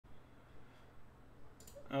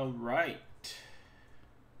All right.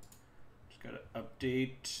 Just gotta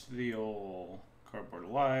update the old Cardboard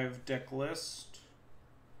Live deck list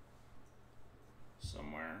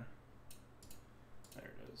somewhere. There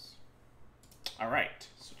it is. All right.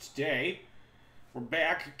 So today we're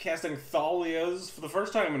back casting Thalias for the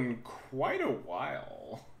first time in quite a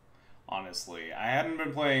while. Honestly, I hadn't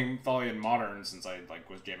been playing Thalia in Modern since I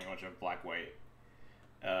was jamming a bunch of black-white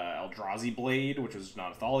Eldrazi Blade, which was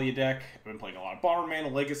not a Thalia deck. I've been playing a lot of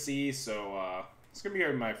Bomberman, Legacy, so it's gonna be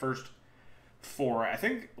my first four. I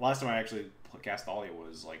think last time I actually cast Thalia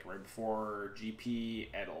was like right before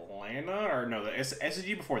GP Atlanta, or no, the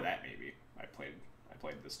SCG before that maybe. I played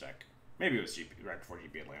this deck. Maybe it was GP right before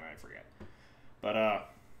GP Atlanta. I forget. But a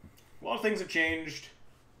lot of things have changed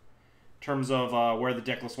in terms of where the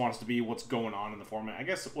deck list wants to be, what's going on in the format. I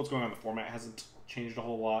guess what's going on in the format hasn't changed a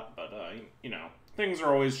whole lot, but you know. Things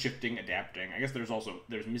are always shifting, adapting. I guess there's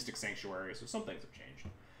Mystic Sanctuary, so some things have changed.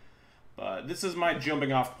 But this is my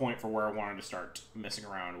jumping off point for where I wanted to start messing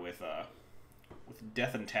around with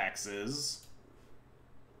Death and Taxes.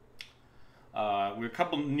 We have a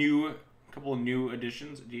couple of new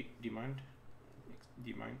additions. Do you mind?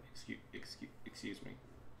 Do you mind? Excuse me.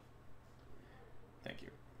 Thank you.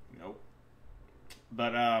 Nope.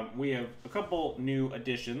 But we have a couple new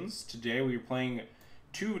additions today. We're playing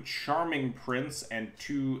 2 Charming Prince and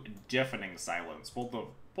 2 Deafening Silence, both of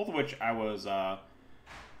which I was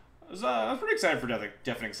pretty excited for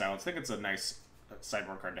Deafening Silence. I think it's a nice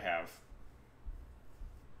sideboard card to have.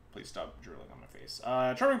 Please stop drooling on my face.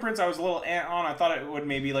 Charming Prince I was a little on. I thought it would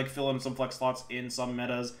maybe like fill in some flex slots in some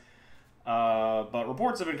metas, but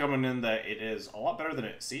reports have been coming in that it is a lot better than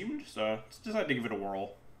it seemed, so I decided to give it a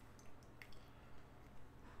whirl.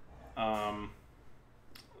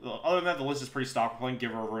 Other than that, the list is pretty stock. We're playing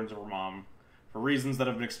Give Her Runes Over Mom for reasons that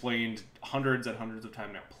have been explained hundreds and hundreds of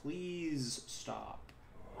times now. Please stop.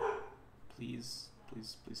 Please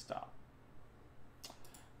stop.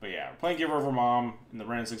 But yeah, we're playing Give Her Over Mom in the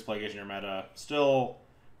Ren 6 Plague Agent meta. Still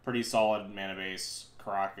pretty solid mana base.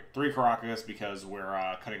 3 Caracas because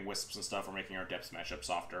we're cutting Wisps and stuff. We're making our depths matchup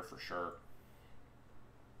softer for sure.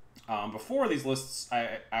 Before these lists,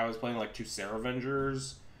 I was playing like 2 Sarah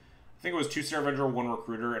Avengers. I think it was 2 Sarah Avenger, 1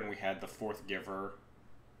 Recruiter, and we had the 4th Giver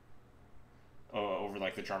over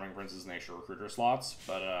like the Charming Prince's and extra Recruiter slots.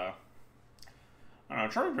 But I don't know,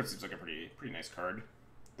 Charming Prince seems like a pretty nice card.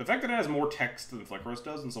 The fact that it has more text than Flicker Wisp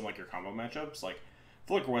does in some like your combo matchups, like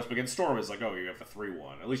Flicker Wisp against Storm is like, oh, you have a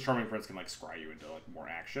 3/1. At least Charming Prince can like scry you into like more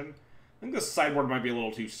action. I think this sideboard might be a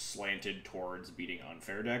little too slanted towards beating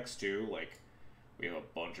unfair decks too. Like we have a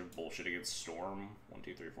bunch of bullshit against Storm. 1,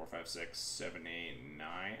 2, 3, 4, 5, 6, 7, 8, 9.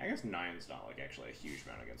 I guess 9's not like actually a huge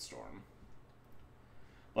amount against Storm.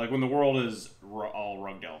 Like when the world is all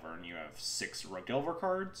Rug Delver and you have 6 Rug Delver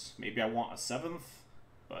cards, maybe I want a 7th.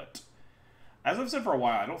 But as I've said for a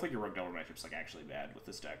while, I don't think your Rug Delver matchup's like actually bad with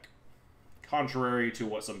this deck, contrary to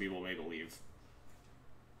what some people may believe.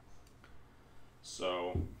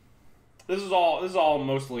 So this is all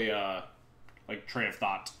mostly like train of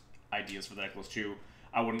thought ideas for the deck list too.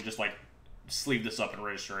 I wouldn't just like sleeve this up and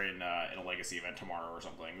register in a Legacy event tomorrow or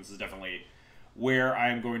something. This is definitely where I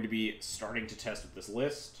am going to be starting to test with this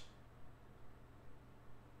list.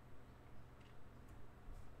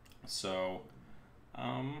 So,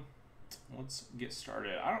 let's get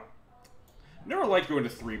started. Never liked going to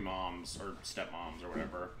 3 moms or stepmoms or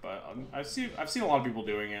whatever, but I've seen a lot of people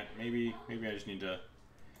doing it. Maybe I just need to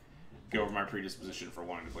go over my predisposition for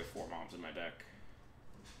wanting to play 4 moms in my deck.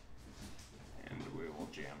 And we will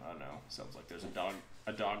jam. Oh no, sounds like there's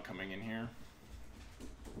a dog coming in here.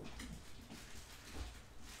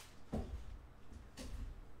 You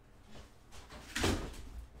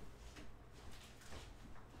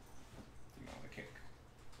know, to kick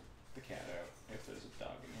the cat out if there's a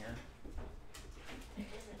dog in here. There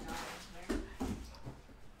is a dog in here.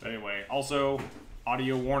 But anyway, also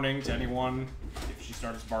audio warning to anyone: if she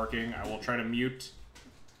starts barking, I will try to mute.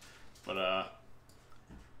 But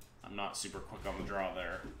I'm not super quick on the draw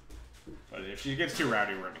there. But if she gets too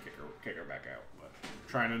rowdy, we're gonna kick her back out. But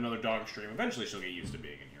trying another dog stream. Eventually she'll get used to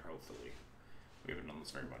being in here, hopefully. We haven't done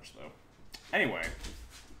this very much though. Anyway.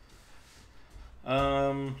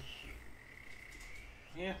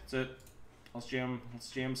 Yeah, that's it. Let's jam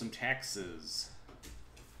some taxes.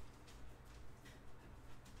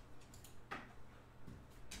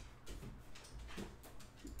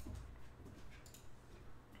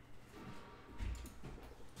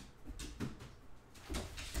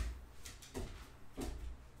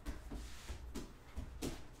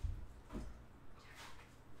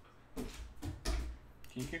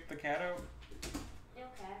 Can you kick the cat out?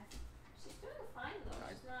 Okay. She's doing fine though.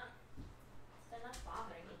 She's not. They're not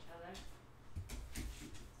bothering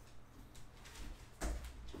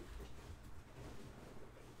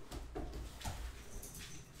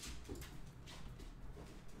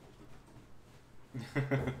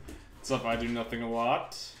Stuff I do nothing a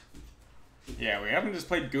lot. Yeah, we haven't just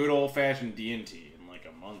played good old-fashioned D&T in like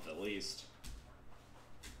a month at least.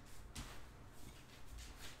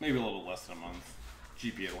 Maybe a little less than a month.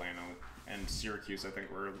 GP Atlanta and Syracuse, I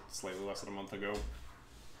think, were slightly less than a month ago.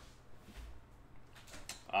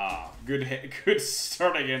 Good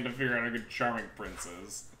start again to figure out how good Charming Prince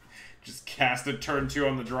is. Just cast a turn 2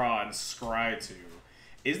 on the draw and scry 2.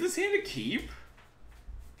 Is this hand a keep?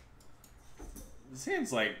 This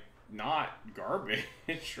hand's like not garbage,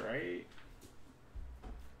 right?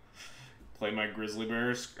 Play my Grizzly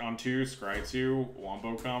Bear on 2, scry 2,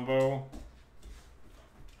 Wombo combo.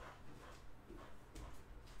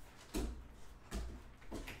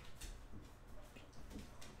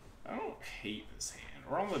 I don't hate this hand.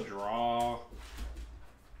 We're on the draw.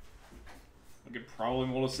 We could probably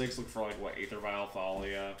mold a 6, look for like what, Aether Vial,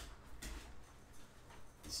 Thalia,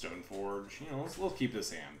 Stoneforge. You know, let's keep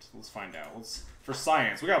this hand. Let's find out. For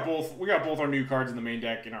science. We got both our new cards in the main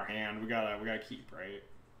deck in our hand. We gotta keep, right?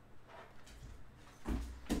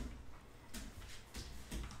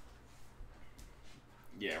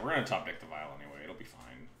 Yeah, we're gonna top deck the Vial anyway. It'll be fine.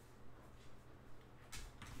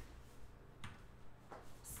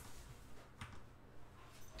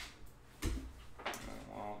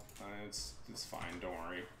 It's fine. Don't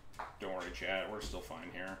worry. Don't worry, chat. We're still fine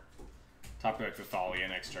here. Top deck the Thalia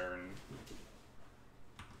next turn.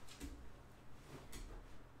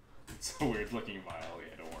 It's a weird looking Vial.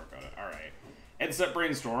 Yeah, don't worry about it. All right. Headset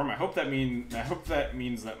Brainstorm. I hope that means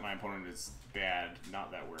that my opponent is bad,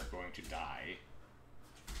 not that we're going to die.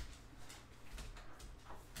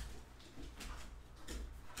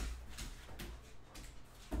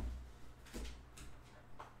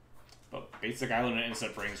 But Basic Island and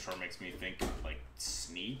Inset Brainstorm makes me think like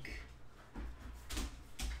Sneak.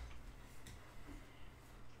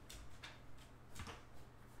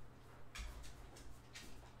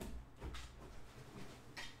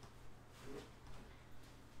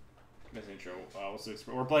 Nice intro.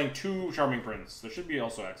 We're playing 2 Charming Prince. There should be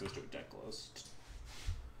also access to a deck list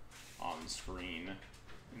on screen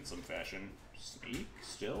in some fashion. Sneak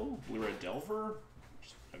still? Blue Red Delver?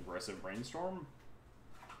 Just aggressive Brainstorm?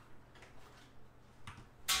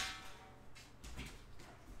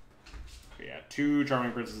 But yeah, 2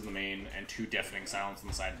 Charming Princes in the main and 2 Deafening Silence in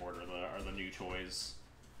the sideboard are the new toys.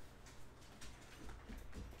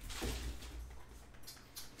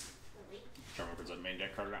 Charming Prince is a main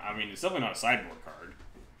deck card. I mean, it's definitely not a sideboard card.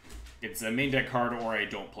 It's a main deck card or a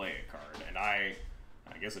don't play it card, and I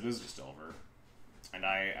guess it is just Delver. And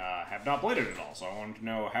I have not played it at all, so I wanted to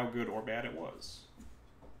know how good or bad it was.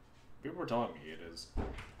 People were telling me it is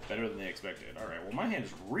better than they expected. Alright, well my hand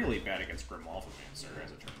is really bad against Grim Wolfmancer,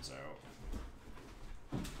 as it turns out.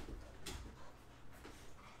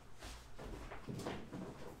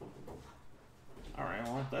 Alright,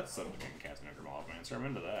 well that's something I can cast an Grim Wolfmancer. I'm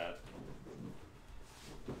into that.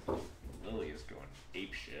 Lily is going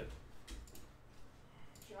ape shit.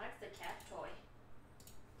 She likes the cat toy.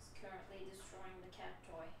 It's currently destroying the cat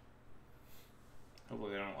toy.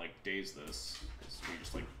 Hopefully they don't like daze this, because we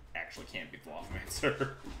just like actually can't beat the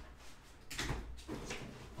Wolfmancer.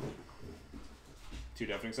 2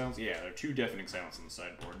 Deafening Silence? Yeah, there are 2 Deafening Silence on the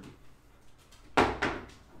sideboard.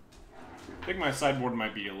 I think my sideboard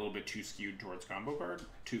might be a little bit too skewed towards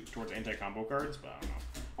towards anti-combo cards, but I don't know.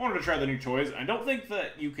 I wanted to try the new toys. I don't think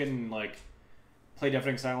that you can like play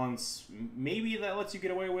Deafening Silence. Maybe that lets you get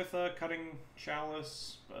away with cutting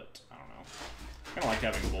Chalice, but I don't know. I kind of like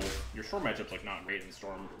having both. Your Storm matchup's like not great in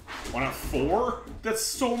Storm. Why not 4? That's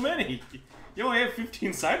so many. You only have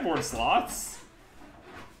 15 sideboard slots.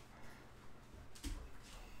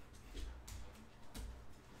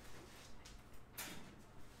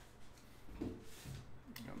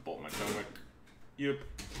 Bolt my Tomic. Yep.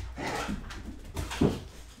 I'm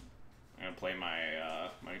gonna play my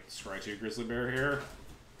my Scry 2 Grizzly Bear here.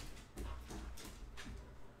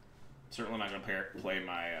 Certainly not gonna play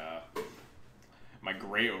my my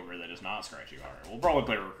Grey Ogre that is not Scry 2. Alright, we'll probably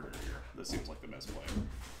play Recruiter here. This seems like the best play.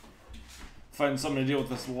 Find something to deal with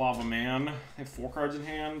this Lava Man. They have 4 cards in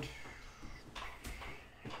hand.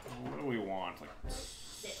 What do we want? Like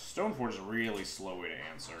Stoneforge is a really slow way to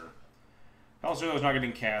answer. Palace's not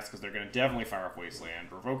getting cast because they're going to definitely fire off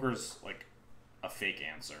Wasteland. Revoker's like a fake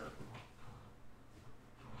answer.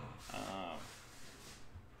 I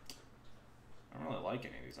don't really like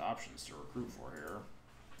any of these options to recruit for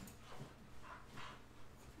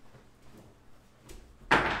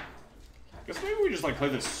here. Guess maybe we just like play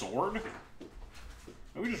this sword.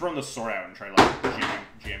 Maybe we just run the sword out and try like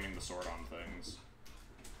jamming the sword on things.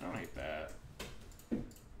 I don't hate that.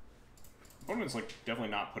 Opponent's like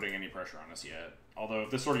definitely not putting any pressure on us yet. Although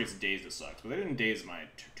if this sword gets dazed, it sucks. But they didn't daze my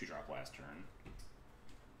 2-drop last turn.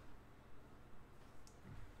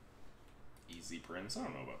 Easy Prince? I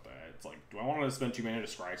don't know about that. It's like, do I want to spend 2 mana to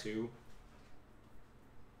scry 2?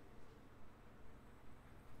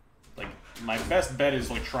 Like, my best bet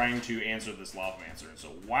is like trying to answer this Lavamancer.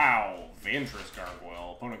 So, wow, Vantress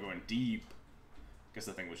Gargoyle. Opponent going deep. Guess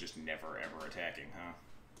the thing was just never ever attacking, huh?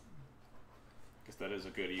 Guess that is a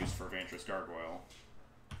good use for Vantress Gargoyle.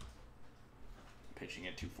 Pitching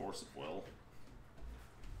it to Force of Will.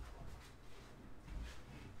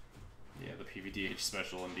 Yeah, the PVDH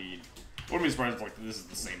special indeed. Wouldn't be surprised if like this is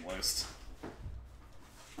the same list.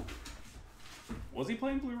 Was he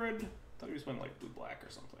playing blue-red? I thought he was playing like blue-black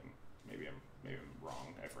or something. Maybe I'm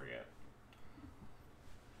wrong. I forget.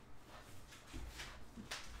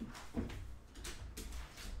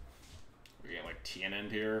 We got like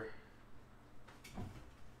TNN here.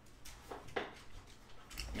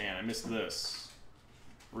 Man, I missed this.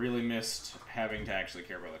 Really missed having to actually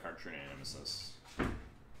care about the card Trinity Nemesis. Alright,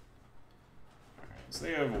 so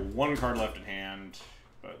they have 1 card left in hand,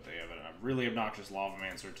 but they have a really obnoxious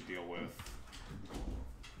Lavamancer to deal with.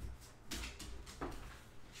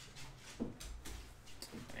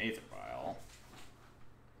 An Aether Vial.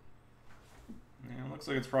 Yeah, looks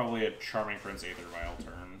like it's probably a Charming Prince Aether Vial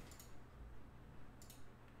turn.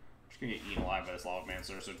 Just gonna get eaten alive by this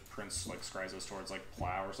Lavamancer, so Prince like scries us towards like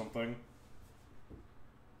Plow or something.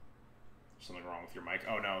 Something wrong with your mic?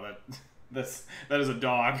 Oh no, that is a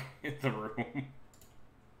dog in the room.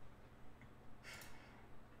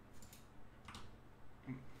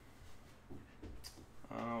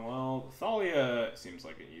 Well, Thalia seems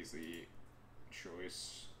like an easy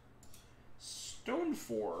choice.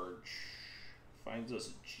 Stoneforge finds us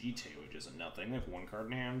Jite, which is a nothing. They have 1 card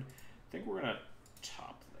in hand. I think we're gonna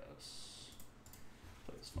top this.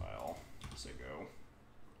 Play this file. Say go.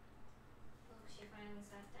 Oh, she finally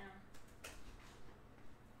sat down.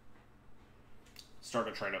 Start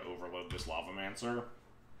to try to overload this Lavamancer.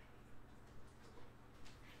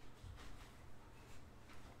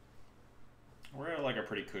 We're at like a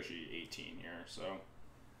pretty cushy 18 here, so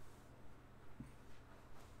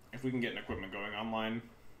if we can get an equipment going online,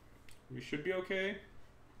 we should be okay.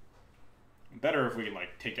 Better if we can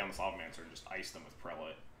like take down this Lavamancer and just ice them with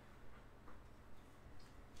Prelate.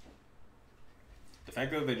 The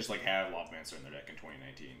fact that they just like have Lavamancer in their deck in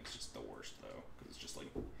 2019 is just the worst though, because it's just like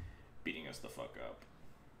beating us the fuck up.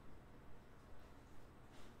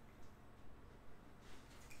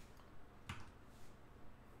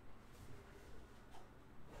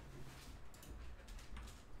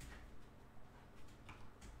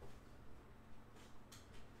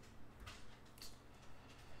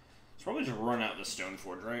 Let's probably just run out the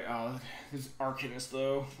Stoneforge, right? This Arcanist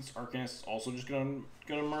though. This Arcanist is also just gonna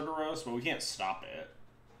murder us, but we can't stop it.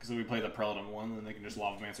 Because if we play the Prelate on 1, then they can just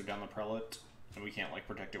Lavamancer down the Prelate. And we can't like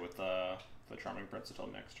protect it with the Charming Prince until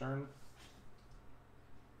next turn.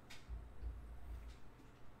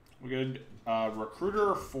 We could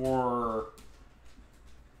Recruiter for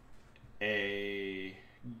a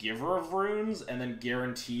Giver of Runes, and then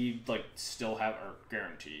guaranteed like still have, or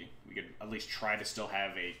guarantee, we could at least try to still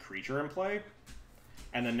have a creature in play.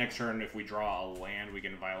 And then next turn, if we draw a land, we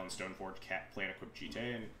can Violent Stoneforge, play and equip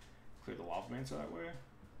Jite, and clear the Lavamancer that way.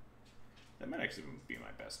 That might actually be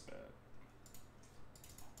my best bet.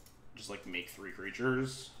 Just like make 3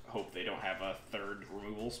 creatures, hope they don't have a 3rd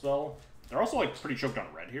removal spell. They're also like pretty choked on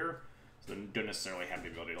red here, so they don't necessarily have the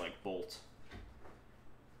ability to like bolt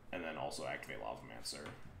and then also activate Lavamancer.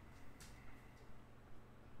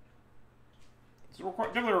 So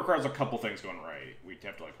it definitely requires a couple things going right. We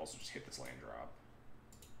have to like also just hit this land drop.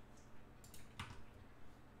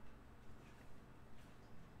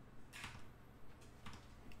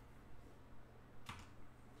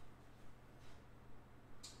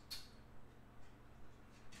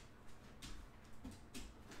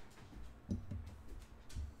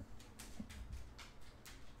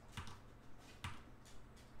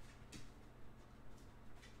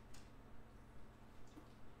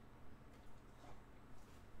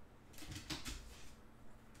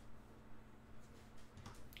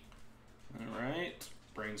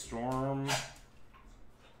 Brainstorm.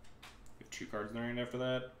 Get 2 cards in their hand after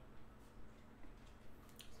that.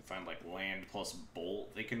 If I find like land plus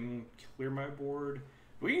bolt, they can clear my board.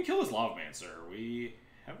 If we can kill this Lavamancer, we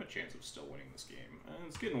have a chance of still winning this game. And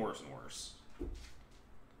it's getting worse and worse.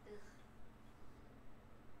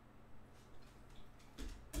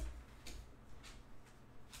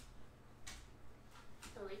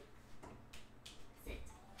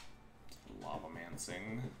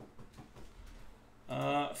 Lavamancing.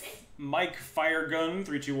 Mike Firegun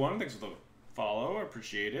 321, thanks for the follow, I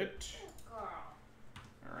appreciate it. Girl.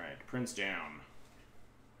 Prince down.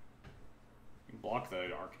 You can block the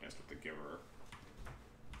Arcanist with the Giver.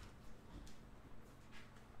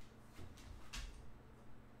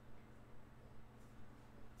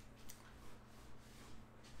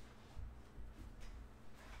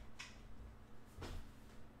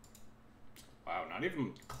 Wow, not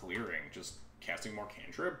even clearing, just casting more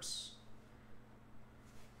cantrips.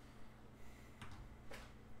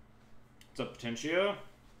 What's up, Potentia?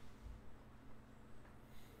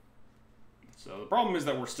 So the problem is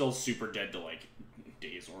that we're still super dead to, like,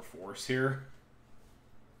 Daze or Force here.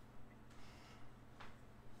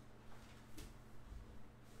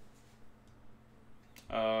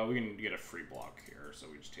 We can get a free block here, so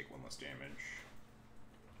we just take one less damage.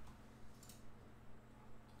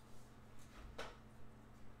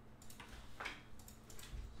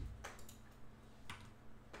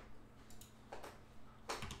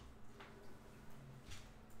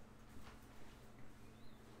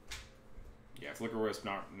 Yeah, Flicker Wisp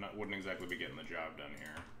wouldn't exactly be getting the job done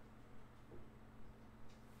here.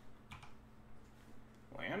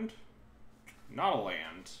 Land? Not a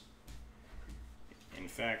land. In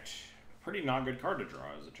fact, pretty not good card to draw,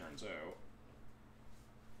 as it turns out.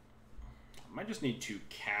 I might just need to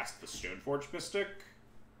cast the Stoneforge Mystic.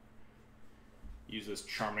 Use this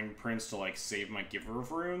Charming Prince to, like, save my Giver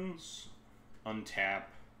of Runes. Untap.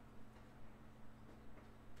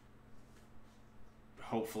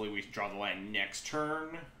 Hopefully we draw the land next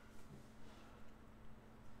turn.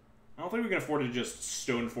 I don't think we can afford to just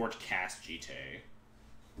Stoneforge cast Jite.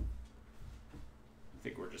 I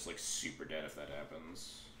think we're just, like, super dead if that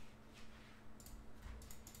happens.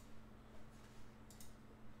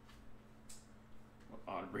 What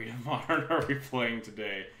odd breed of Modern are we playing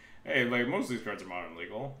today? Hey, like, most of these cards are Modern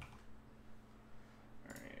legal.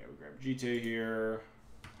 Alright, we grab Jite here,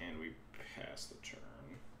 and we pass the turn.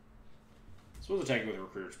 I suppose attacking with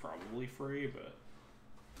Recruiter is probably free, but...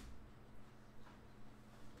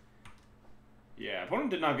 Yeah, opponent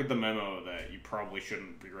did not get the memo that you probably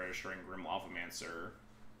shouldn't be registering Grim Lavamancer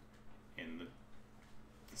in the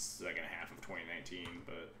second half of 2019,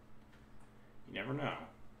 but you never know.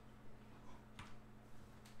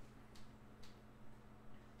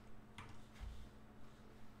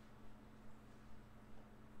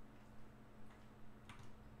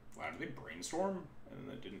 Wow, did they brainstorm? And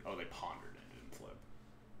then they didn't... Oh, they pondered and didn't flip.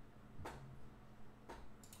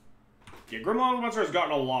 Yeah, Grim Lavamancer has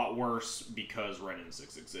gotten a lot worse because Renin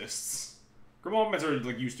 6 exists. Grim Lavamancer,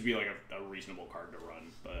 like, used to be, like, a reasonable card to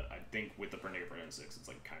run, but I think with the printing of Renin 6, it's,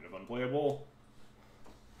 like, kind of unplayable.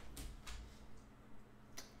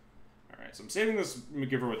 Alright, so I'm saving this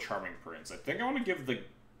Giver with Charming Prince. I think I want to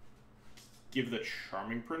give the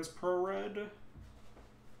Charming Prince per red.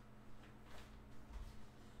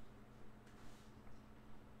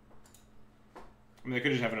 I mean, they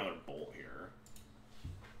could just have another bolt here.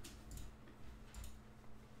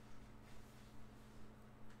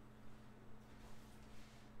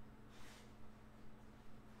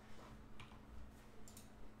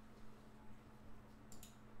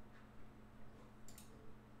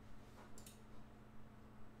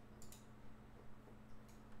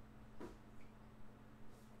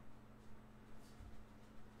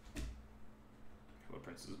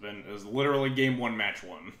 Prince is literally game 1, match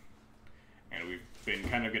 1. And we've been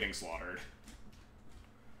kind of getting slaughtered.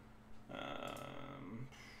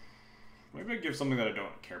 Maybe I give something that I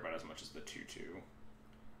don't care about as much as the 2/2. Yeah,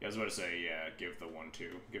 I was about to say, yeah, give the 1/2.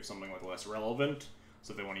 Give something like less relevant.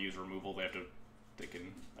 So if they want to use removal,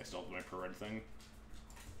 I still have my per red thing.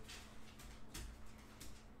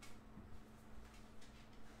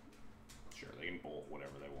 Sure, they can bolt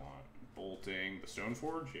whatever they want. Bolting the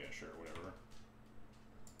Stoneforge? Yeah, sure, whatever.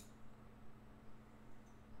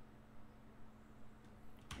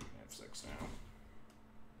 F6 now.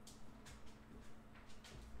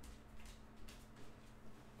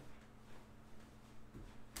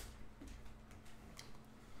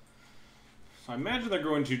 So I imagine they're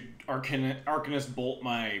going to Arcanist bolt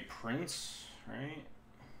my Prince, right?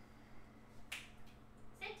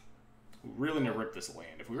 We really need to rip this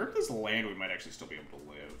land. If we rip this land, we might actually still be able to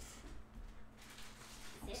live.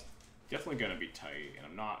 It's definitely going to be tight, and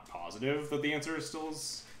I'm not positive that the answer still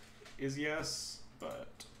is yes,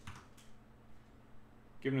 but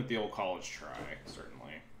giving it the old college try,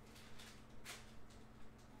 certainly.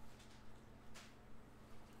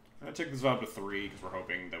 I'm going to take this up to 3 because we're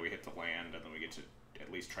hoping that we hit the land and then we get to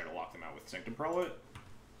at least try to lock them out with Sanctum Prelate.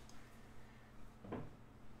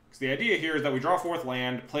 Because the idea here is that we draw 4th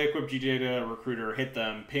land, play Equip Jita Recruiter, hit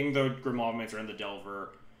them, ping the Grim Lavamancer and the Delver,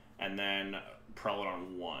 and then Prelate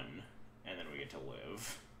on 1, and then we get to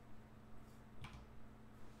live.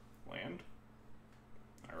 Land?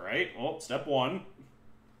 Alright, well, step 1.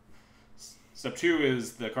 Step 2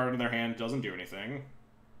 is the card in their hand doesn't do anything.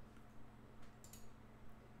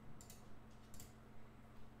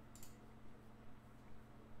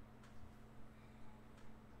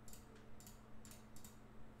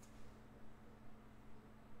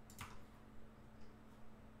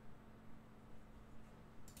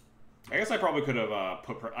 I guess I probably could have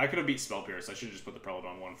I could have beat Spell Pierce. I should have just put the Prelate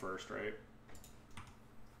on 1 first, right?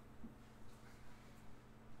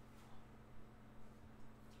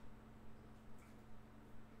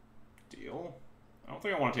 Deal. I don't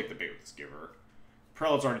think I want to take the bait with this Giver.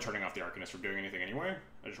 Prelate's already turning off the Arcanist from doing anything anyway.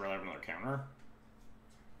 I just rather have another counter.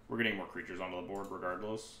 We're getting more creatures onto the board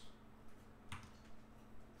regardless.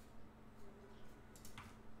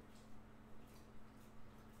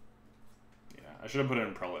 I should have put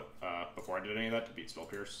in Prelate before I did any of that to beat Spell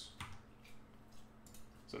Pierce.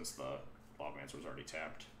 Since the Lavamancer was already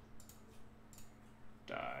tapped.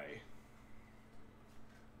 Die.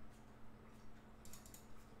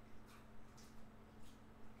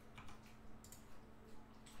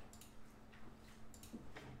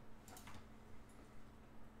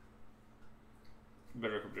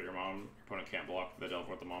 Better equip your mom. Your opponent can't block the Delver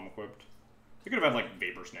with the mom equipped. You could have had like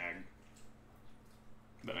Vapor Snag.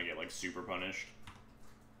 Then I get like super punished.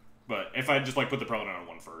 But if I just like put the Prelate on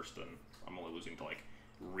 1 first, then I'm only losing to like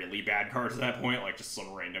really bad cards at that point, like just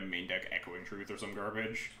some random main deck Echoing Truth or some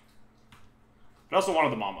garbage. But I also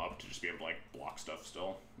wanted the mom up to just be able to like block stuff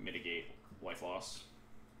still, mitigate life loss.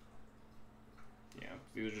 Yeah,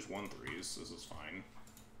 these are just 1/3s. This is fine.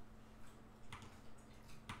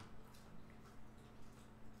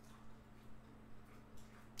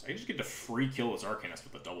 I just get to free kill this Arcanist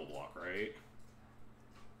with a double block, right?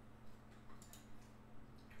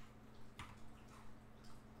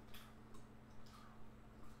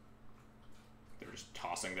 They're just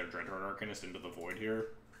tossing their Dreadhorde Arcanist into the void here.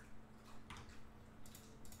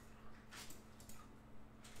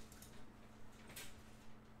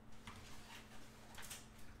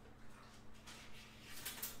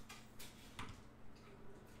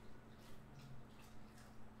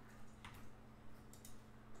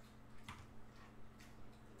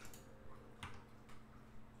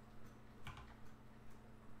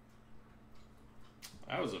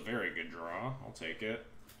 That was a very good draw. I'll take it.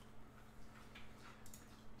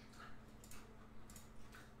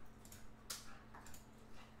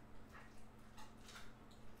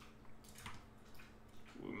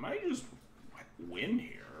 We might just win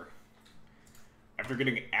here. After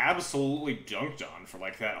getting absolutely dunked on for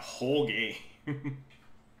like that whole game.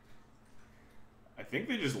 I think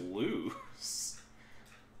they just lose.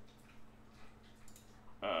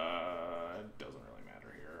 It doesn't really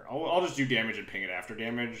matter here. I'll just do damage and ping it after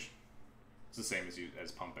damage. It's the same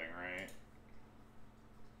as pumping, right?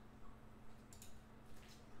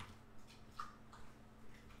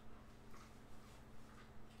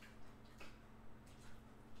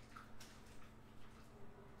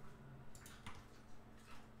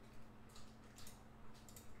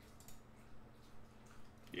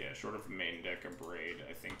 Yeah, short of main deck Abrade,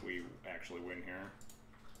 I think we actually win here.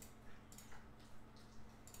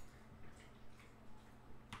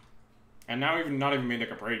 And now even not even main deck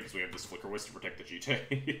Abrade because we have this Flicker Wisp to protect the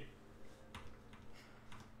GT.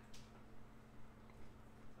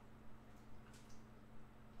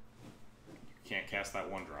 Can't cast that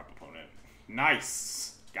 1-drop, opponent.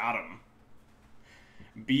 Nice! Got him.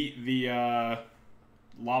 Beat the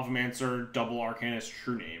Lavamancer double Arcanist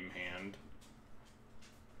True Name hand.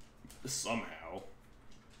 Somehow.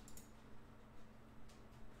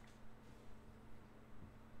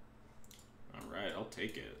 Alright, I'll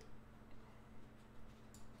take it.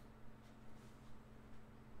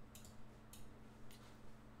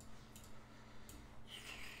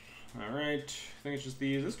 Alright, I think it's just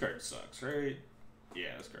these. This card sucks, right?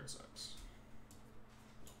 Yeah, this card sucks.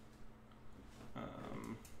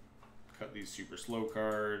 Cut these super slow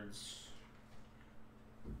cards.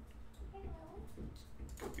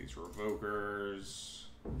 Cut these Revokers.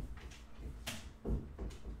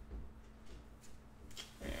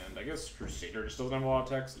 And I guess Crusader just doesn't have a lot of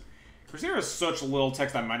text. Crusader has such little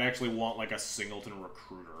text I might actually want like a Singleton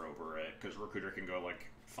Recruiter over it, because Recruiter can go like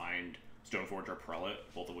find Stoneforge or Prelate,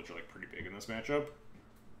 both of which are like pretty big in this matchup.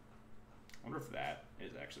 I wonder if that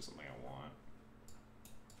is actually something I want.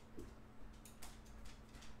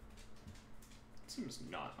 Seems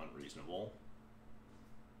not unreasonable.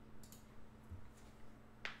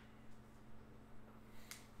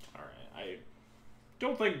 Alright, I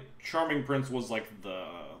don't think Charming Prince was like the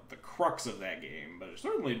crux of that game, but it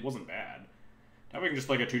certainly wasn't bad. Having just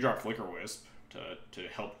like a 2-drop Flicker Wisp to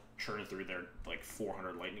help churn through their like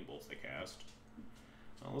 400 lightning bolts they cast.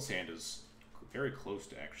 Well, this hand is very close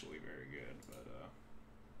to actually very good, but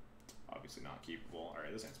obviously not keepable.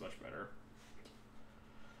 Alright, this hand's much better.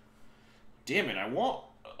 Damn it, I want...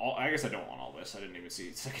 I guess I don't want all this. I didn't even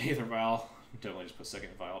see second Aether Vial. Definitely just put second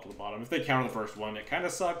vial to the bottom. If they counter the first one, it kind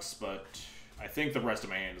of sucks, but I think the rest of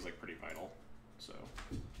my hand is like pretty vital. So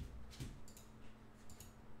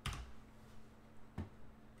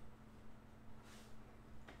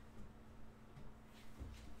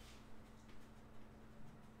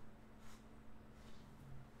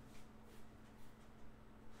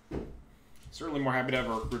certainly more happy to have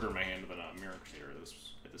a Recruiter in my hand than a Mirror Crusader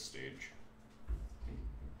at this stage.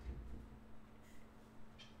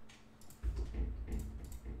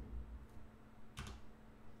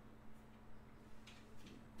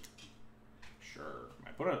 My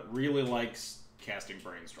opponent really likes casting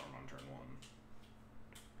Brainstorm on turn 1.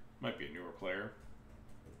 Might be a newer player.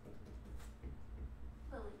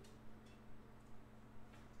 Lily,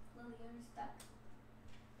 are you stuck?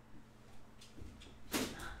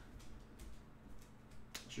 Nah.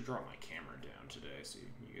 I should draw my camera down today so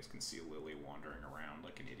you guys can see Lily wandering around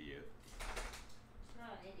like an idiot. She's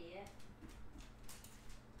not an idiot.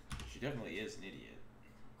 She definitely is an idiot.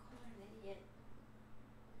 Call her an idiot.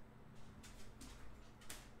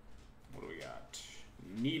 What do we got?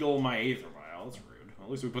 Needle my Aether Vial. That's rude. Well,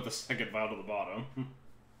 at least we put the second vial to the bottom. You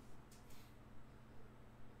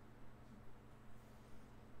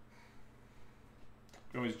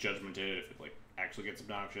can always Judgment it if it like actually gets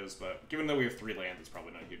obnoxious, but given that we have 3 lands, it's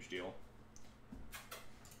probably not a huge deal.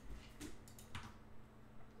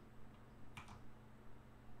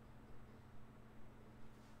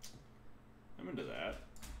 I'm into that.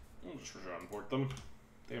 I'll just rush out and port them.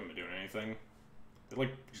 They haven't been doing anything. They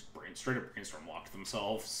like just straight up brainstorm locked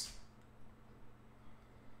themselves.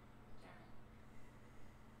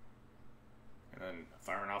 And then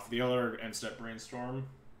firing off the other end step brainstorm.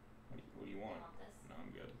 What do you want? Want this? No, I'm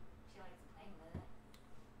good. She likes playing with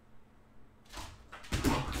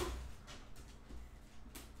it.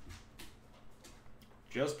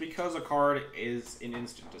 Just because a card is an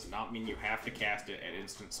instant does not mean you have to cast it at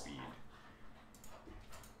instant speed.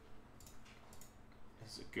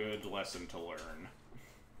 It's a good lesson to learn.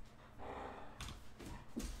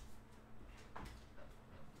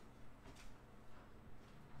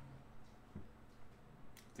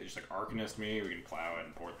 They just like Arcanist me, we can plow it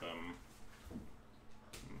and port them.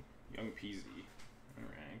 Young Peasy.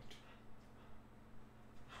 Alright.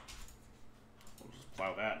 We'll just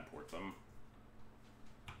plow that and port them.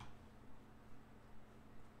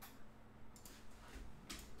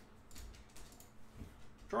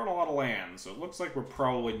 Drawing a lot of land, so it looks like we're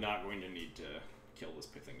probably not going to need to kill this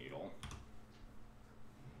Pithing Needle.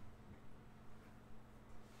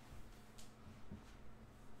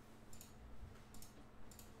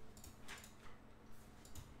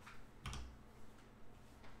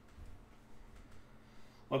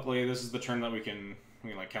 Luckily, this is the turn that we can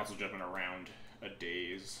like Council Judgment around a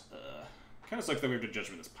daze. Kind of sucks that we have to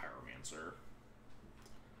Judgment this Pyromancer,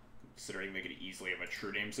 considering they could easily have a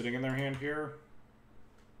True Name sitting in their hand here.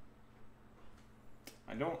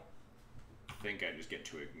 I don't think I just get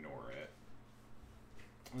to ignore it.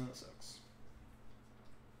 Well, that sucks.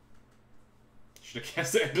 Should have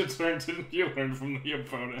cast it end of turn, didn't you? Learn from the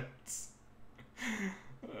opponents.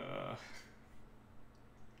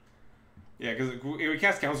 Yeah, because if we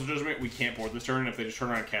cast Council Judgment, we can't board this turn, and if they just turn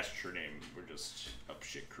around and cast True Name, we're just up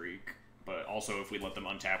shit creek. But also, if we let them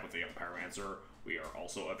untap with the Young Pyromancer, we are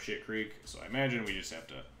also up shit creek. So I imagine we just have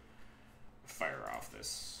to fire off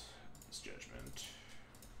this Judgment.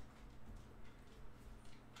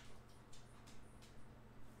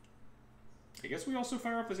 I guess we also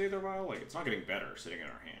fire off this Aether Vial. Like, it's not getting better sitting in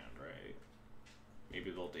our hand, right? Maybe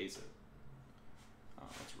they'll daze it. Oh,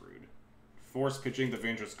 that's rude. Force pitching the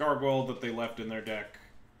Vantress Gargoyle that they left in their deck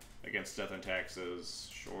against Death and Taxes.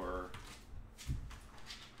 Sure.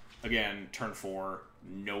 Again, turn 4,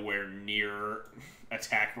 nowhere near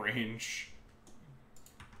attack range.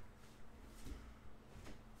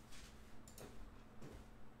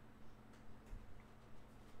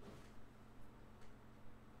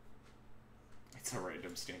 It's a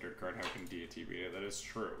random standard card. How can D&T beat it? That is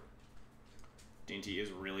true. D&T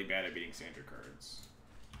is really bad at beating standard cards.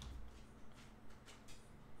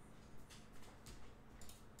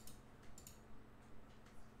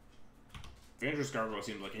 Vantress Gargoyle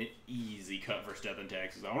seems like an easy cut for Death and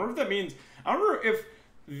Taxes. I wonder if that means... I wonder if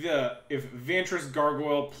Vantress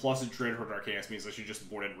Gargoyle plus a Dreadhorde Arcanist means that she just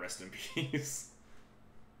boarded Rest in Peace.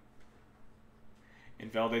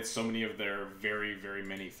 Invalidates so many of their very, very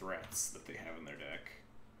many threats that they have in their deck.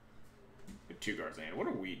 We have 2 guards in hand. What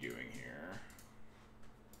are we doing here?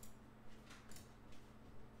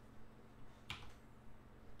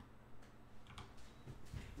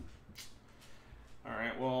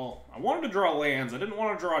 wanted to draw lands. I didn't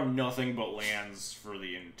want to draw nothing but lands for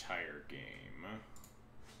the entire game.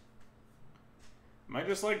 Am I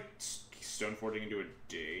just, like, Stoneforging into a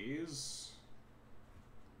Daze?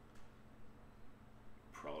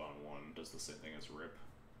 Prelodon 1 does the same thing as Rip.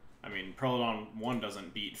 I mean, Prelodon 1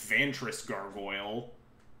 doesn't beat Vantress Gargoyle.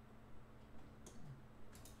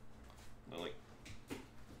 Lily.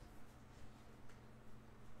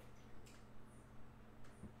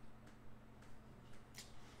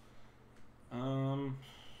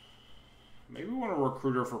 Maybe we want a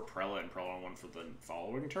Recruiter for Prelate and Prelate 1 for the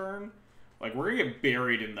following turn. Like, we're gonna get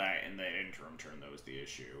buried in that interim turn, though, is the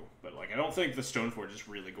issue. But, like, I don't think the Stoneforge is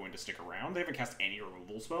really going to stick around. They haven't cast any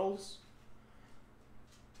removal spells.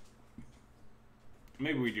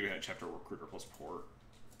 Maybe we do have Chapter Recruiter plus Port.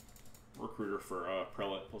 Recruiter for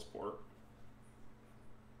Prelate plus Port.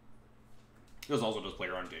 This also does play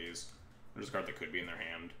around Daze. There's a card that could be in their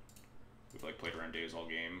hand. We've, like, played around Daze all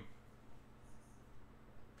game.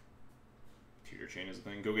 Tutor Chain is a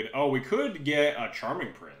thing. Go get... Oh, we could get a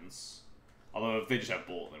Charming Prince. Although, if they just have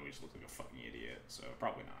Bolt, then we just look like a fucking idiot. So,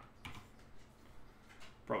 probably not.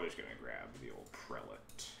 Probably just gonna grab the old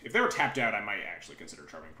Prelate. If they were tapped out, I might actually consider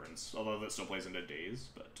Charming Prince. Although that still plays into Daze,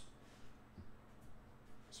 but...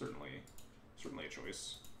 Certainly a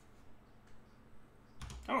choice.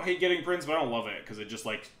 I don't hate getting Prince, but I don't love it, because it just,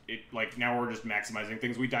 like... now we're just maximizing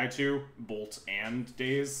things we die to. Bolt and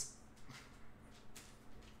Daze.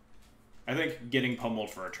 I think getting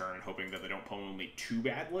pummeled for a turn and hoping that they don't pummel me too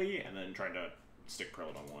badly, and then trying to stick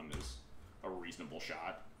Prelodon 1 is a reasonable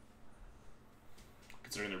shot.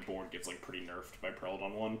 Considering their board gets, like, pretty nerfed by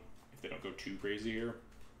Prelodon 1, if they don't go too crazy here.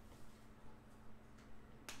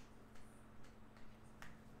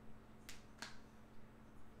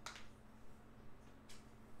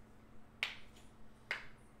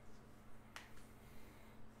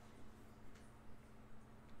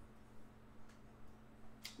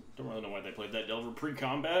 Don't really know why they played that Delver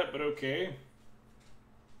pre-combat, but okay.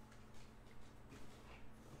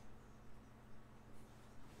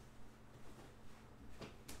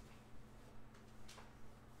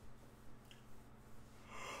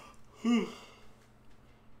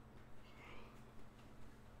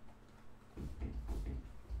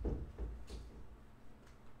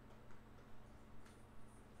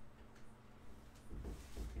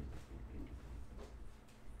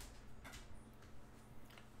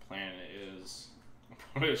 Plan is...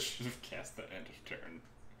 I should have cast the end of turn.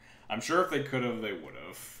 I'm sure if they could have, they would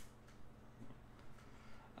have.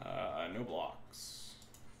 No blocks.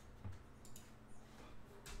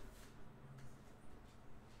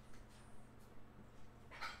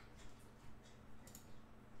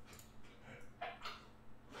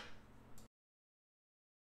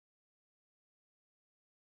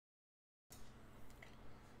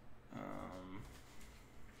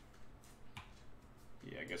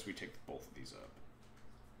 Yeah, I guess we take both of these up.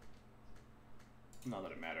 Not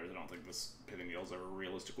that it matters, I don't think this Pithing Needle's ever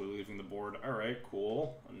realistically leaving the board. Alright,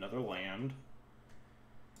 cool. Another land.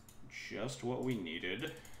 Just what we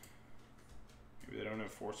needed. Maybe they don't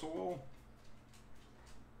have Force of Will?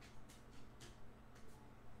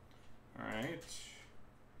 Alright.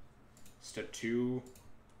 Step 2.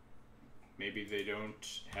 Maybe they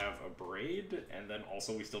don't have a Braid, and then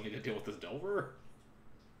also we still need to deal with this Delver?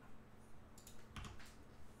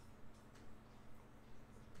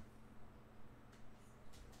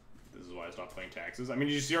 This is why I stopped playing Taxes. I mean,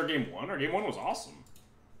 did you see our game 1? Our game 1 was awesome.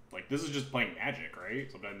 Like, this is just playing Magic,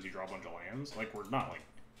 right? Sometimes you draw a bunch of lands. Like, we're not, like,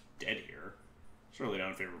 dead here. Certainly not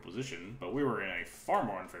in unfavorable position, but we were in a far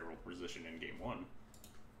more unfavorable position in game 1.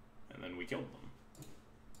 And then we killed them.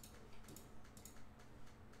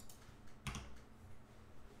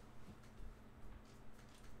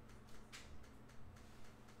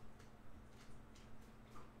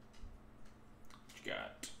 What you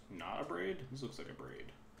got? Not a Braid? This looks like a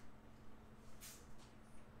Braid.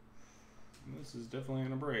 This is definitely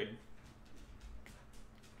in a Braid.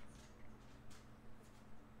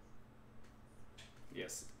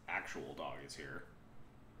 Yes, actual dog is here.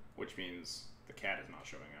 Which means the cat is not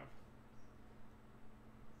showing up.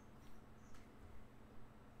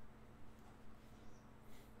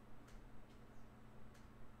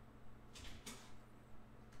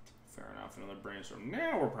 Fair enough, another brainstorm.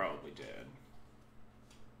 Now we're probably dead.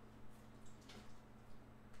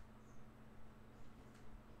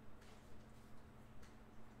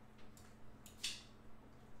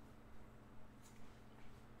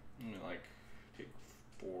 Like, take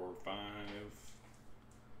 4 or 5.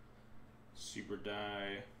 Super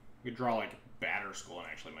die. We could draw like Batterskull and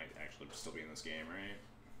actually might actually still be in this game, right?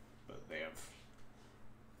 But they have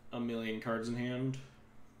a million cards in hand.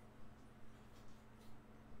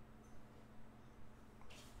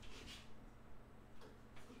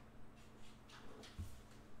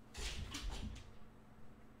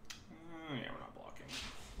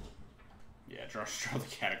 draw the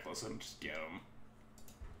Cataclysm, just get him.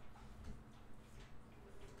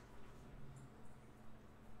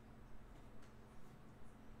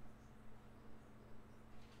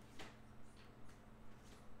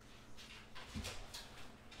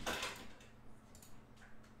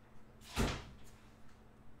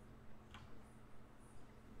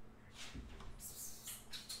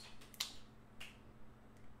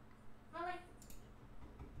 Really?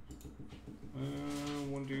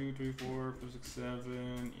 1, 2, 3, 4, 5, 6,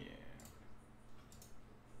 7,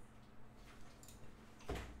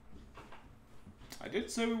 yeah. I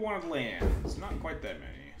did say we wanted lands, not quite that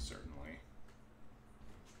many, certainly.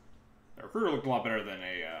 The recruiter looked a lot better than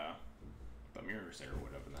the Mirror Sayer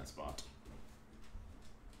would have in that spot.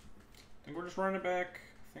 I think we're just running it back.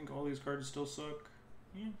 I think all these cards still suck.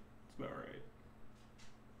 Yeah, it's about right.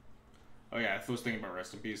 Oh yeah, I was thinking about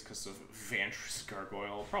Rest in Peace because of Vantress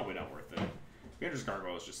Gargoyle. Probably not worth it. Vantress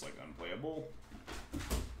Gargoyle is just like unplayable.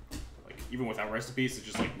 Like even without Rest in Peace, it's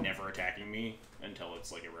just like never attacking me until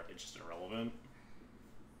it's like it's just irrelevant.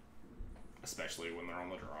 Especially when they're on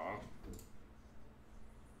the draw.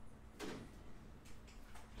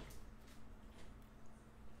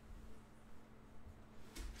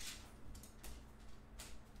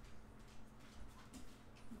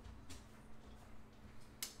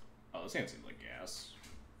 Oh, this hand seems like gas.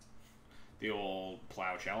 The old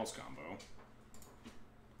Plow Chalice combo.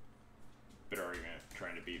 Better argument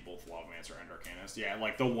trying to beat both Lavamancer and Arcanist. Yeah,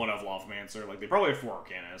 like the one of Lavamancer. Like they probably have 4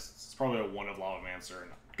 Arcanists. It's probably a one of Lavamancer,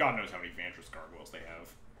 and God knows how many Vantress Gargoyles they have.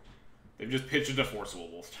 They've just pitched into Forcible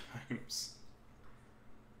both times.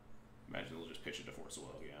 Imagine they'll just pitch into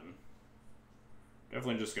Forcible again.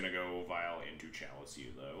 Definitely just gonna go Vial into Chalice you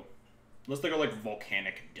though. Unless they go like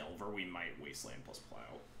Volcanic Delver, we might Wasteland plus Plow.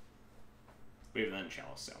 But even then,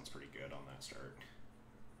 Chalice sounds pretty good on that start.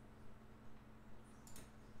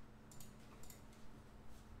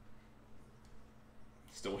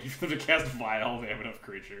 Still waiting for them to cast Vial. They have enough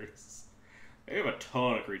creatures. They have a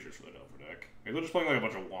ton of creatures for the Delver deck. Maybe they're just playing like a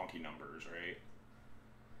bunch of wonky numbers, right?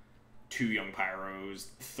 2 Young Pyros,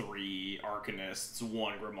 3 Arcanists,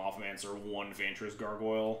 1 Grimothmancer, 1 Vantress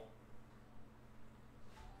Gargoyle.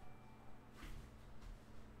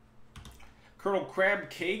 Colonel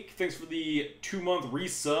Crab Cake, thanks for the 2-month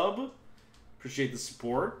resub. Appreciate the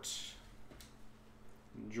support.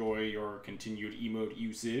 Enjoy your continued emote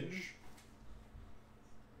usage.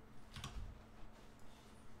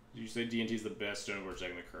 Did you say D&T is the best Stoneboard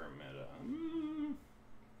deck in the current meta?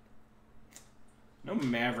 No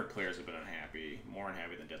Maverick players have been unhappy. More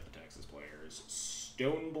unhappy than Death of Texas players.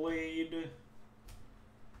 Stoneblade.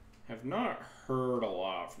 Have not heard a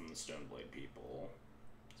lot from the Stoneblade people.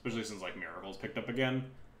 Especially since, like, Miracle's picked up again.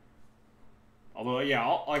 Although, yeah,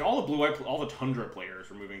 all the Blue-White, all the Tundra players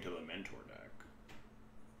were moving to the Mentor deck.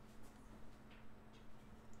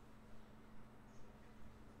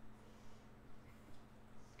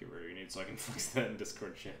 Get where you need so I can fix that in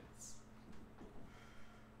Discord chats.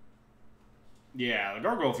 Yeah, the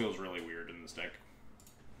Gargoyle feels really weird in this deck.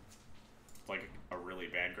 It's like a really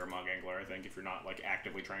bad Gurmag Angler, I think, if you're not, like,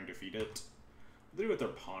 actively trying to feed it. What did they do with their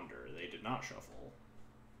Ponder? They did not shuffle.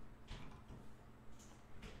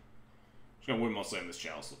 Just gonna win mostly on this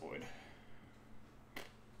Chalice of the Void.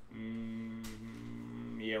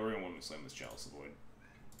 Yeah, we're gonna win mostly on this Chalice of the Void.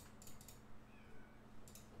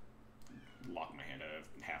 Lock my hand out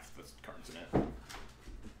of half the cards in it.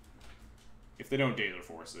 If they don't Dazer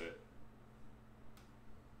Force it.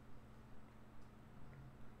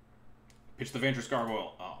 Pitch the Vantress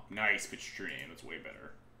Gargoyle. Oh, nice. Pitch True Name. That's way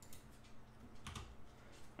better.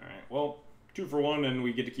 Alright, well, 2 for 1, and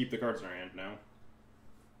we get to keep the cards in our hand now.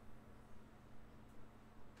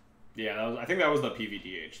 Yeah, I think that was the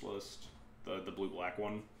PVDH list. The blue-black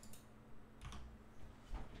one.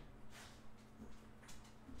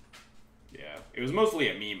 Yeah, it was mostly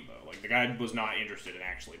a meme, though. Like, the guy was not interested in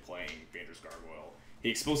actually playing Vantress Gargoyle. He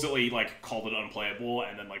explicitly, like, called it unplayable,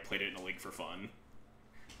 and then, like, played it in a league for fun.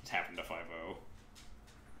 It happened to 5-0.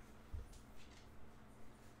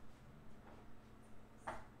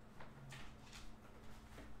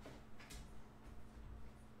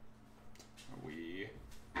 Are we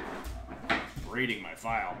raiding my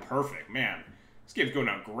file? Perfect, man. This game's going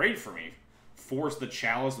down great for me. Force the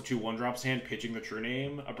Chalice, the 2 1-drops hand, pitching the True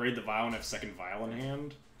Name, upgrade the Vial, and have second Vial in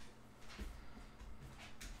hand.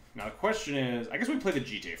 Now the question is, I guess we play the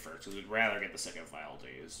GTA first, because we'd rather get the second Vial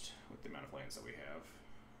dazed with the amount of lands that we have.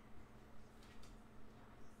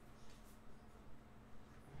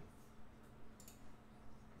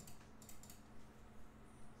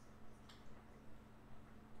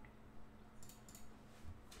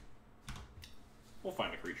 We'll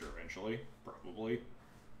find a creature eventually, probably.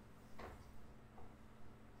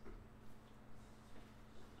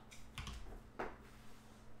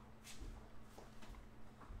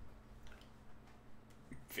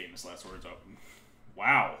 Famous last words. Oh,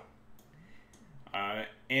 wow.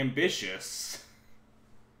 Ambitious.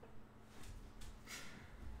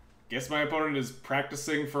 Guess my opponent is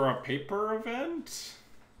practicing for a paper event?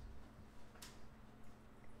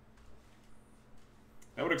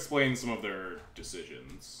 That would explain some of their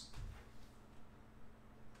decisions.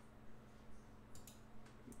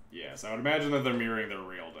 Yes, I would imagine that they're mirroring their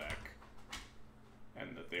real deck.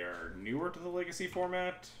 And that they are newer to the Legacy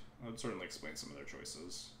format. That would certainly explain some of their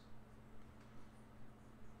choices.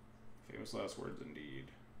 Famous last words indeed.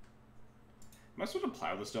 Am I supposed to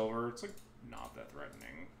plow this Delver? It's like not that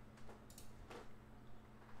threatening.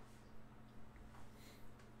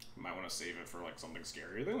 Might want to save it for like something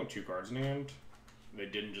scary. They only have 2 cards in hand. They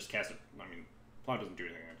didn't just cast it. I mean, plow doesn't do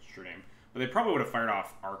anything against your name. But they probably would have fired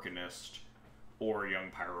off Arcanist or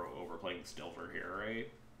Young Pyro over playing this Delver here,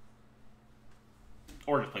 right?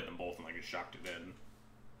 Or just played them both and like just shocked it in.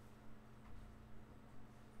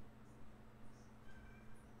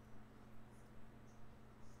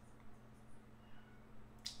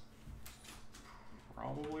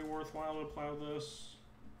 Probably worthwhile to plow this.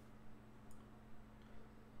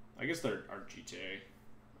 I guess they're our GTA.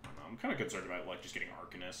 I don't know. I'm kind of concerned about like just getting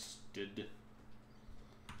Arcanisted.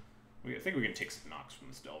 I think we can take some knocks from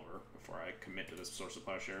this Delver before I commit to this Source of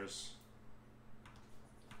Plowshares.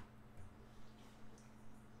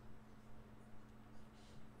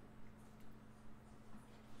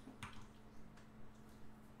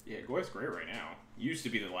 Yeah, Goy's great right now. Used to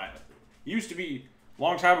be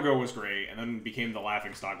long time ago was great, and then became the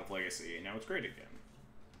laughing stock of Legacy, and now it's great again.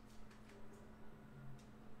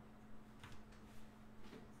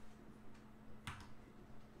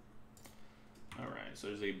 Alright, so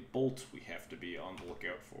there's a bolt we have to be on the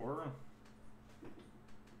lookout for.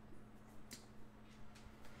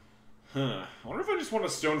 Huh. I wonder if I just want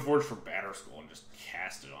to Stoneforge for Batterskull and just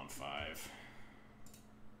cast it on 5.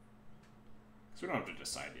 So we don't have to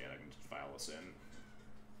decide yet, I can just file this in.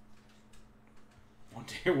 One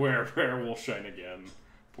day Werebear will shine again.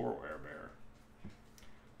 Poor Werebear.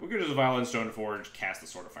 We could just Violent Stoneforge, cast the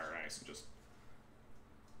Sword of Fire and Ice, and just...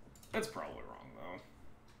 That's probably wrong, though.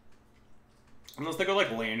 Unless they go, like,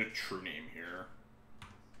 land a true name here.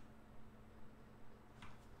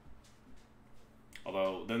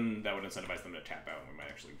 Although, then that would incentivize them to tap out, and we might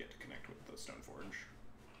actually get to connect with the Stoneforge.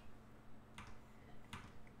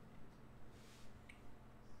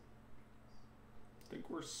 I think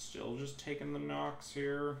we're still just taking the knocks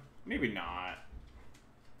here. Maybe not.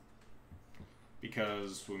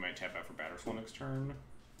 Because we might tap out for Batterskull next turn.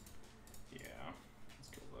 Yeah, let's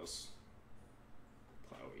kill this.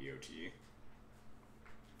 Plow EOT.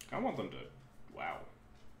 I want them to... Wow.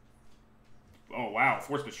 Oh, wow.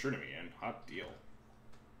 Force Pitch Tournament in. Hot deal.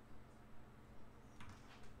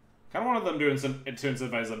 Kind of wanted them to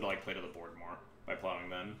incentivize them to like play to the board more by plowing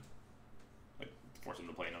then. Like, force them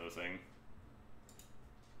to play another thing.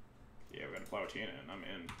 Yeah, we gotta plow Tina in. I'm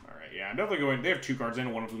in. Alright, yeah, I'm definitely going... They have 2 cards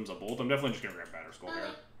in, one of them's a bolt. I'm definitely just gonna grab Batterskull here.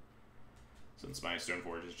 Since my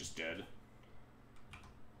Stoneforge is just dead.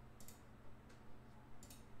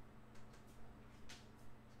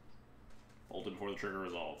 Bolt it before the trigger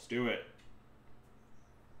resolves. Do it.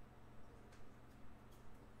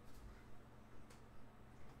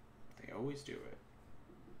 They always do it.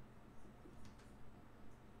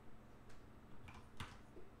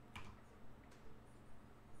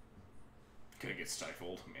 Gonna get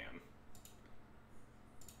stifled, man.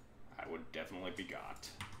 I would definitely be got.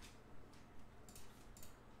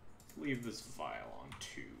 Leave this vial on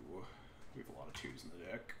 2. We have a lot of 2s in the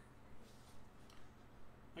deck.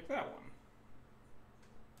 Like that one.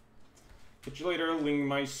 Catch you later,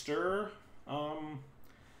 Lingmeister. I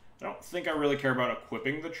don't think I really care about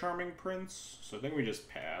equipping the Charming Prince, so I think we just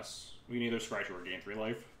pass. We can either scry 2 or gain 3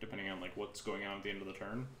 life, depending on like what's going on at the end of the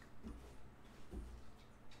turn.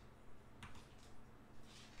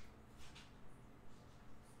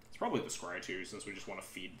 It's probably the scry 2, since we just want to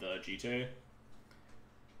feed the GT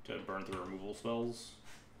to burn through removal spells.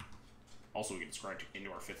 Also, we can scry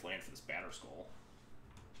into our 5th land for this Batterskull.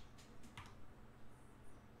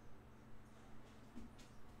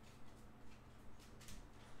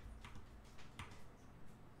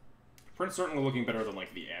 Prince certainly looking better than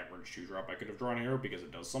like the average 2-drop I could have drawn here because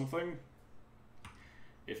it does something.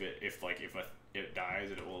 If it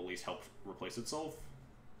dies, it will at least help replace itself.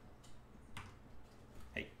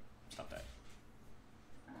 Hey, stop that.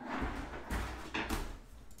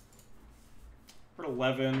 For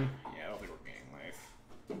 11, yeah, I don't think we're gaining life.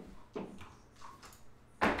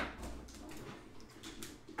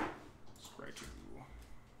 Scry 2.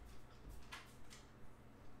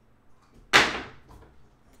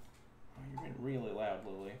 You're being really loud,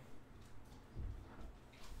 Lily.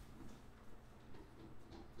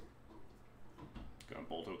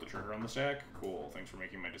 trigger on the stack? Cool, thanks for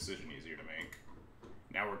making my decision easier to make.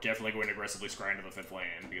 Now we're definitely going to aggressively scry into the 5th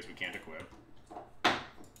land because we can't equip.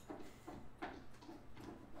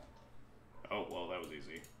 Oh, well, that was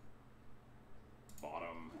easy.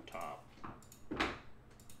 Bottom, top.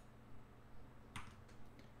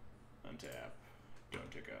 Untap.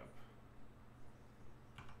 Don't tick up.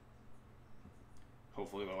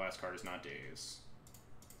 Hopefully the last card is not Daze.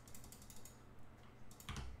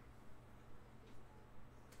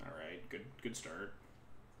 Alright, good start.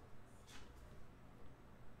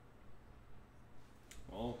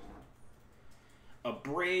 Well, a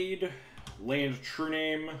Braid, land True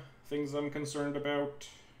Name, things I'm concerned about.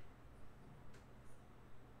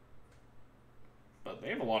 But they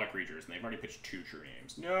have a lot of creatures, and they've already pitched 2 True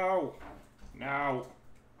Names. No! No!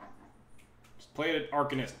 Just play it at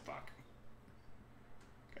Arcanist. Fuck.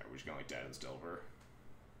 Okay, we're just gonna like Dead's Delver.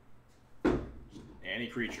 Any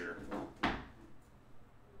creature.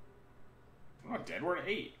 We're not dead, we're at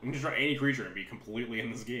 8. We can just draw any creature and be completely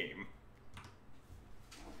in this game.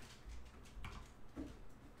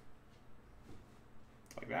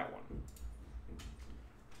 Like that one.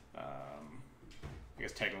 I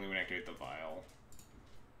guess technically we activate the Vial.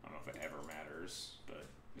 I don't know if it ever matters, but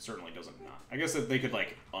it certainly doesn't not. I guess that they could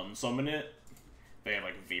like unsummon it. They have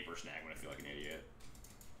like Vapor Snag, I'm gonna feel like an idiot.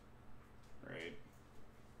 Right.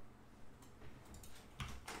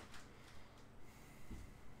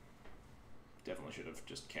 Definitely should have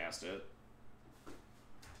just cast it.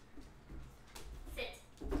 Sit.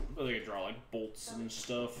 But they could draw like bolts and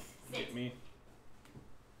stuff. Get me.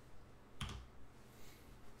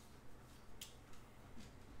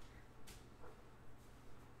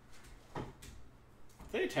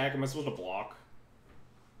 If they attack, am I supposed to block?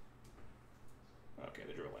 Okay,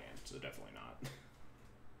 they drew a land, so definitely not.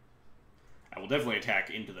 I will definitely attack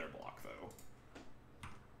into their block, though.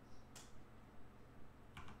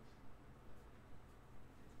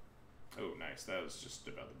 Oh, nice. That was just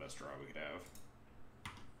about the best draw we could have.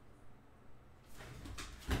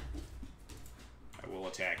 I will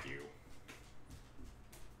attack you.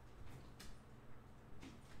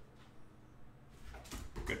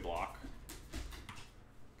 Good block.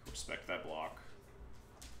 Respect that block.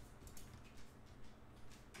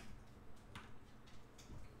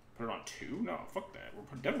 Put it on 2? No, fuck that. We're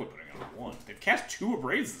definitely putting it on 1. They've cast 2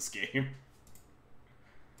 Abrades this game.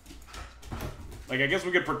 Like, I guess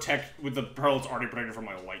we could protect with the Pearl's already protected from,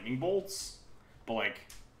 like, lightning bolts. But, like,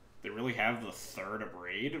 they really have the 3rd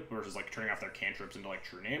Abrade versus, like, turning off their cantrips into, like,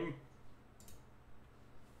 True Name.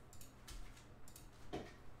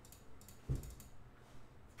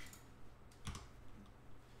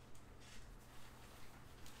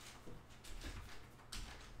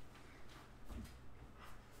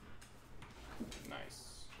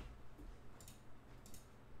 Nice.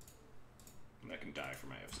 And that can die for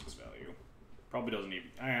my F6 value. Probably doesn't even...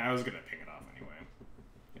 I was gonna ping it off anyway.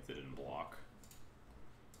 If they didn't block.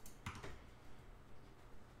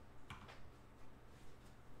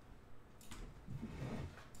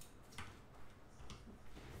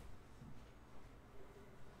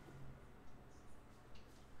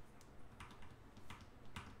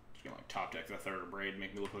 Just gonna like top deck the 3rd Abrade,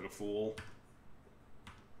 make me look like a fool.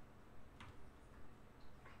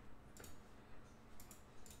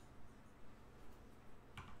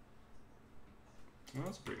 Well,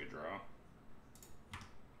 that's a pretty good draw.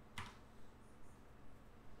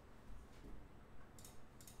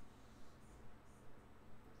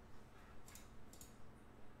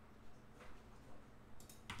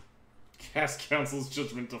 Cast Council's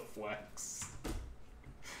Judgment to flex.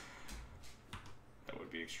 That would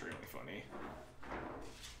be extremely funny.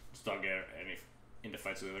 Just don't get any into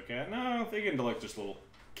fights with the other cat. No, they get into like just little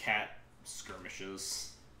cat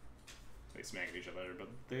skirmishes. They smack at each other, but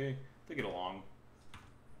they get along.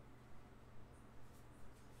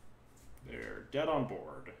 They're dead on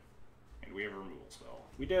board. And we have a removal spell.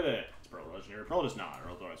 We did it! It's Pearl Legendary. Pearl does not,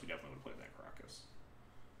 or otherwise we definitely would have played that Crocus.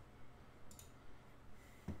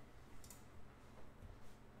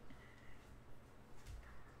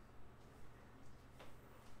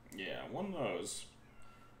 Yeah, one of those.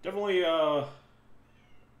 Definitely,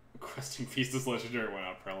 Questing Feast is legendary. Why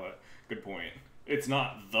not Prelate? Good point. It's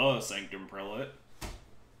not the Sanctum Prelate.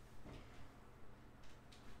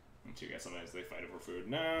 Two guys, sometimes they fight over food.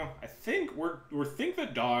 No, I think we think the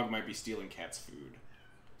dog might be stealing Cat's food,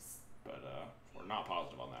 but we're not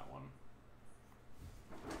positive on that one.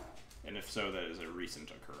 And if so, that is a recent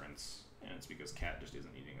occurrence, and it's because Cat just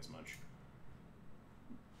isn't eating as much.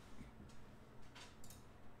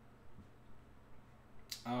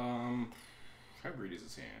 How greedy is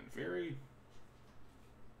his hand? Very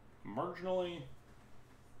marginally.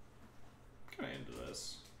 Kind of into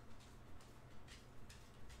this.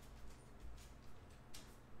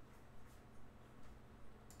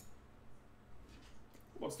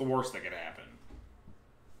 What's the worst that could happen?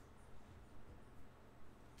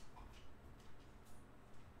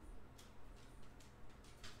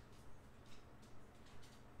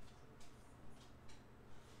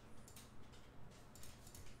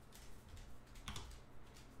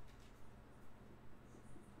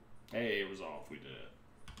 Hey, resolve. We did it.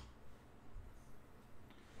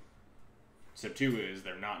 Step 2 is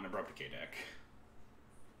they're not an Abrupt Decay deck.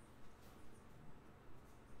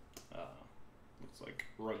 Looks like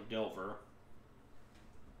Rug Delver.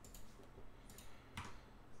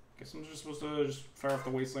 Guess I'm just supposed to just fire off the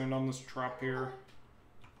Wasteland on this drop here.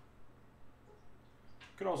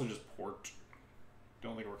 Could also just port.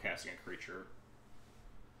 Don't think we're casting a creature.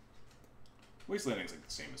 Wastelanding's like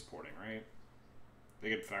the same as porting, right? They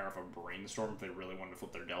could fire off a Brainstorm if they really wanted to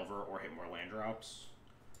flip their Delver or hit more land drops.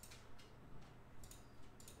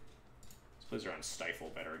 This plays around Stifle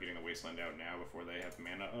better, getting the Wasteland out now before they have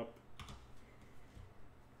mana up.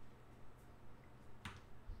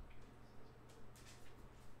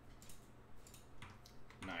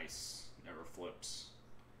 Nice. Never flips.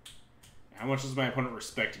 How much does my opponent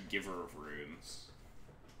respect Giver of Runes?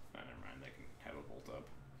 Oh, never mind. They can have a Bolt up.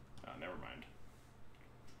 Never mind.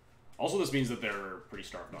 Also, this means that they're pretty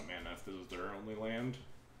starved on mana if this is their only land.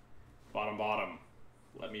 Bottom, bottom.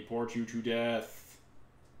 Let me port you to death.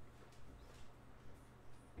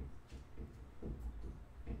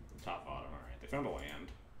 Top, bottom. Alright, they found a land.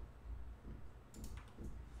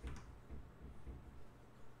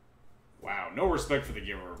 Wow, no respect for the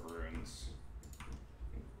Giver of Runes.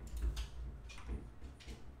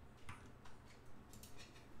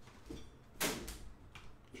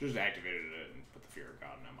 Should have just activated it and put the Fear of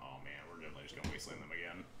God in them. Oh man, we're definitely just gonna wasteland them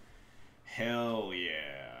again. Hell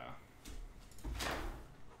yeah.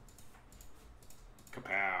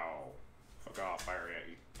 Kapow. Fuck off, Fiery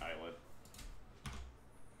Islet.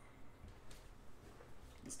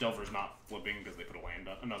 This Delver's not flipping because they put a land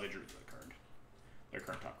on. Oh no, they drew the card. Their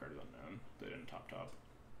current top card is unknown. They didn't top.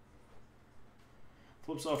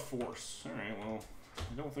 Flips off Force. Alright, well,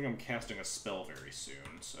 I don't think I'm casting a spell very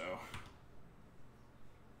soon, so...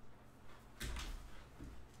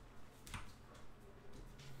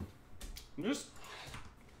 I'm just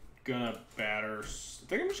gonna batter... I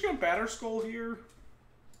think I'm just gonna batter Skull here.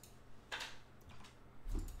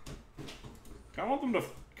 Kinda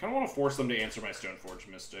want to force them to answer my Stoneforge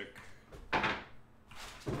Mystic.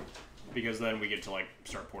 Because then we get to, like,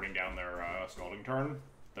 start porting down their Scalding Tarn,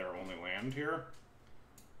 their only land here.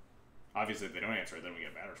 Obviously, if they don't answer it, then we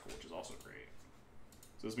get Batter Skull, which is also great.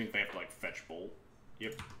 So this means they have to, like, fetch Bolt.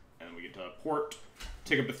 Yep. And then we get to port,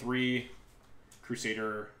 take up to 3,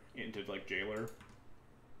 Crusader into, like, Jailer.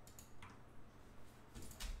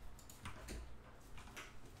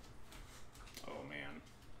 Oh, man.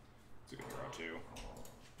 It's a good draw, too.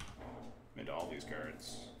 I'm into all these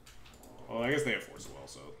cards. Well, I guess they have Force as well,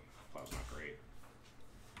 so... Plow's not great.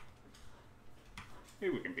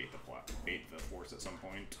 Maybe we can bait the Force at some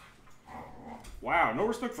point. Wow, no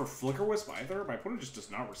respect for Flicker Wisp either? My opponent just does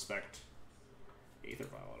not respect Aether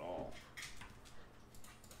Vial at all.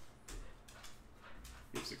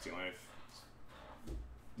 You have 60 life.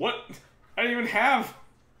 What? I didn't even have...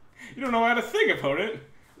 You don't know how to think, opponent!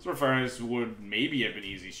 Sword Furnace would maybe have been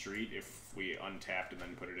easy street if we untapped and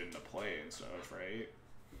then put it into play and stuff, right?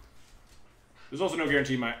 There's also no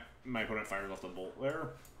guarantee my opponent fires off the Bolt there.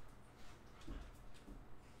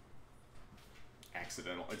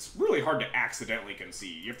 Accidental. It's really hard to accidentally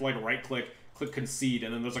concede. You have to, like, right-click, click concede,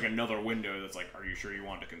 and then there's, like, another window that's like, are you sure you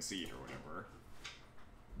want to concede or whatever.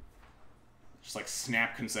 Just, like,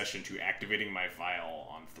 snap concession to activating my vial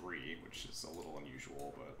on 3, which is a little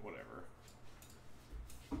unusual, but whatever.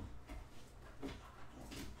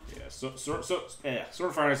 Yeah, Sword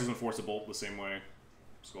of Fire doesn't force a Bolt the same way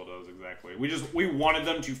Skull does, exactly. We wanted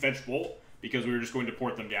them to fetch Bolt because we were just going to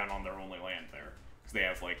port them down on their only land there. Because they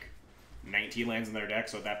have, like, 19 lands in their deck,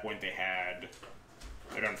 so at that point they're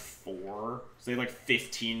on 4. So they had, like,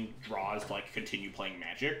 15 draws to, like, continue playing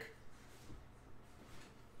Magic.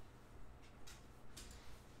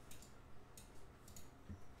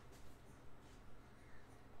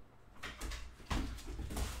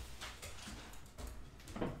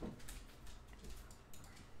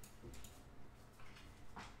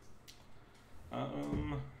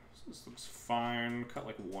 This looks fine. Cut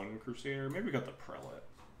like 1 Crusader. Maybe we got the Prelate.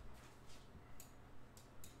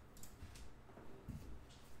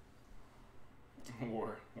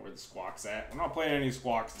 Where the Squawk's at. We're not playing any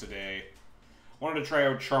Squawks today. Wanted to try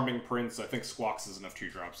out Charming Prince. I think Squawks is enough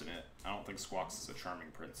 2-drops in it. I don't think Squawks is a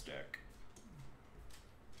Charming Prince deck.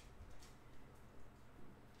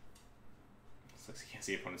 Sucks you can't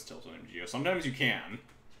see opponent's tilt on MGO. Sometimes you can.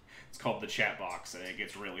 It's called the chat box, and it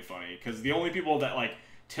gets really funny because the only people that like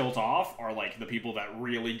tilt off are like the people that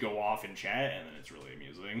really go off in chat, and then it's really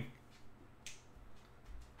amusing.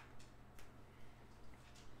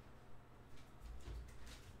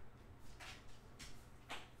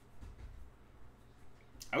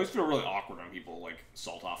 I always feel really awkward when people like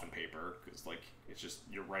salt off in paper because like it's just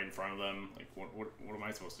you're right in front of them. Like what am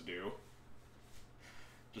I supposed to do?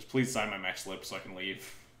 Just please sign my match slip so I can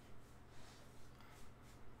leave.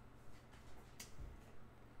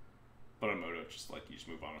 But on Moto, it's just like you just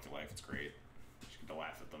move on with your life. It's great. You just get to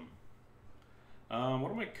laugh at them.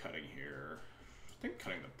 What am I cutting here? I think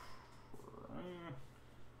cutting the.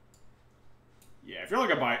 Yeah, if you're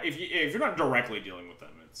like a buy, if you're not directly dealing with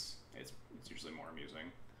them, it's usually more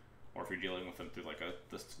amusing. Or if you're dealing with them through like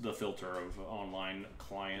the filter of online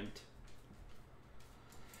client.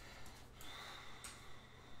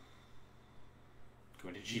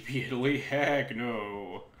 Going to GP Italy? Heck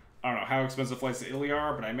no. I don't know how expensive flights to Italy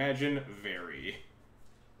are, but I imagine very.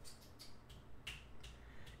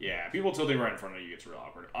 Yeah, people tilting right in front of you gets real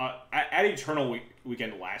awkward. At Eternal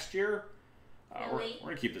Weekend last year, Really? we're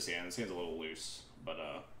gonna keep this hand. This hand's a little loose, but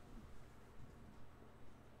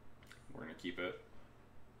we're gonna keep it.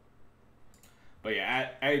 But yeah,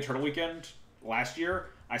 at Eternal Weekend last year,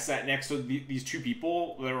 I sat next to these two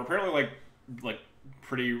people that were apparently like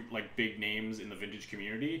pretty like big names in the vintage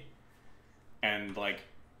community, and like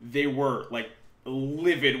they were like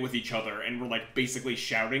livid with each other and were like basically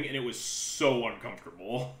shouting, and it was so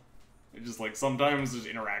uncomfortable. It just like sometimes there's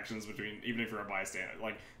interactions between, even if you're a bystander,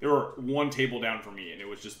 like they were one table down from me, and it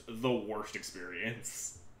was just the worst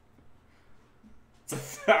experience.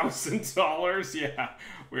 It's $1,000. Yeah,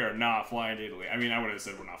 we are not flying to Italy. I mean, I would have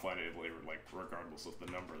said we're not flying to Italy, like regardless of the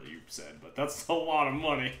number that you said, but that's a lot of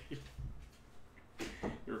money.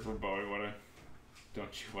 You're for Boeing.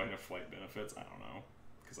 Don't you find a flight benefits? I don't know,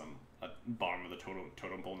 because I'm at bottom of the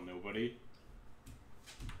totem pole. Nobody.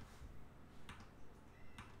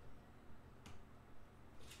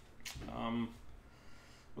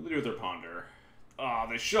 What do they do with their ponder? Ah,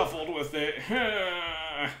 they shuffled with it.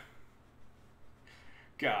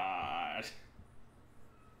 God.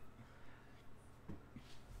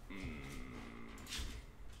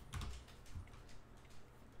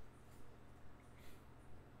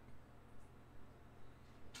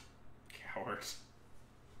 Cowards.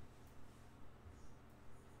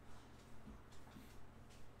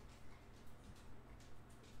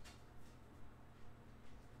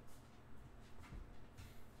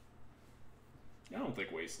 I don't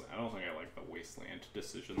think Wasteland. I don't think I like the Wasteland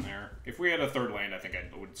decision there. If we had a third land, I think I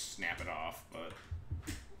would snap it off, but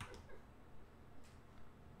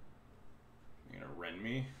you're gonna rend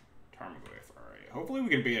me? Tarmogoyf, alright. Hopefully we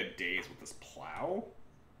can be a daze with this plow.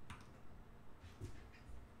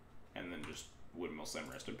 And then just Woodmill Sem,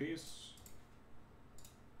 rest in peace.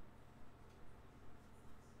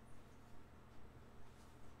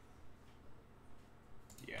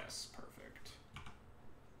 Yes, perfect.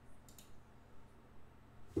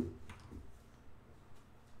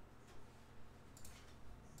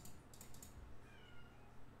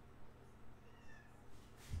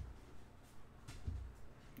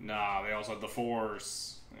 Nah, they also had the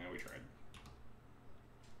Force. Yeah, we tried.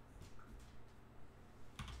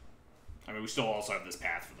 I mean, we still also have this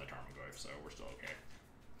path for the Tarmogoyf, so we're still okay.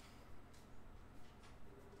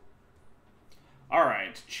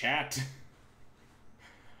 Alright, chat.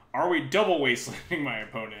 Are we double wastelanding my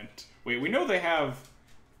opponent? Wait, we know they have...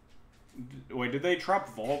 Wait, did they drop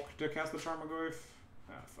Volk to cast the Tarmogoyf?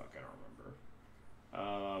 Ah, fuck, I don't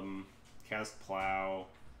remember. Cast Plow,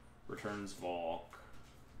 returns Volk,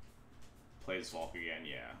 plays Volk again,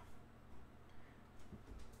 yeah.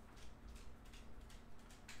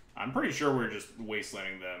 I'm pretty sure we're just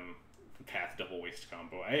wastelanding them. Path double waste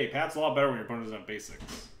combo. Hey, Path's a lot better when your opponent doesn't have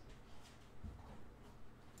basics.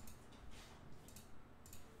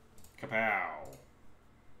 Kapow.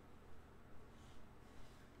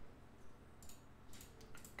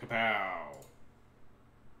 Kapow.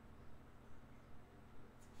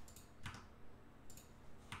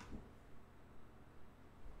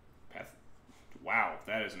 Path. Wow,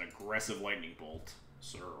 that is an aggressive lightning bolt,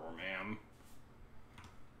 sir or ma'am.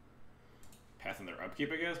 Path in their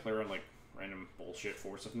upkeep, I guess. Play around like random bullshit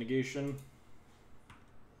Force of Negation.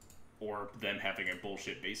 Or them having a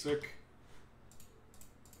bullshit basic.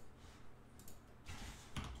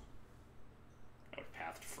 I would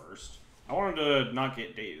pathed first. I wanted to not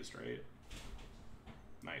get dazed, right?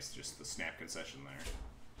 Nice, just the snap concession there.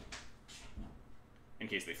 In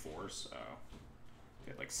case they force.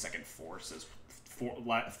 They had like second force as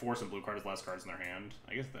force and blue card as last cards in their hand.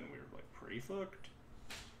 I guess then we were like pretty fucked.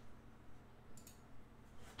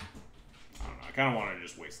 kind of want to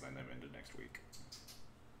just wasteland them into next week.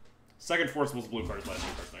 Second Forcible's blue cards, last 2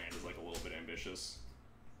 cards in my hand is like a little bit ambitious.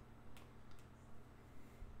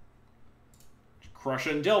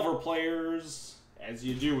 Crushing Delver players, as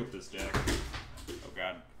you do with this deck. Oh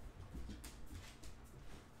god.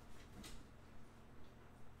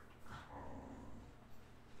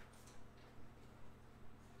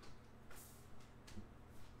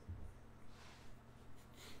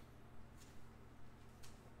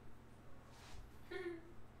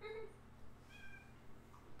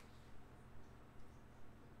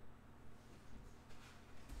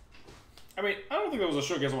 I mean, I don't think that was a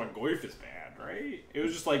show against what Goyf is bad, right? It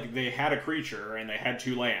was just like they had a creature and they had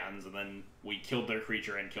 2 lands, and then we killed their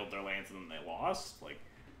creature and killed their lands, and then they lost. Like,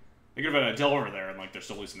 they could have had a Delver there, and like they're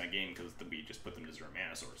still losing that game because we just put them to 0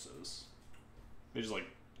 mana sources. They just like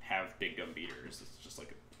have big gun beaters. It's just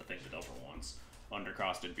like a thing the Delver wants.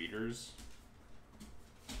 Undercosted beaters.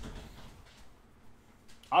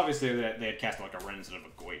 Obviously, they had cast like a Ren instead of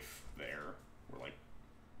a Goyf there. We're like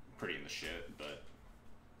pretty in the shit, but.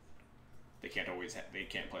 They can't always they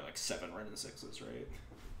can't play like 7 Ren and 6s, right?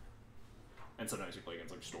 And sometimes you play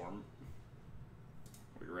against like Storm,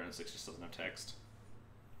 where your Ren and 6 just doesn't have text.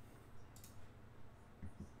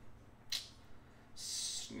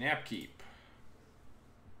 Snapkeep.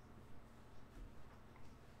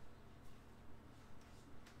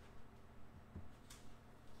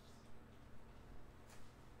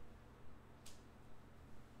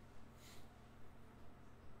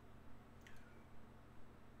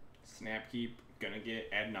 Snapkeep, gonna get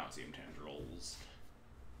ad nauseum tendrils.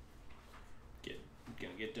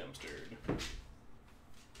 Gonna get dumpstered.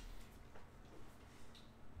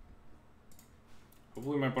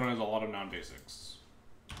 Hopefully my opponent has a lot of non-basics.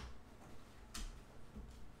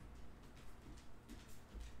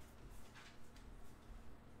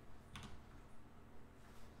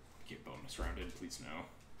 Get bonus rounded, please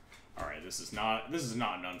no. Alright, this is not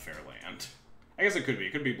an unfair land. I guess it could be.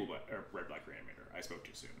 It could be blue or red black reanimator. I spoke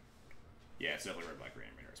too soon. Yeah, it's definitely red black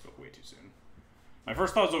reanimator. I spoke way too soon. My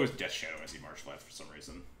first thought was always Death Shadow as he marched left for some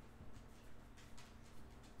reason.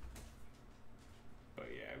 But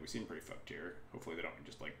yeah, we seem pretty fucked here. Hopefully they don't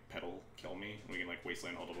just like pedal kill me. We can like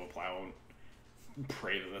wasteland hold up a plow and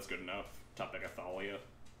pray that that's good enough. Top deck Athalia.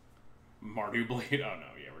 Mardu Blade. Oh no,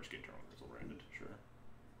 yeah, we're just getting Terminal Grizzle branded, sure.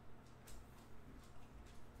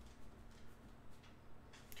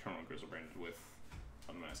 Terminal Grizzle branded with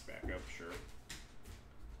unmasked backup, sure.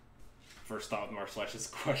 First thought with Marslash is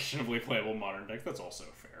questionably playable modern deck. That's also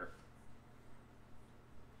fair.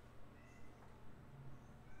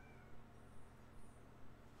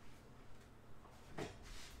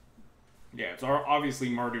 Yeah, it's obviously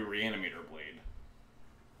Mardu Reanimator Blade.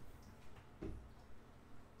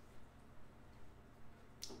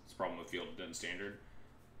 It's a problem with Field and Standard.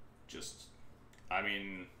 Just, I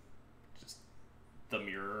mean, just the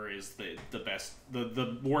mirror is the best.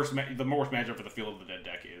 The worst matchup for the Field of the Dead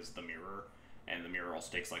deck is the mirror, and the mirror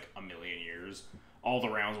also takes like a million years. All the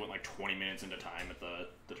rounds went like 20 minutes into time at the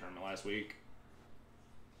tournament last week.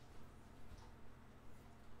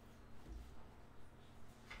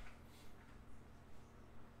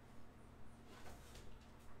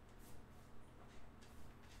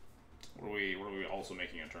 What are we also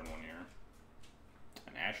making on turn 1 here?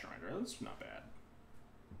 An Ashen Rider. That's not bad.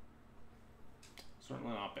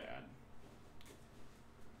 Certainly not bad.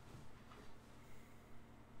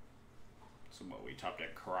 So what, we top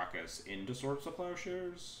deck Caracas into Swords to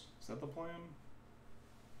Plowshares? Is that the plan?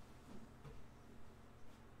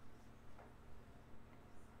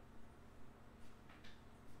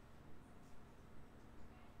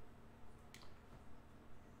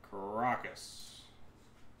 Caracas.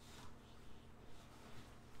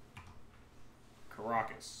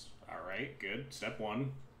 Caracas. Alright, good. Step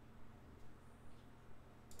 1.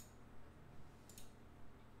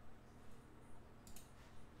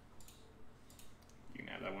 You can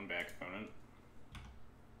have that one back, opponent.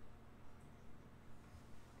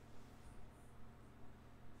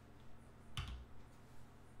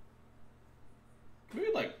 We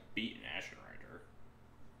would like beat an Ashen Rider,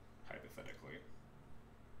 hypothetically.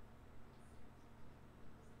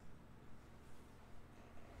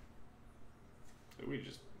 So we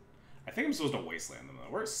just, I think I'm supposed to wasteland them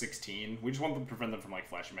though. We're at 16. We just want to prevent them from like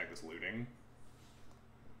flashing back this looting.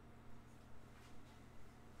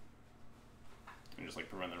 And just like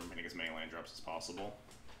prevent them from hitting as many land drops as possible.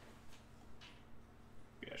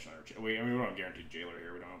 Yeah, I mean, we don't have guaranteed jailer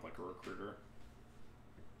here. We don't have like a recruiter.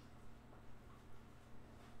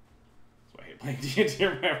 That's why I hate playing D&T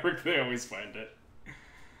or Maverick. They always find it.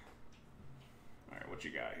 Alright, what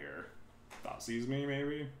you got here? Thought sees me,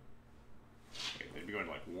 maybe? Wait, they'd be going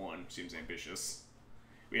to like 1. Seems ambitious.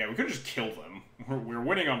 But yeah, we could just kill them. We're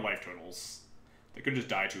winning on life totals. They could just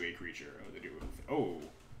die to a creature. Oh, they do. Oh.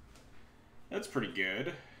 That's pretty good.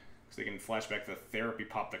 Because they can flashback the therapy,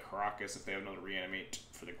 pop the Caracas if they have another reanimate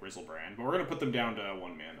for the Grizzlebrand. But we're going to put them down to 1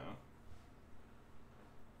 mana.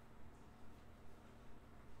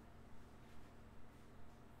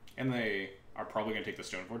 And they are probably going to take the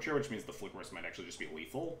Stoneforge here, which means the Flickerous might actually just be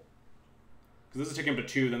lethal. Because this is taking up to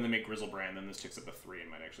 2, then they make Grizzlebrand, then this takes up to 3 and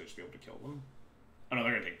might actually just be able to kill them. Oh no,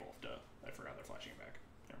 they're going to take both, duh. I forgot they're flashing it back.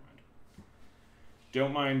 Never mind.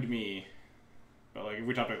 Don't mind me. But like, if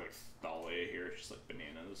we top deck like Thalia here, it's just like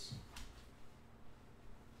bananas.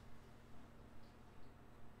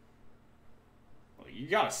 Well, you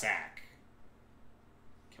gotta sack.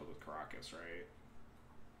 Kill with Caracas, right?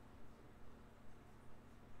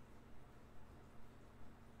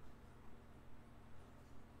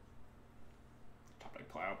 Top deck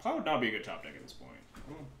Plow. Plow would not be a good top deck at this point.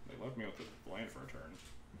 Oh, they left me with the land for a turn.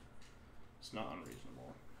 It's not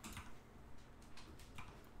unreasonable.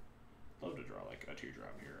 Love to draw like a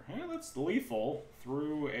 2-drop here. Yeah, that's lethal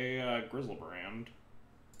through a Grizzlebrand.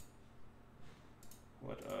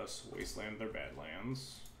 Let us wasteland their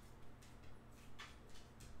Badlands.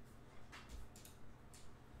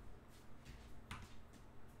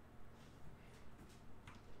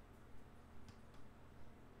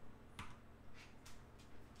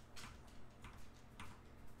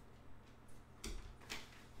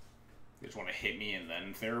 They just want to hit me and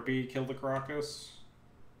then therapy kill the Caracas.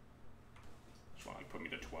 Just want to like, put me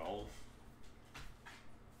to 12.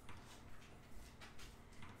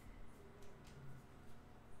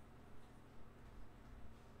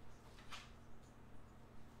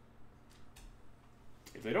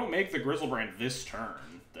 If they don't make the Grizzlebrand this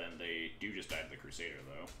turn, then they do just die to the Crusader,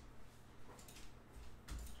 though.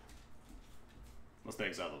 Unless they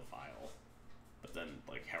exile the Vial. But then,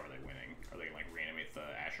 like, how are they winning? Are they, like, reanimate the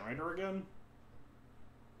Ashen Rider again?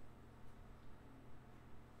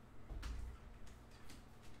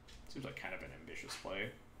 Seems like kind of an ambitious play.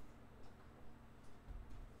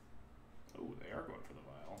 Oh, they are going for the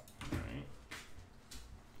Vial. Alright.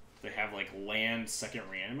 They have, like, land second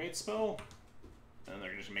reanimate spell? And then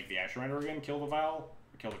they're gonna just make the Ashen Rider again, kill the Vial,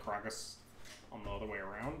 or kill the Caracas on the other way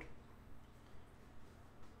around.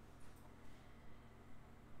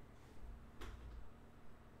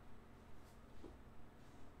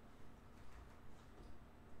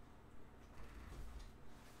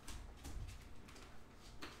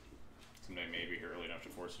 Someday maybe here early enough to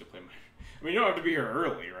force you to play my. I mean, you don't have to be here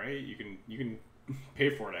early, right? You can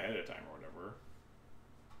pay for it ahead of time or whatever.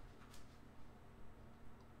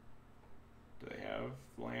 Do they have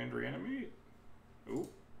land reanimate? Ooh,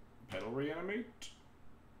 pedal reanimate.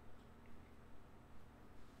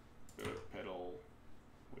 Pedal.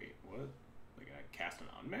 Wait, what? They gonna cast an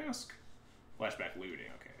unmask? Flashback looting.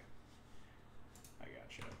 Okay, I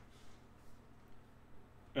gotcha.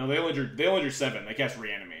 No, they only drew 7. They cast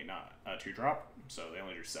reanimate, not a 2-drop. So they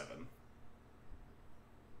only drew 7.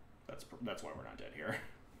 That's why we're not dead here.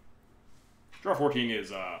 Draw 14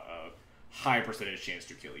 is a high percentage chance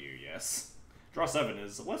to kill you. Yes. Draw 7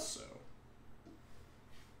 is less so.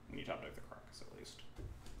 When you top deck the Caracas, at least.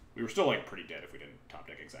 We were still like pretty dead if we didn't top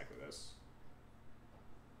deck exactly this.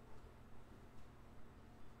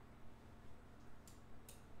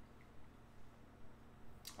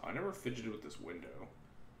 Oh, I never fidgeted with this window.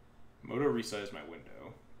 Moto resized my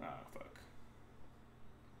window. Ah, fuck.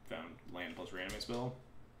 Found land plus reanimate spell.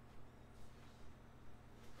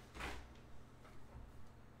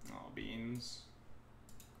 Oh, beans.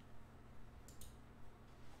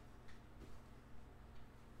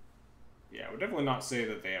 Yeah, I would definitely not say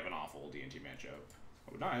that they have an awful D&T matchup.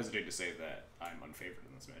 I would not hesitate to say that I'm unfavored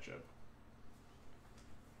in this matchup.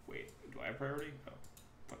 Wait, do I have priority? Oh,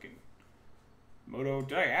 fucking... Moto,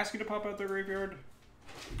 did I ask you to pop out their graveyard?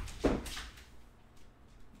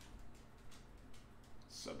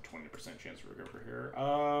 Sub 20% chance to recover here.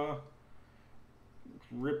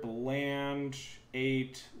 Rip land,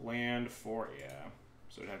 8, land 4, yeah.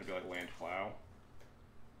 So it'd have to be like land plow.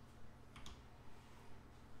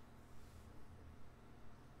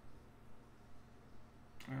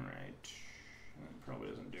 Alright. That probably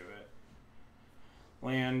doesn't do it.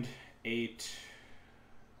 Land, 8.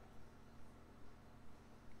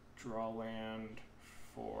 Draw land,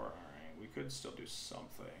 4. Alright, we could still do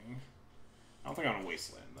something. I don't think I want to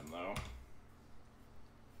wasteland them, though.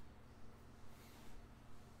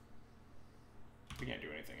 We can't do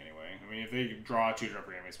anything anyway. I mean, if they draw a 2-drop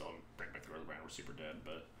reanimate spell and bring back the Grizzlebrand, we're super dead,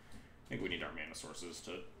 but I think we need our mana sources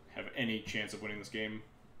to have any chance of winning this game.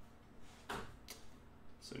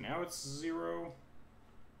 So now it's 0.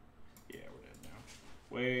 Yeah, we're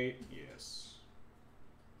Wait, yes.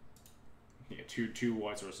 Yeah, two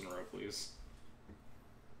white source in a row, please.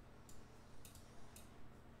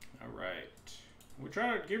 Alright. We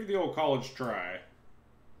try to give the old college try.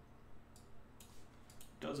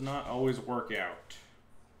 Does not always work out.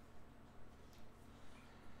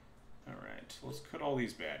 Alright, let's cut all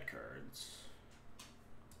these bad cards.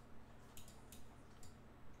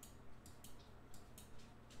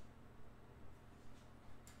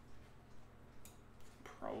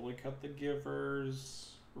 Probably cut the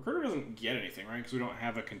givers. Recruiter doesn't get anything, right? Because we don't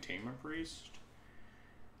have a containment priest.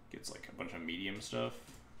 Gets like a bunch of medium stuff.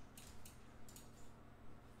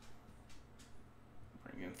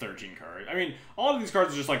 Bring in 13 cards. I mean, all of these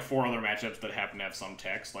cards are just like 4 other matchups that happen to have some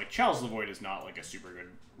text. Like Chalice of the Void is not like a super good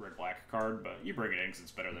red-black card, but you bring it in because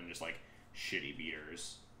it's better than just like shitty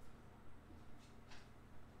beaters.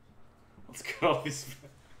 Let's cut all these.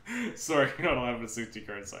 Sorry, you're not allowed to 60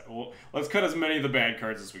 card side. Well, let's cut as many of the bad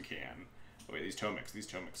cards as we can. Oh, wait, these Tomics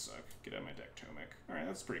suck. Get out of my deck, Tomic. Alright,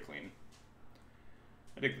 that's pretty clean.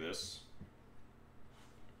 I dig this.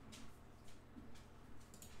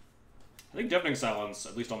 I think Deafening Silence,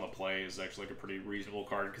 at least on the play, is actually like a pretty reasonable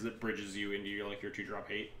card because it bridges you into your, like, your 2-drop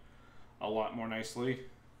hate a lot more nicely.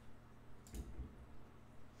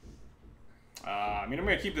 I mean, I'm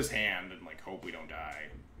going to keep this hand and like hope we don't die,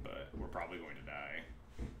 but we're probably going to die.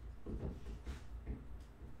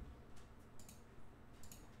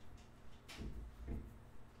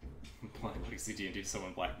 I'm playing Legacy D&T,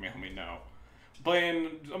 someone blackmail me, no.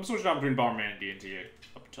 I'm switching on between Bomberman and D&T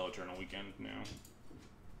up until Eternal Weekend now.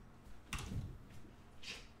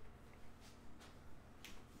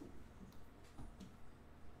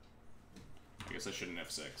 I guess I shouldn't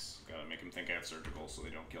F6. Gotta make him think I have Surgical so they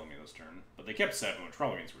don't kill me this turn. But they kept 7, which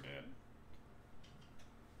probably means we're dead.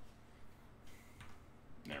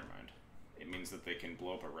 Never mind. It means that they can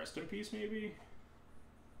blow up a Rest in Peace, maybe?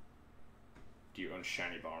 Do you own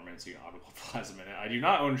Shiny Bomberman so you can audible Plasma? I do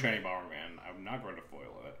not own Shiny Bomberman. I'm not going to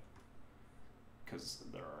foil it. Because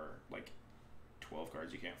there are, like, 12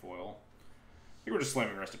 cards you can't foil. I think we're just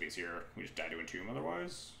slamming Rest in Peace here. We just die to Entomb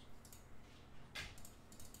otherwise.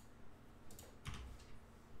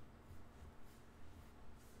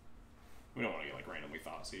 We don't want to get, like, randomly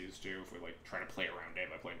Thoughtseize, too, if we, like, try to play around it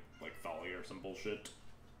by playing, like, Thalia or some bullshit.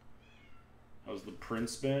 How's the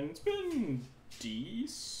Prince been? It's been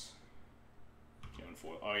decent.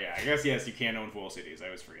 Foil. Oh yeah, I guess yes, you can own foil cities. I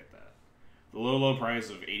always forget that. The low price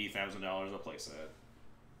of $80,000 a playset.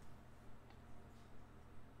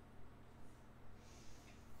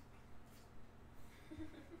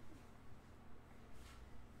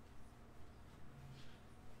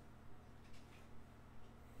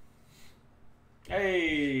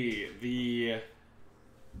 Hey,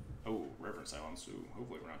 Reverend Silence. Ooh,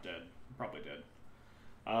 hopefully we're not dead. We're probably dead.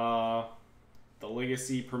 The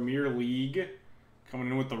Legacy Premier League. Coming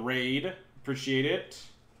in with the raid. Appreciate it.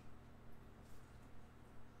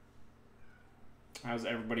 How's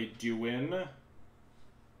everybody doing?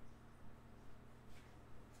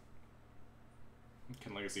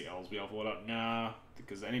 Can Legacy Elves be all-foiled out? Nah,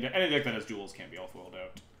 because any deck that has duels can't be all-foiled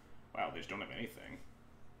out. Wow, they just don't have anything.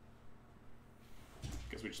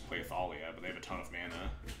 Guess we just play Thalia, but they have a ton of mana.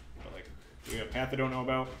 But like, do we have a path they don't know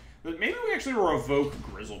about? Maybe we actually revoke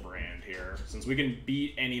Grizzlebrand here, since we can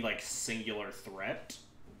beat any, like, singular threat.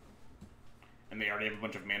 And they already have a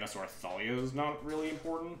bunch of mana, so our Thalia is not really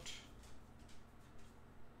important.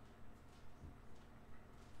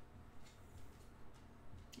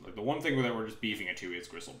 Like, the one thing that we're just beefing it to is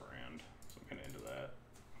Grizzlebrand, so I'm kind of into that.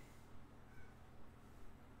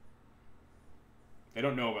 They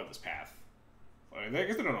don't know about this path. I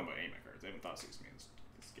guess they don't know about any of my cards. They haven't Thoughtseized me in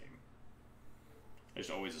this game. I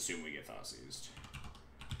just always assume we get Thoughtseized.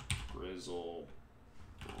 Grizzlebrand.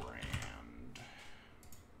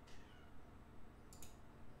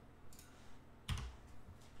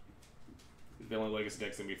 The only Legacy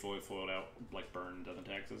deck's gonna be fully foiled out, like Burn, Death and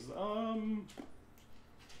Taxes.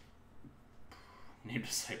 Name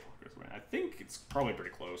Disciple Grizzlebrand. I think it's probably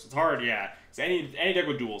pretty close. It's hard, yeah. Because any deck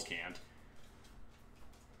with duels can't.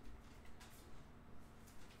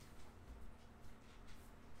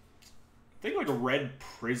 I think like a Red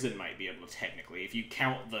Prison might be able to technically, if you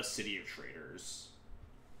count the City of Traders.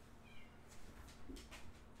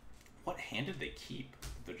 What hand did they keep?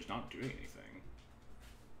 They're just not doing anything.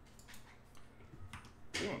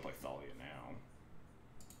 We want to play Thalia now.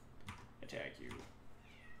 Attack you.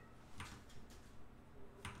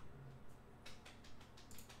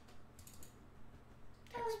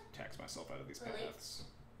 Tax myself out of these paths.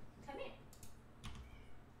 Come here.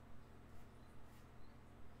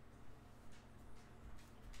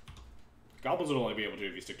 Goblins would only be able to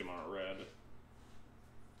if you stick them on a red.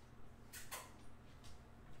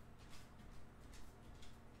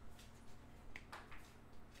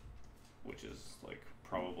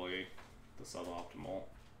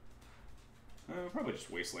 Probably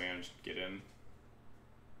just Wasteland, get in.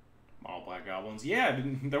 Mono Black Goblins. Yeah,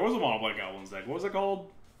 there was a Mono Black Goblins deck. What was it called?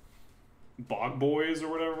 Bog Boys or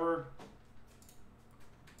whatever?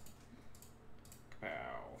 Wow.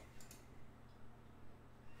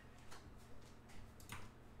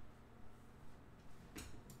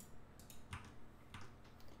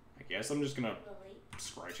 I guess I'm just gonna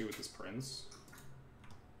scratch you with this Prince.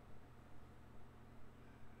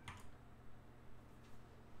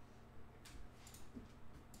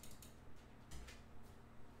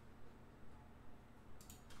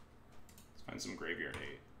 Let's find some graveyard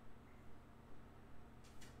hate.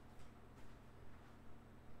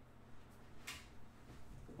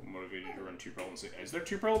 What motivated you to run 2 Pearl? Is there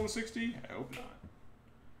 2 Pearl in 60? I hope not.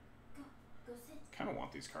 Go sit. Kind of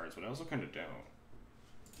want these cards, but I also kind of don't.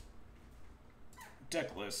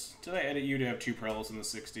 Deck list. Did I edit you to have 2 Prells in the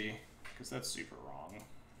 60? Because that's super wrong.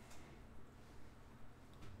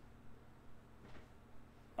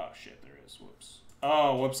 Oh shit, there is. Whoops.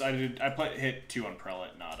 Oh, whoops. I hit 2 on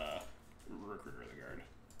Prelate, not a Recruiter of the Guard.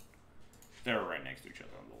 They're right next to each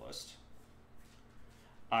other on the list.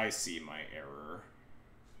 I see my error.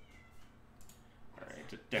 Alright,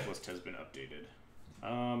 the deck list has been updated. What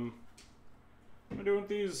am I doing with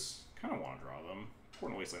these? Kind of want to draw them.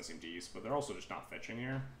 Important Wasteland seem decent, but they're also just not fetching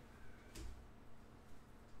here.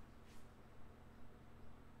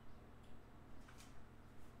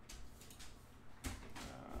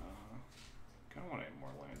 Kind of want to have more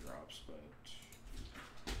land drops, but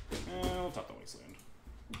I'll top the Wasteland.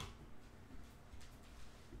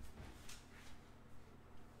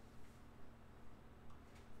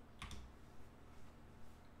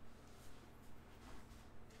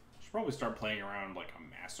 Should probably start playing around like a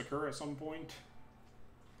Massacre at some point.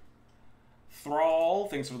 Thrall,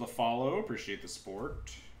 thanks for the follow. Appreciate the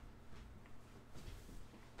support.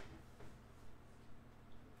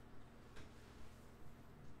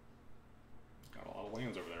 Got a lot of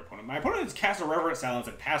lands over there, opponent. My opponent has cast a Reverent Silence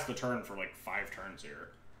and passed the turn for like 5 turns here.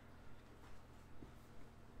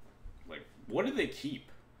 Like, what do they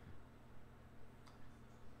keep?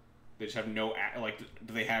 They just have no, like,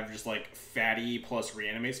 do they have just like Fatty plus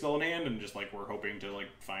Reanimate spell in hand and just like we're hoping to like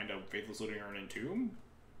find a Faithless Looting or an Entomb?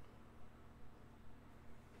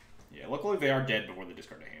 Yeah, luckily they are dead before they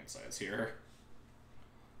discard a hand size here.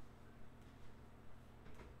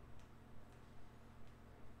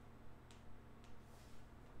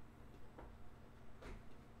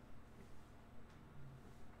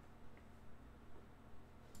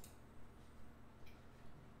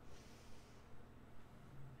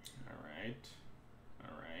 Alright.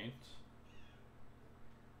 Alright.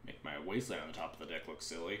 Make my Wasteland on the top of the deck look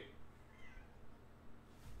silly.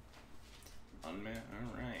 Unmet.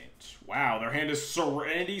 Alright. Wow, their hand is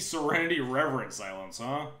Serenity, Reverent Silence,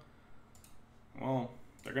 huh? Well,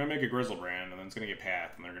 they're gonna make a Grizzlebrand, and then it's gonna get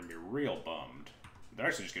Path, and they're gonna be real bummed. They're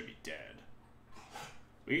actually just gonna be dead.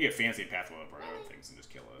 We can get fancy Path with other things and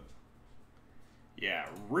just kill it. Yeah,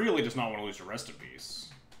 really does not want to lose to Rest in Peace.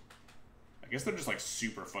 I guess they're just like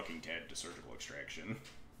super fucking dead to Surgical Extraction.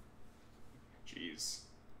 Jeez.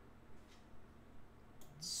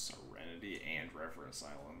 Serenity and Reverent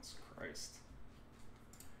Silence. Christ.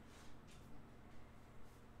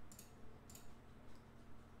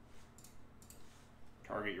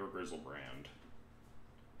 Target your Grizzlebrand.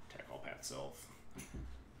 Attack all path self.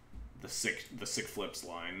 The sick flips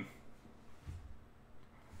line.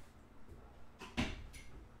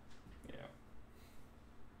 Yeah.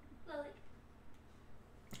 Lily.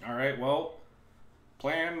 Alright, well,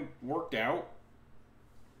 plan worked out.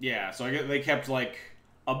 Yeah, so I guess they kept like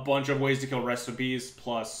a bunch of ways to kill Rest in Peace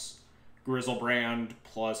plus Grizzlebrand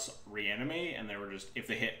plus Reanimate, and they were just, if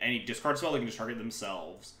they hit any discard spell, they can just target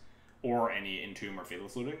themselves. Or any Entomb or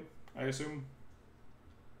Faithless Looting, I assume.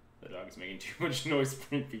 The dog is making too much noise.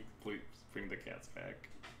 Please bring the cats back.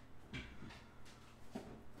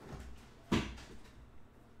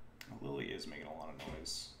 Lily is making a lot of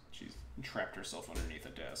noise. She's trapped herself underneath a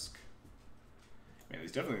desk. Man,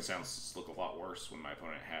 these definitely sounds look a lot worse when my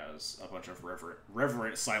opponent has a bunch of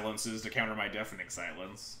reverent silences to counter my deafening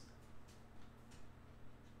silence.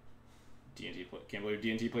 D&T can't believe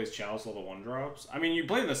D&T plays Chalice all the 1-drops. I mean, you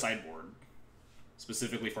play in the sideboard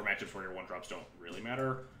specifically for matchups where your 1-drops don't really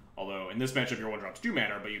matter. Although in this matchup your 1-drops do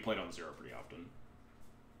matter, but you play it on 0 pretty often.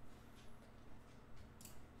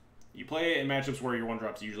 You play it in matchups where your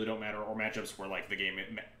 1-drops usually don't matter, or matchups where like the game,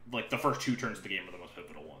 like the first 2 turns of the game are the most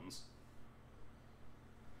pivotal ones.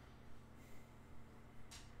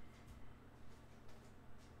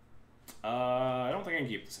 I don't think I can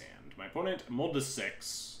keep this hand. My opponent mulled to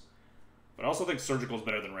 6. But I also think Surgical is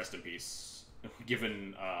better than Rest in Peace,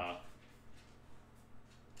 given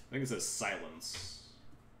I think it says silence.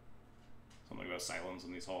 Something about silence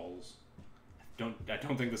in these halls. I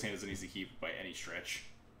don't think this hand is an easy keep by any stretch.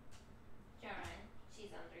 John, she's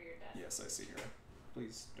under your desk. Yes, I see her.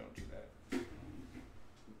 Please don't do that.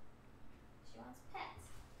 She wants pets.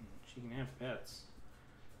 She can have pets.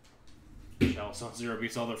 Chalice on 0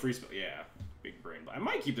 beats all the free spell. Yeah, big brain. I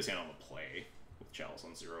might keep this hand on the play with Chalice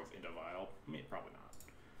on 0 into Vial. I mean, probably not.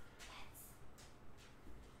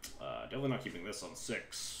 Definitely not keeping this on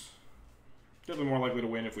 6. Definitely more likely to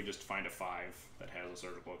win if we just find a 5 that has a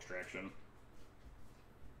surgical extraction.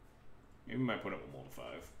 Maybe we might put it with Mold 5.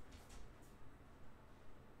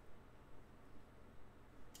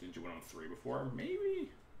 Didn't you win on 3 before?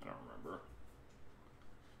 Maybe? I don't remember.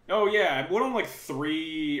 Oh yeah, I went on like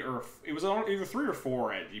 3 or... It was on either 3 or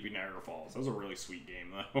 4 at GP Niagara Falls. That was a really sweet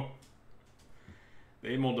game though.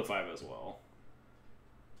 They Mold to 5 as well.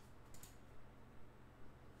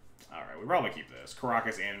 Alright, we probably keep this.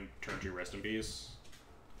 Caracas and turn 2 Rest in Peace.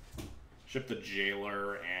 Ship the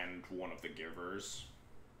Jailer and one of the Givers.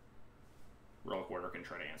 Relic Warder can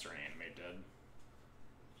try to answer an Animate Dead.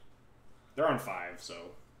 They're on 5, so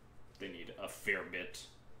they need a fair bit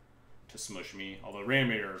to smush me. Although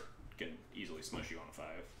Reanimator can easily smush you on a 5.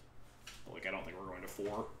 But, like, I don't think we're going to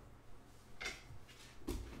 4.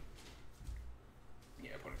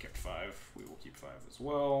 Yeah, opponent kept 5. We will keep 5 as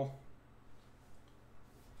well.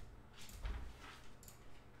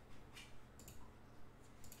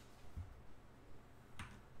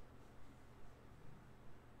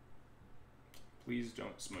 Please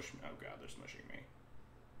don't smush me. Oh god, they're smushing me.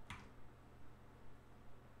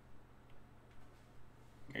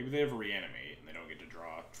 Maybe they have Reanimate and they don't get to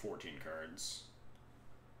draw 14 cards.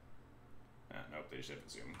 Nope, they just have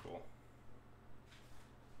Zoom. Cool.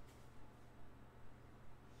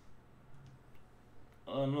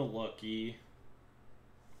 Unlucky.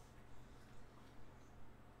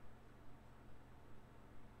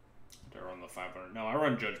 Do I run the 500? No, I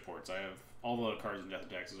run Judge Ports. I have all the cards in Death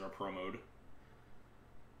Attacks are pro mode.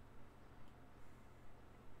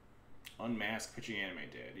 Unmask, pitching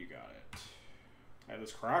Animate Dead. You got it. I have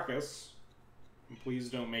this Caracas. And please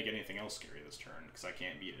don't make anything else scary this turn, because I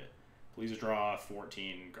can't beat it. Please draw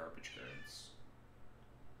 14 garbage cards.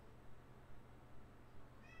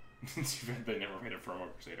 Too bad they never made a promo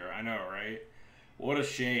Crusader. I know, right? What a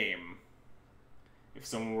shame if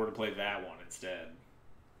someone were to play that one instead.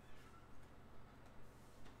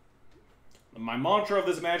 My mantra of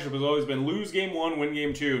this matchup has always been lose game 1, win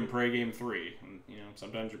game 2, and pray game 3. And, you know,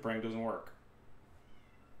 sometimes your praying doesn't work.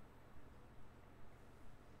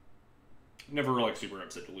 Never like super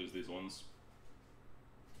upset to lose these ones.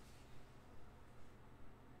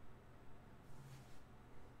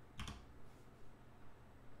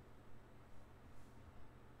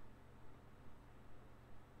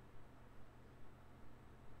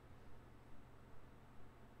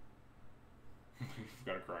 We've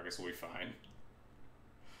got a Kragus, we'll be fine.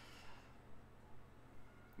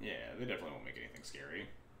 Yeah, they definitely won't make anything scary.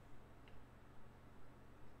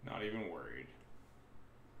 Not even worried.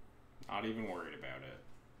 Not even worried about it.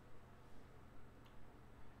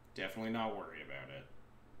 Definitely not worried about it.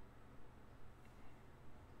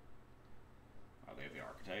 Oh, they have the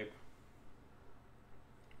Archetype.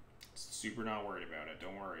 Super not worried about it.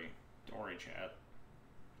 Don't worry. Don't worry, chat.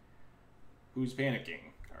 Who's panicking?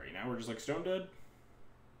 Alright, now we're just like Stone Dead.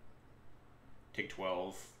 Take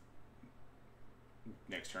 12.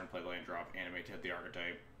 Next turn, play land drop, animate to hit the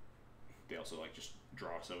Archetype. They also like just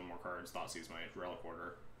draw 7 more cards. Thoughtseize my Relic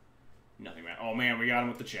Order. Nothing matters. Oh man, we got him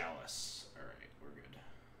with the Chalice. Alright, we're good.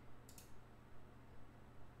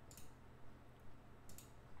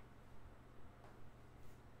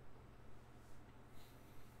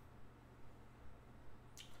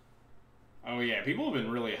 Oh yeah, people have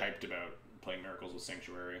been really hyped about playing Miracles with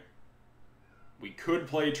Sanctuary. We could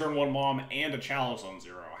play turn 1 Mom and a Chalice on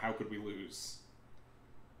 0. How could we lose?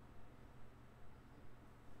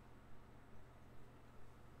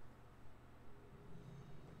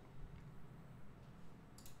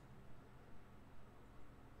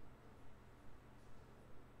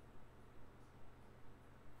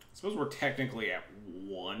 I suppose we're technically at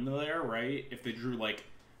 1 there, right? If they drew like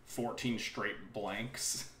 14 straight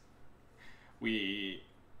blanks, we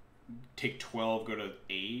take 12, go to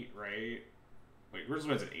 8, right? Wait,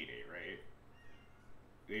 Grizzlebyte's at 8-8, right?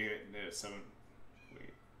 They 7.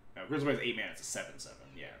 Wait. No, Grizzlebyte's 8 mana, it's a 7-7.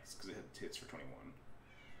 Yeah, it's because it hits for 21.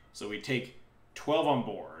 So we take 12 on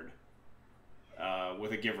board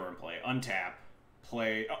with a Giver in play. Untap.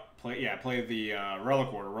 Play the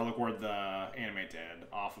Relic Ward the Animate Dead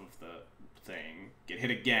off of the thing, get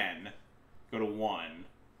hit again, go to 1.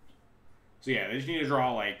 So yeah, they just need to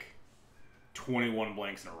draw like 21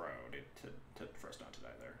 blanks in a row for us not to die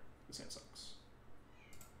there. This hand sucks.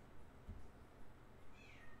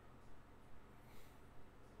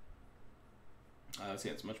 This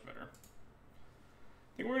hand's much better.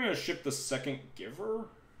 I think we're going to ship the second Giver.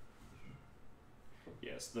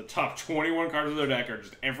 Yes, the top 21 cards of their deck are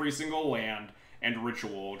just every single land and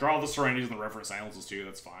ritual. Draw all the Serenities and the Reverent Silences too,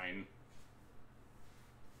 that's fine.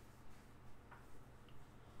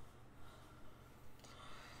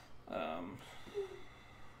 Alright,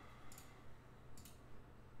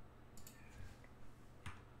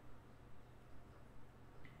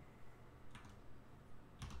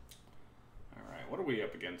 what are we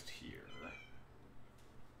up against here?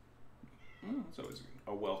 It's always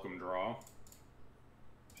a welcome draw.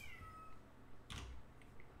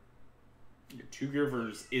 Your 2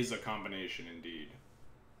 Givers is a combination indeed.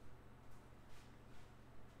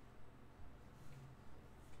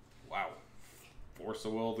 Wow. Force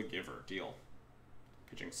of Will the Giver. Deal.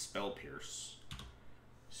 Pitching Spell Pierce.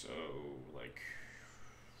 So, like,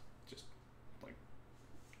 just, like,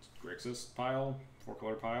 Grixis pile?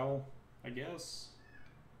 4-color pile, I guess?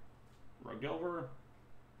 Rug Delver?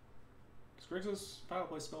 Does Grixis pile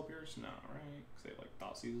play Spell Pierce? No, right? Because they have, like,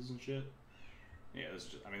 Thoughtseizes and shit. Yeah, this is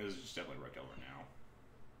just, I mean, this is just definitely Rug Delver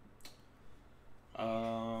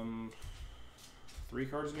now. 3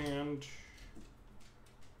 cards in hand.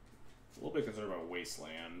 A little bit concerned about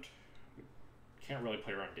Wasteland. Can't really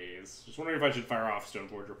play around days. Just wondering if I should fire off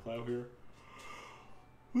Stoneforge or Plow here.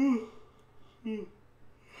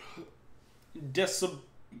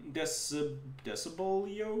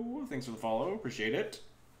 Decibelio, thanks for the follow. Appreciate it.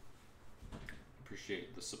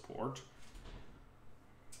 Appreciate the support.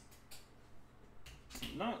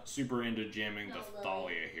 Not super into jamming the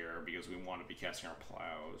Thalia here because we want to be casting our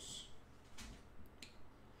Plows.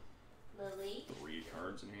 Lily. 3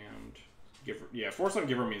 cards in hand. Giver, yeah, Force on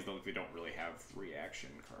Giver means that like, they don't really have reaction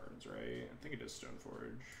cards, right? I think it is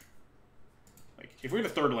Stoneforge. Like, if we had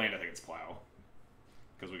a 3rd land, I think it's Plow.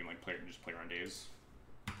 Because we can like just play around days.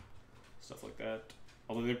 Stuff like that.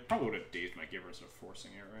 Although they probably would have dazed my Giver instead of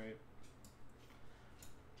forcing it, right?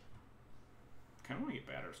 Kind of want to get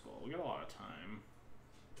Batter Skull. We got a lot of time.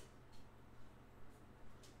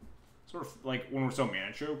 Sort of like when we're so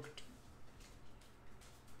mana choked.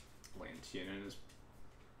 Lantianen is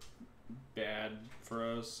bad for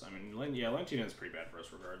us. I mean, yeah, Lantianen is pretty bad for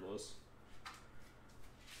us regardless.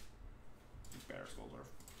 Batter Skull's our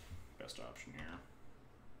best option here.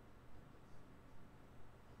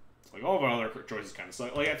 Like, all of our other choices kind of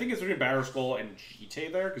suck. Like, I think it's between Batter Skull and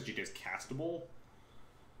Jite there, because Jite's castable.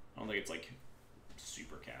 I don't think it's, like,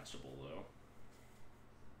 super castable, though.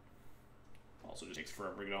 Also just takes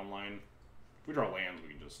forever to get online. If we draw lands, we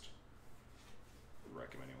can just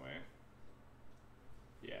wreck him anyway.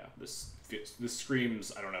 Yeah, this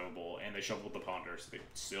screams I don't have a bolt, and they shuffled the Ponder, so they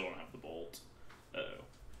still don't have the bolt. Uh-oh.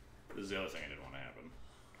 This is the other thing I didn't want to happen.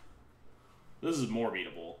 This is more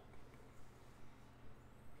beatable.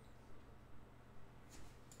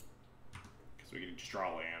 Because we can just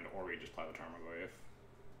draw land, or we can just play the Tarmogoyf.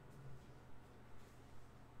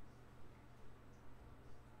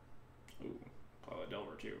 Ooh, play the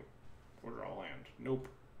Delver too. Or draw land. Nope.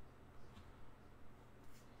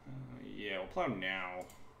 Yeah, we'll plow now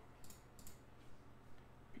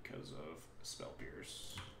because of Spell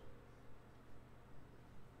Pierce.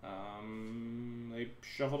 They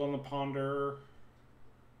shuffled on the Ponder.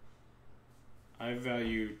 I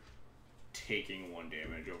value taking 1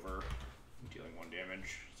 damage over dealing 1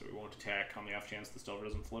 damage, so we won't attack on the off chance the Delver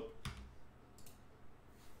doesn't flip.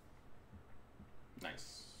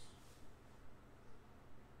 Nice.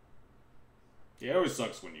 Yeah, it always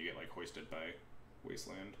sucks when you get like hoisted by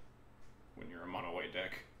Wasteland when you're a mono white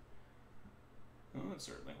deck. Oh, that's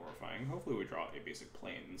certainly horrifying. Hopefully we draw a basic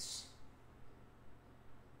Plains.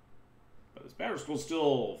 But this Batter Skull's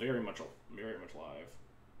still very much alive.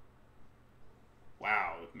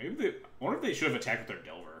 Wow, maybe they. I wonder if they should have attacked with their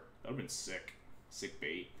Delver. That would have been sick. Sick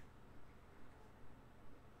bait.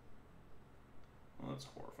 Well, that's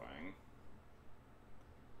horrifying.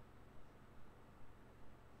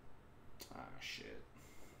 Ah, shit.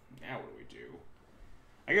 Now what do we do?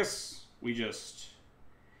 I guess we just.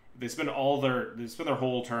 If they spend their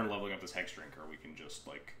whole turn leveling up this Hex Drinker, we can just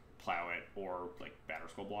like plow it or like Batter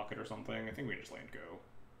Skull block it or something. I think we can just land go.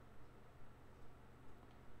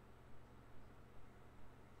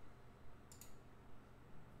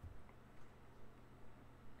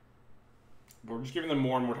 We're just giving them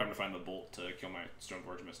more and more time to find the bolt to kill my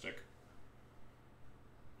Stoneforge Mystic.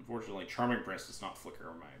 Unfortunately, Charming Prince does not flicker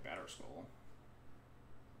my Batter Skull.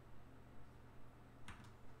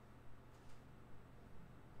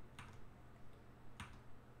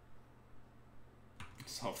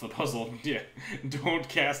 Solve the puzzle. Yeah. Don't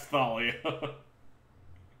cast Thalia.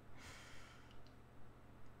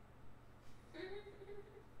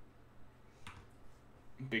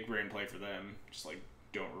 Big brain play for them. Just like,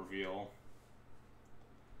 don't reveal.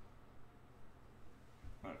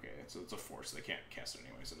 Okay, so it's a force. They can't cast it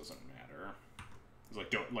anyway, so it doesn't matter. It's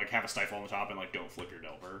like, don't, like, have a Stifle on the top and, like, don't flip your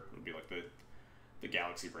Delver. It would be like the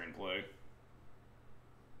Galaxy brain play.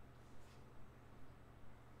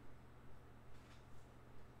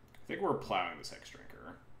 I think we're plowing this Hex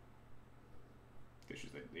Drinker.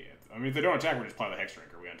 Yeah. I mean, if they don't attack, we just plow the Hex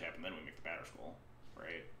Drinker, we untap, and then we make the Batter Skull,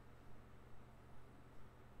 right?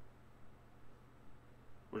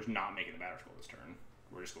 We're just not making the Batter Skull this turn.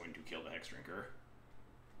 We're just going to kill the Hex Drinker.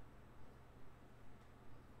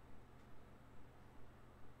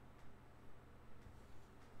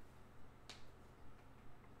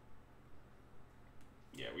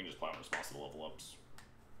 Yeah, we can just plow in response to the level ups.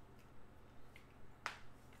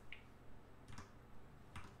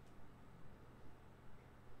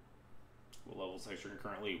 What level is Hex Drinker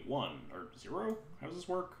currently? 1 or 0? How does this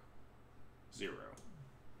work? 0.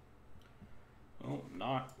 Well,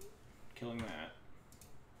 not killing that.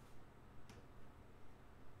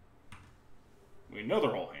 We know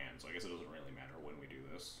their whole hand, so I guess it doesn't really matter when we do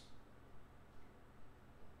this.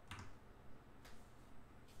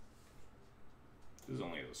 This is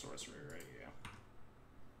only the sorcery, right? Yeah.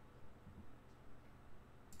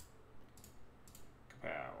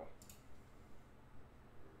 Kapow.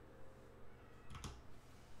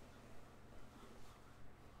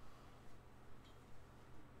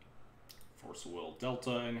 Force of Will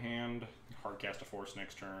Delta in hand. Hard cast a Force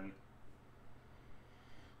next turn.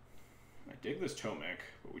 I dig this Tomek,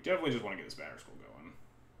 but we definitely just want to get this Batter Skull going.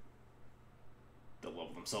 They'll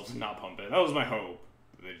level themselves and not pump it. That was my hope.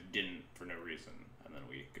 They didn't for no reason. And then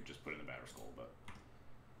we could just put in the Batter Skull, but...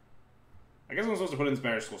 I guess I'm supposed to put in this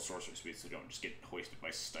Batter Skull Sorcery Speed so we don't just get hoisted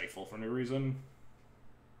by Stifle for no reason.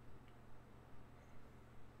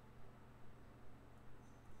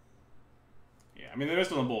 Yeah, I mean, they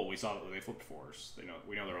missed on the Bull. We saw that they flipped Force.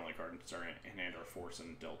 We know their only cards are in hand are Force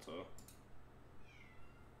and Delta.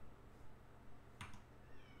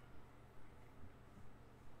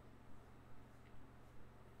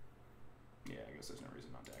 Yeah, I guess there's no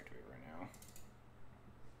reason not to activate right now.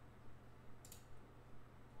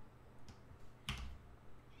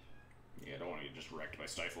 Yeah, I don't want to get just wrecked by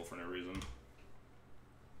Stifle for no reason.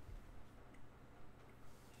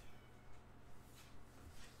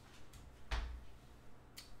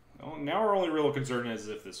 Well, now our only real concern is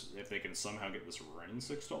if they can somehow get this Renin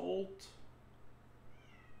 6 to ult.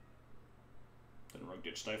 Then Rug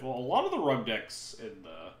Ditch Stifle. A lot of the Rug decks in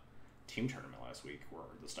the team tournament last week were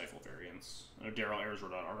the Stifle variants. I know Daryl Ayers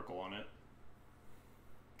wrote an article on it.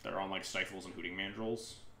 They're on like Stifles and Hooting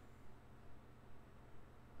Mandrills.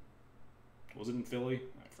 Was it in Philly?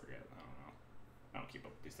 I forget. I don't know. I don't keep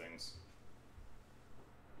up with these things.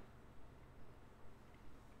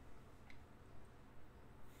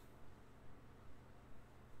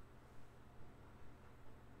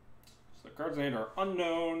 So the cards in hand are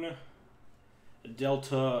Unknown,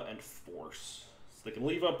 Delta, and Force. So they can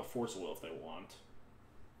leave up a Force of Will if they want.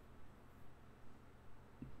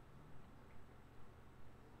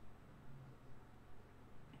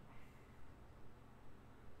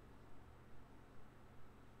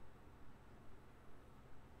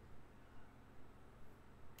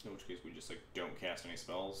 In which case we just like don't cast any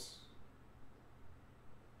spells.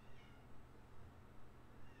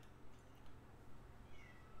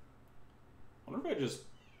 I wonder if I just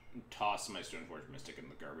toss my Stoneforge Mystic in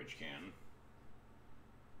the garbage can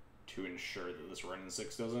to ensure that this Renin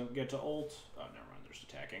 6 doesn't get to ult. Oh, never mind, they're just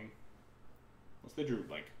attacking. Unless they drew,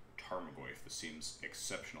 like, Tarmogoyf, this seems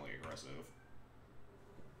exceptionally aggressive.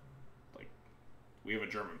 Like, we have a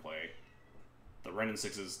German play. The Renin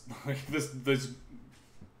 6 is, like, this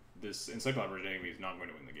Encyclopedia enemy is not going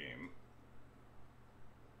to win the game.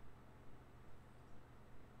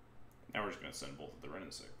 Now we're just going to send both of the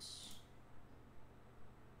Renin 6.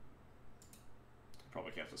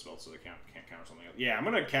 Probably cast a spell so they can't counter something else. Yeah, I'm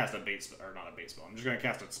going to cast a bait spell, or not a bait spell. I'm just going to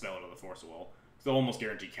cast a spell into the Force of Will. They'll almost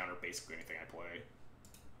guarantee counter basically anything I play.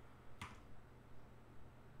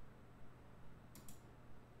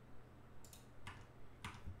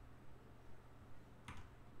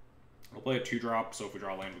 We'll play a 2-drop, so if we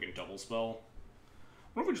draw a land, we can double spell.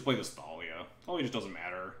 What if we just play this Thalia? Thalia just doesn't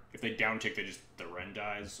matter. If they downtick, the Ren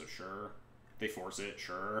dies, so sure. If they force it,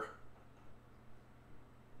 sure.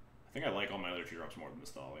 I think I like all my other 2-drops more than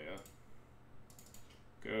this Thalia.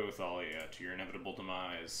 Go, Thalia, to your inevitable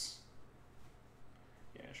demise.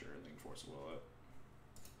 Yeah, sure, they can Force Will it.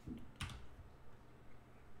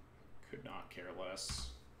 Could not care less.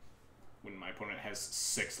 When my opponent has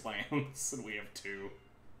 6 lands and we have 2.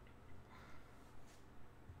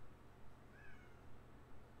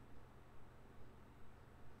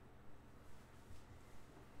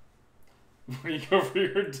 Where you go for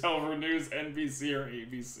your Delver News, NBC or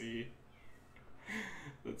ABC.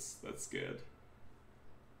 That's good.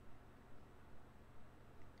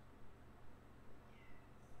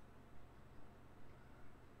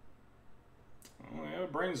 Well, they have a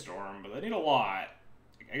Brainstorm, but they need a lot.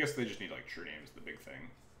 I guess they just need, like, True Name's the big thing.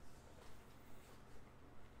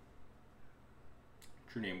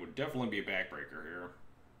 True Name would definitely be a backbreaker here.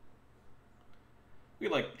 We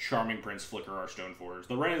like Charming Prince, Flicker, our Stoneforge.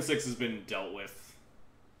 The Wrenn and 6 has been dealt with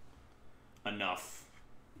enough.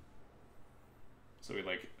 So we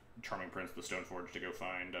like Charming Prince, the Stoneforge, to go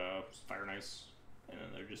find Fire and Ice, and then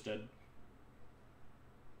they're just dead.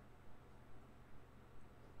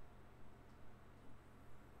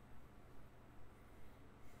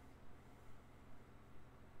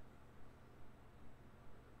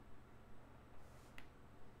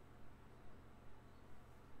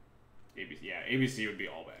 ABC, yeah, ABC would be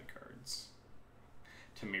all bad cards.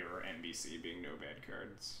 To mirror NBC being no bad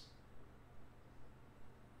cards.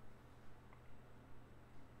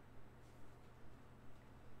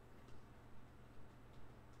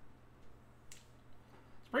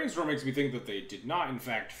 Brainstorm makes me think that they did not, in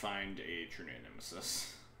fact, find a True Name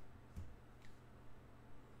Nemesis.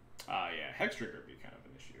 Yeah, Hextrigger would be kind of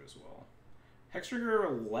an issue as well.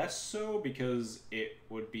 Hextrigger less so because it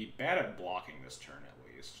would be bad at blocking this turn at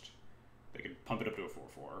least. They could pump it up to a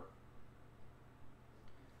 4/4.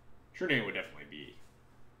 True Name would definitely be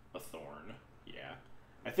a thorn. Yeah,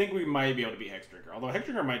 I think we might be able to beat Hextrigger. Although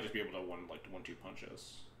Hextrigger might just be able to 1-2 punch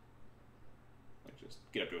us. Like just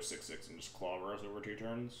get up to a 6/6 and just clobber us over 2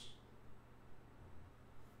 turns.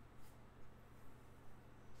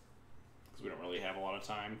 Because we don't really have a lot of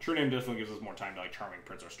time. True Name definitely gives us more time to like Charming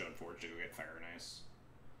Prince or Stoneforge to go get Fire and Ice.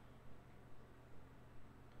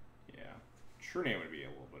 Yeah, True Name would be a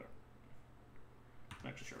little bit. I'm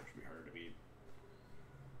not actually sure it should be harder to beat.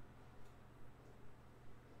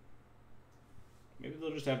 Maybe they'll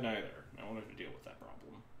just have neither. I won't have to deal with that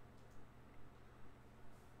problem.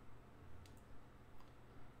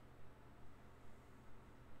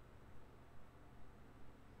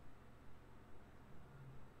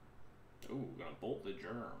 Ooh, gonna bolt the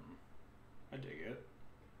germ. I dig it.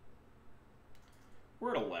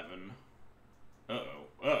 We're at 11. Uh-oh.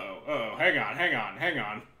 Uh-oh. Uh-oh. Hang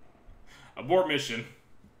on. Abort mission.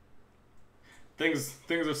 Things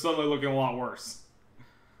are suddenly looking a lot worse.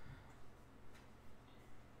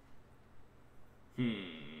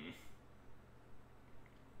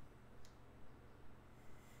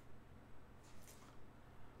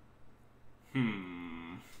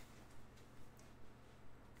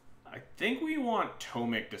 I think we want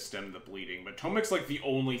Tomic to stem the bleeding, but Tomic's like the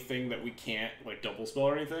only thing that we can't like double spell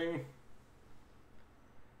or anything.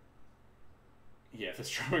 Yeah, this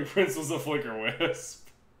Charming Prince was a Flicker Wisp.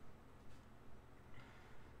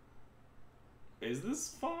 Is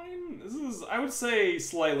this fine? This is, I would say,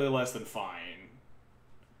 slightly less than fine.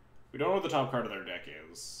 We don't know what the top card of their deck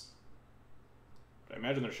is. But I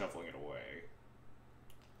imagine they're shuffling it away.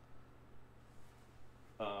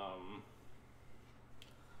 Our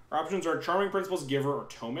options are Charming Principles Giver or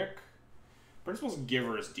Tomic. Principles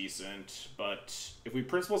Giver is decent, but if we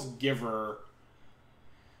Principles Giver,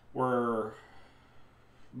 we're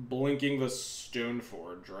blinking the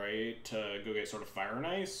Stoneforge, right? To go get sort of Fire and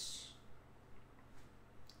Ice.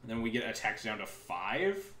 And then we get attacked down to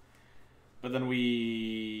 5. But then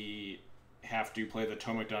we have to play the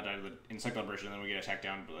Tomic down to the Insect Liberation, and then we get attacked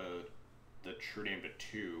down to the True Name to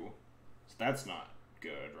 2. So that's not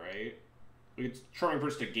good, right? We get Charming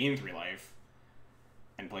Prince to gain 3 life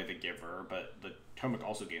and play the Giver, but the Tomic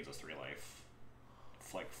also gains us 3 life.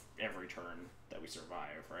 For like every turn that we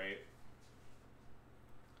survive, right?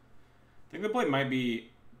 I think the play might be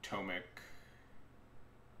Tomic.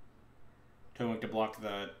 Tomic to block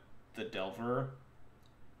the Delver.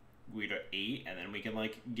 We to 8, and then we can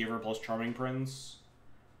like Giver plus Charming Prince.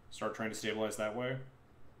 Start trying to stabilize that way.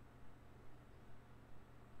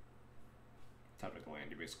 Topic land,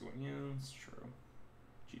 you basically win. Yeah, that's true.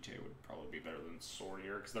 GTA would probably be better than Sword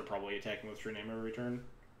here, because they're probably attacking with True Name every turn.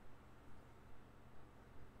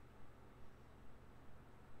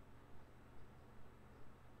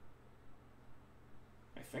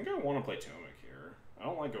 I think I want to play Tomic here. I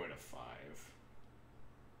don't like going to 5.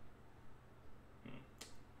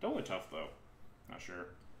 Totally tough, though. Not sure.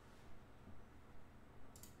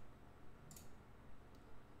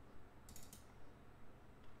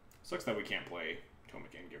 Sucks that we can't play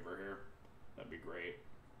Tomic and Giver here. That'd be great.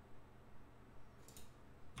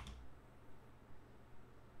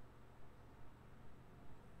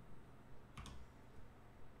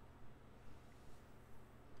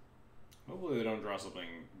 don't draw something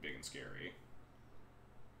big and scary.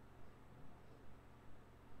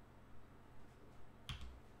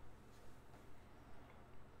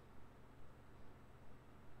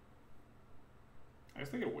 I was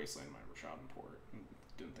thinking of Wasteland my Rashad and Port.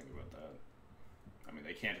 Didn't think about that. I mean,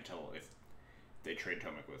 they can't until if they trade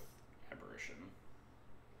Tomic with Aberration.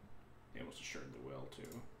 They almost assuredly will,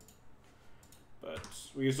 too. But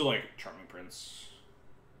we used to like Charming Prince.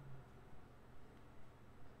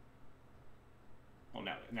 Well,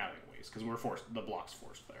 now they waste, because we're forced, the block's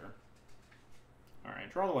forced there.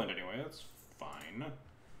 Alright, draw the land anyway, that's fine.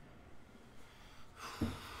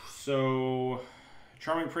 So,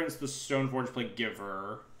 Charming Prince, the Stoneforge play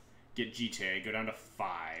Giver, get Jite, go down to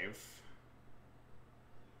 5.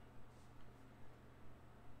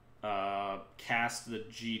 Cast the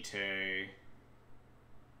Jite,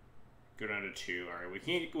 go down to 2. Alright,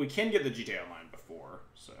 we can get the Jite online before,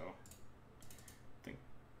 so I think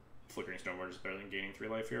Flickering Stoneforge is better than gaining 3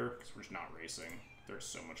 life here, because we're just not racing. There's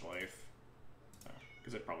so much life.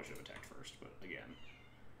 Because I probably should have attacked first, but again,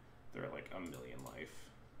 they're at like 1,000,000 life.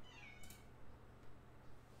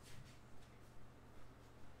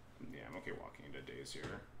 Yeah, I'm okay walking into days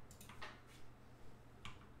here.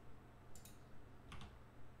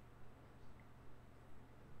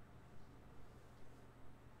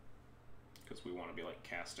 Because we want to be like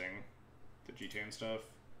casting the GTA and stuff.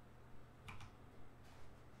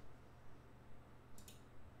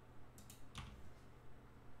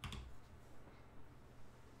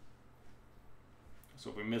 So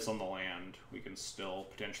if we miss on the land, we can still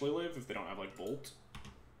potentially live if they don't have like Bolt.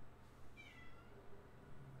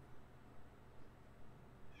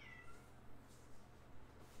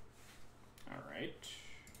 Alright.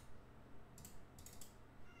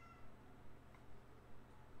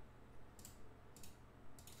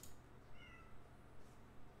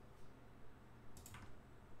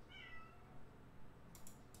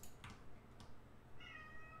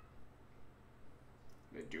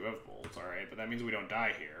 They do have bolts, alright, but that means we don't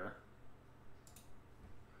die here.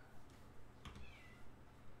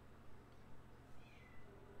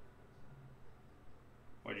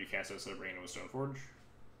 Why'd you cast it instead of bringing it with Stoneforge?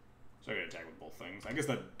 So I could attack with both things. I guess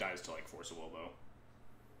that dies to like Force of Will, though.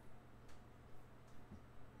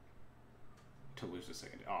 To lose a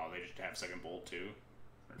second. Oh, they just have second bolt, too?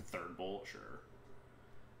 Or third bolt? Sure.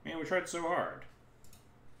 Man, we tried so hard.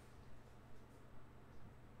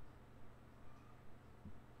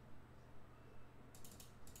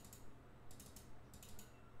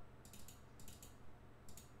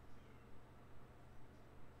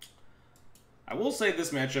 I will say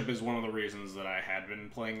this matchup is one of the reasons that I had been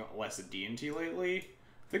playing less at D&T lately.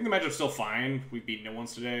 I think the matchup's still fine. We've beaten it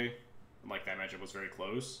once today. Like, that matchup was very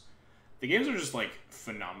close. The games are just, like,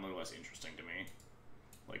 phenomenally less interesting to me.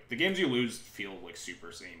 Like, the games you lose feel, like,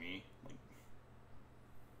 super samey. Like,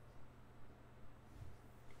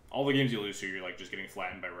 all the games you lose to, you're, like, just getting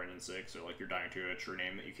flattened by Ren and 6, or, like, you're dying to a true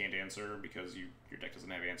name that you can't answer because your deck doesn't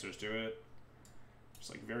have answers to it. It's,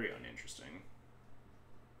 like, very uninteresting.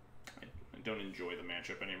 I don't enjoy the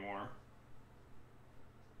matchup anymore.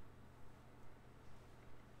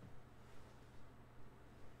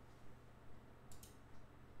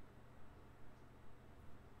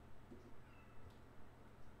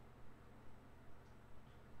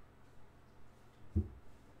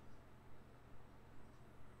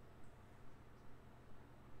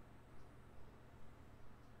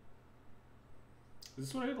 Is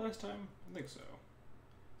this what I did last time? I think so.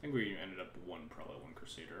 I think we ended up 1 Prelate, 1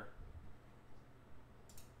 Crusader.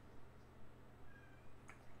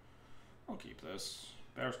 I'll keep this.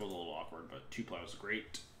 Batter's was a little awkward, but 2 plow is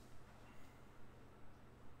great.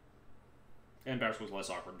 And Batter's was less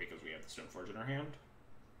awkward because we have the Stoneforge in our hand.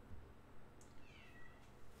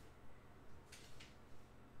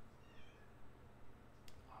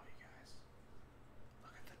 Oh, you guys.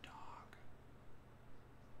 Look at the dog.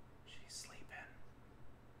 She's sleeping.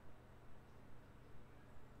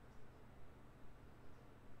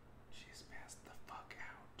 She's passed the fuck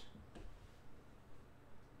out.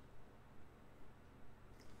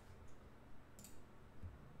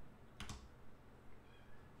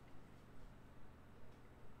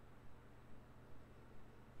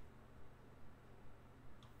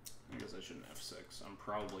 I guess I shouldn't F6. I'm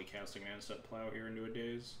probably casting an Instep Plow here into a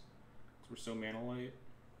daze. Because we're so mana light.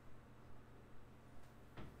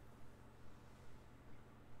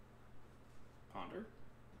 Ponder.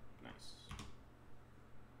 Nice.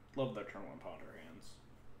 Love their turn 1 Ponder hands.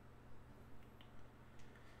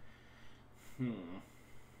 I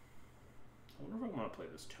wonder if I want to play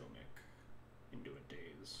this Tomic into a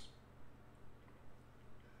daze.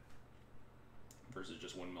 Versus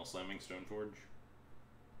just 1 Mill slamming Stoneforge.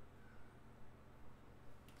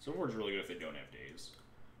 Silverboard's really good if they don't have days.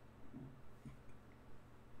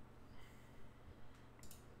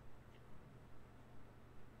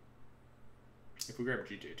 If we grab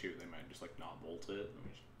GTA 2, they might just like not bolt it and we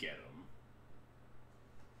just get them.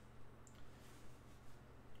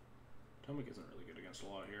 Atomic isn't really good against a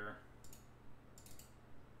lot here.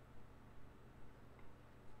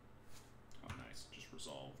 Oh, nice. Just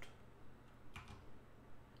resolved.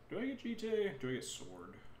 Do I get GTA? Do I get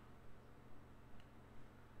Sword?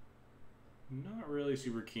 Not really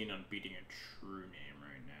super keen on beating a true name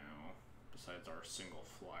right now, besides our single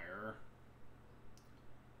flyer.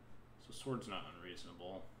 So Sword's not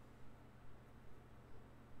unreasonable.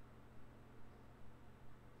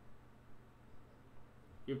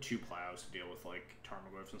 You have 2 plows to deal with like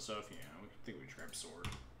Tarmogoyfs and stuff. Yeah, I think we grab Sword.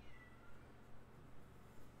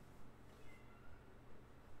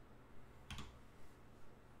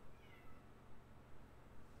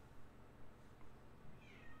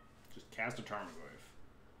 Just cast a Tarmogoyf.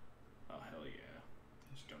 Oh hell yeah!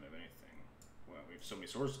 I just don't have anything. Well, we have so many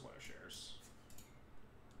Swords to Plowshares.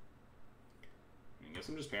 I guess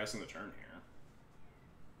I'm just passing the turn here.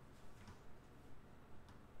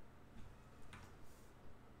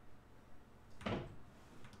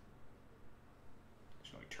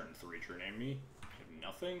 Should like turn 3 true name me? I have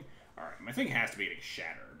nothing? Alright, my thing has to be getting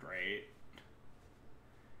shattered, right?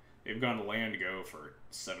 They've gone to land go for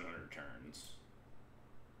 700 turns.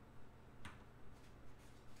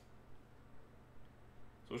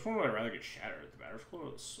 So which one would I rather get shattered? The Battle Scroll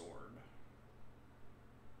or the Sword?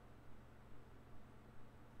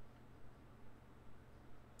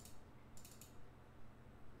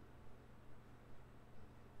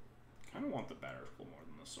 I kind of want the Battle Scroll more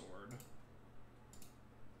than the Sword.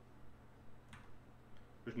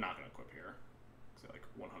 We're not going to equip here. Because I like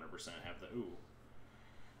 100% have the... Ooh.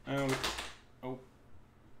 Oh.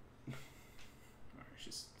 Alright,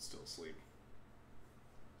 she's still asleep.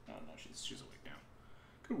 Oh no, she's awake now.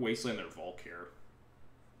 Could wasteland their Volk here.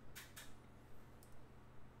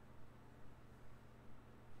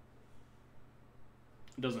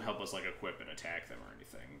 It doesn't help us like equip and attack them or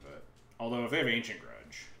anything, but although if they have Ancient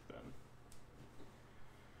Grudge, then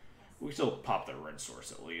we still pop their red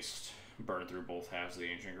source at least. Burn through both halves of the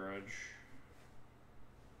Ancient Grudge.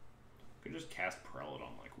 Could just cast Prelate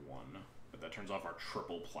on like 1, but that turns off our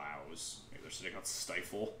triple plows. Maybe they're sitting on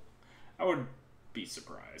Stifle. I would be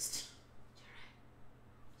surprised.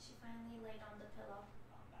 She finally laid on the pillow.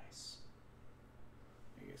 Oh, nice.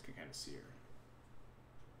 You guys can kind of see her.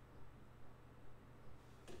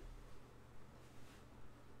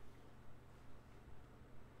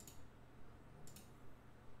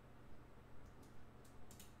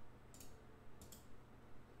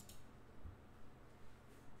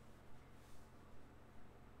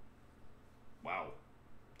 Wow.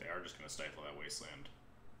 They are just going to stifle that wasteland.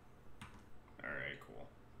 Alright, cool.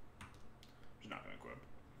 Just not going to equip.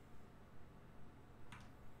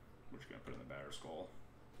 We're just going to put in the Batter Skull.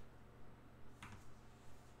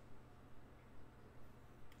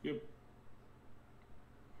 Yep.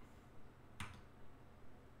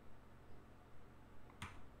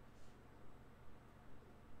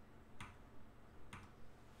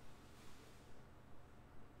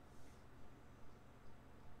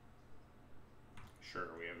 Sure,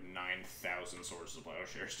 we have 9,000 Swords to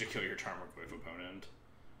Plowshares to kill your Tarmogoyf opponent.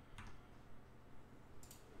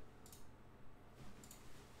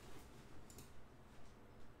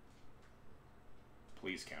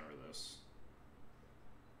 Please counter this.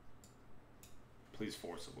 Please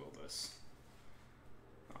force a will this.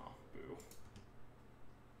 Oh, boo.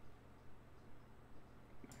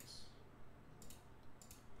 Nice.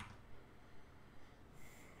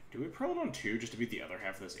 Do we Prelate on 2 just to beat the other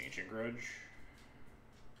half of this Ancient Grudge?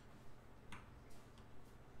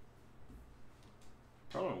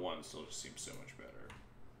 Prelate on 1 still just seems so much better.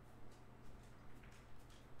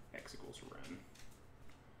 X equals Ren.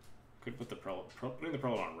 Could put the putting the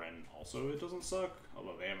Prelate on Ren also, it doesn't suck,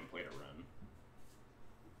 although they haven't played a Ren.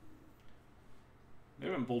 They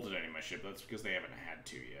haven't bolted any of my ship, that's because they haven't had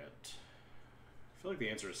to yet. I feel like the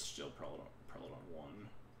answer is still Prelate on 1.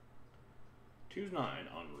 2's not an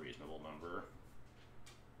unreasonable number.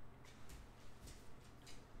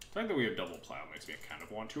 The fact that we have double plow makes me kind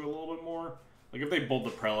of want to a little bit more. Like if they bolt the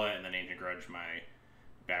Prelate and then Ancient Grudge my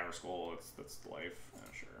Batter Skull, that's life.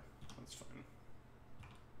 Sure, that's fine.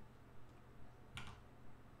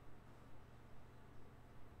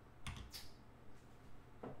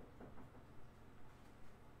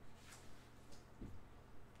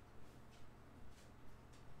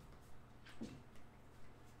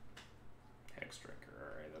 Hex Drinker,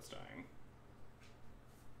 alright, that's dying.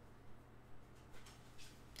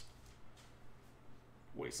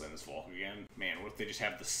 wasteland this Volk again. Man, what if they just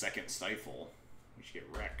have the second Stifle? We should get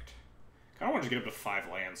wrecked. Kind of want to get up to 5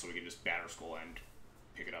 lands so we can just Batterskull and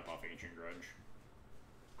pick it up off Ancient Grudge.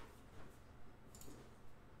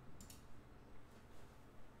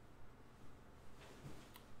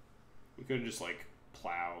 We could just, like,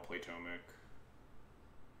 plow, play Tomic.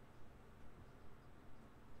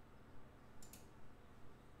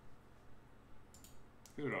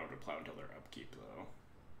 We don't have to plow until their upkeep, though.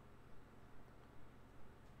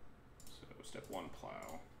 So, step 1,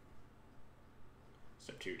 plow.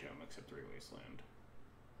 Step 2, Tomic. Step 3, wasteland.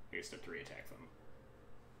 I guess step 3, attack them.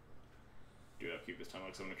 Do upkeep this time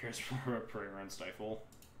like someone who cares for praying around Stifle.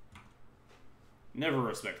 Never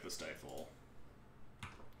respect the Stifle.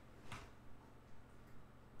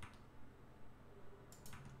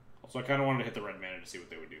 Also, I kind of wanted to hit the red mana to see what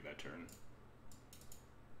they would do that turn.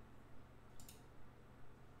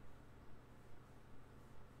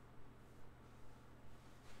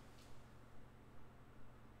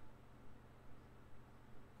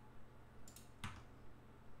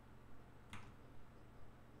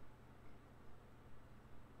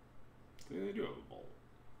 They do have a bolt.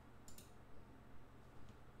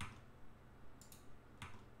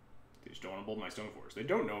 They just don't want to bolt my Stoneforge. They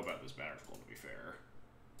don't know about this Batterskull, to be fair.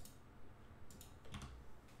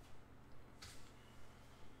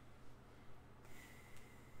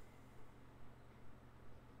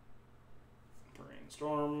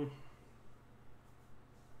 Brainstorm.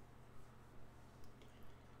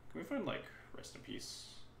 Can we find, like, Rest in Peace?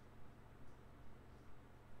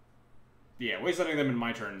 Yeah, wastelanding them in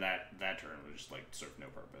my turn, that turn was just, like, served no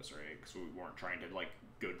purpose, right? Because we weren't trying to, like,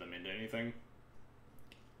 goad them into anything.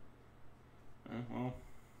 Well.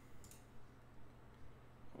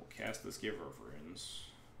 We'll cast this Give Reverence.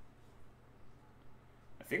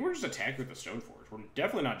 I think we're just attacking with the Stoneforge. We're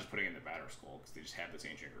definitely not just putting in the Batterskull, because they just have this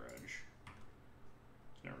Ancient Grudge.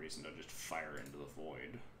 There's no reason to just fire into the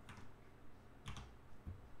void.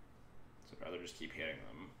 So I'd rather just keep hitting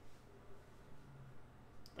them.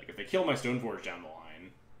 Like, if they kill my Stoneforge down the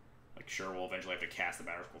line, like, sure, we'll eventually have to cast the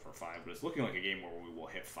Batterskull for 5, but it's looking like a game where we will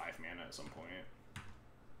hit 5 mana at some point.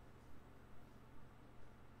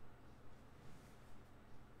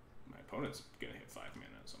 My opponent's gonna hit 5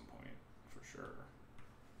 mana at some point, for sure.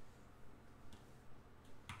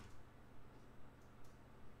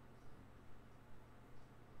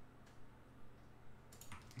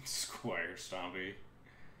 Squire Stompy.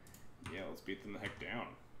 Yeah, let's beat them the heck down.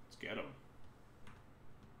 Let's get them.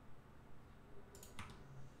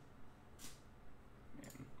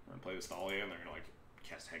 Man, we're gonna play this Thalia and they're gonna, like,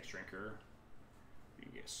 cast Hex Drinker. You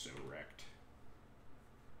can get so wrecked.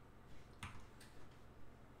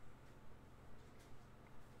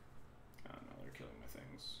 Oh no, they're killing my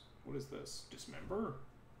things. What is this? Dismember?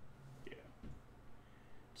 Yeah.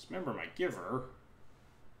 Dismember my giver?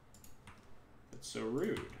 That's so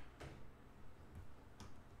rude.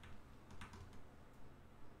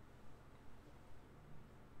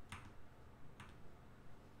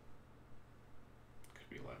 Could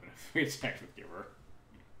be 11 if we attacked with giver.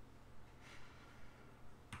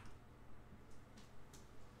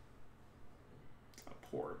 A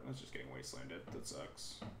port. That's just getting wastelanded. That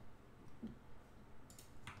sucks.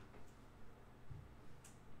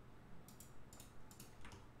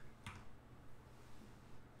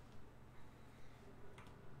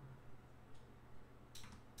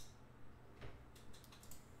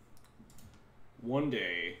 One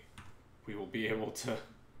day, we will be able to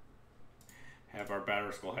have our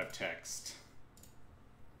Batterskull have text.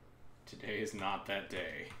 Today is not that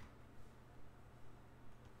day.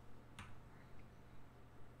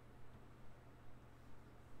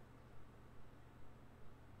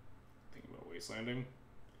 Thinking about wastelanding?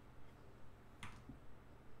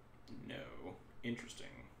 No. Interesting.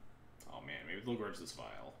 Oh man, maybe they'll grudge this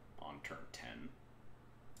vial on turn 10.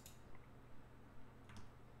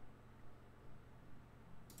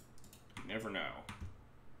 You never know.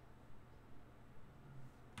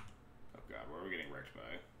 Oh god, where are we getting wrecked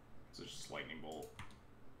by? Is it just lightning bolt?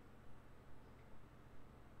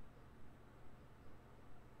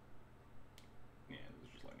 Yeah, this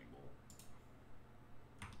is just lightning bolt.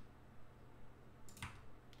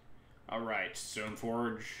 Alright,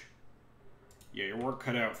 Stoneforge. Yeah, your work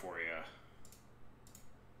cut out for you.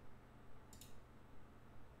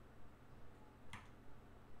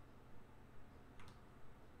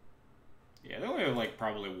 Yeah, they only have, like,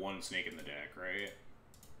 probably one snake in the deck, right?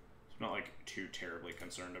 So I'm not, like, too terribly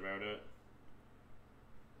concerned about it.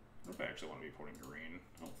 I don't know if I actually want to be porting green.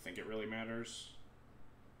 I don't think it really matters.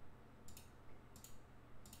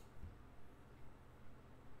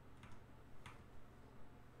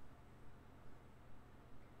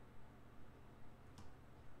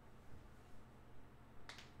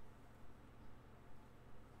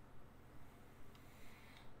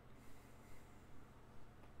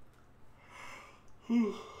 It's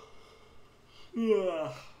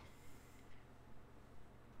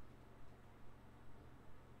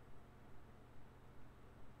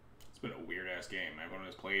been a weird ass game. Everyone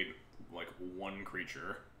has played like one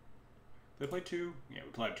creature. Did they play two? Yeah,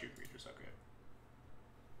 we played two creatures. Okay.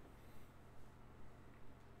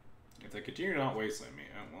 If they continue to not wasteland me,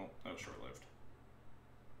 well, that was short-lived.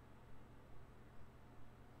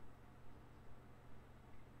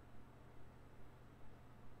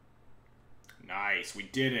 Nice, we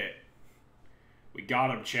did it. We got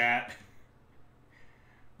him, chat.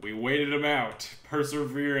 We waited him out.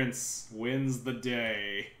 Perseverance wins the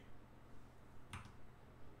day.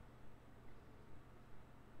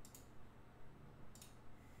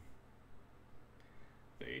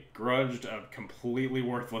 They grudged a completely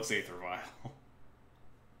worthless Aether Vial.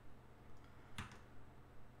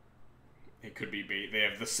 It could be bait. They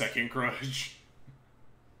have the second grudge.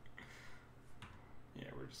 Yeah,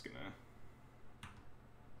 we're just gonna...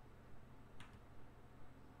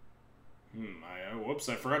 whoops,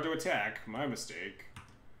 I forgot to attack. My mistake.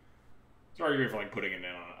 Sorry for like putting it in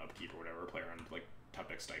on an upkeep or whatever. Play around like top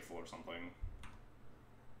deck Stifle or something.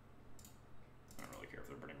 I don't really care if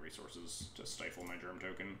they're burning resources to stifle my germ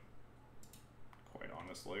token. Quite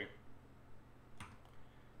honestly.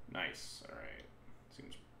 Nice. Alright.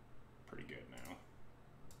 Seems pretty good now.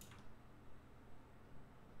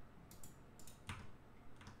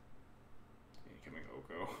 Incoming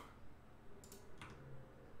Oko.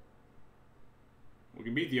 We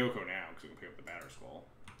can beat the Oko now, because we can pick up the Batter Skull.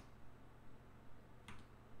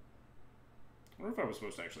 I wonder if I was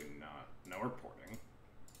supposed to actually not... No, we're porting.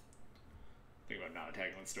 Think about not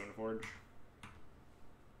attacking with Stoneforge.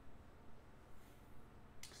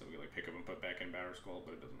 So we like pick up and put back in Batter Skull,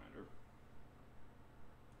 but it doesn't matter.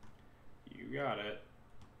 You got it.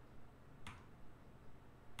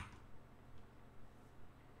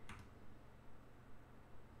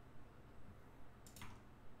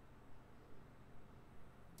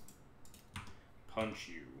 Punch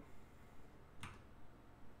you.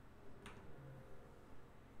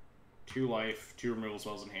 2 life, 2 removal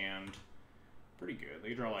spells in hand. Pretty good.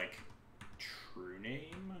 They draw like True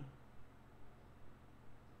Name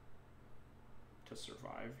to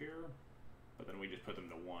survive here, but then we just put them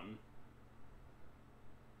to 1.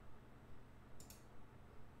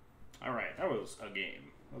 Alright, that was a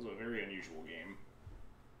game. That was a very unusual game.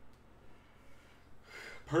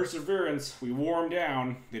 Perseverance, we wore them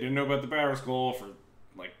down. They didn't know about the Batter Skull for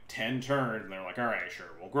like 10 turns, and they're like, alright,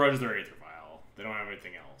 sure, we'll grudge their Aether Vial. They don't have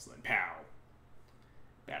anything else. And then pow.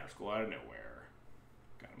 Batter Skull out of nowhere.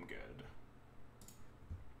 Got him good.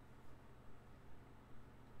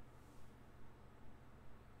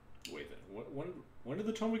 Wait, then, when did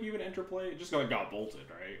the Tomik even enter play? It just got bolted,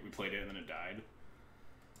 right? We played it and then it died.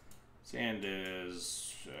 Sand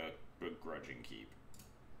is a begrudging keep.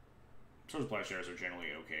 Swords Plowshares are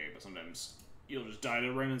generally okay, but sometimes you'll just die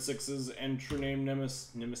to random 6s and True Name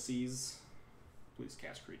Nemesis. Please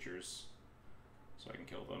cast creatures so I can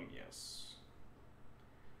kill them. Yes.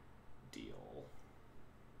 Deal.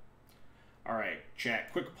 Alright,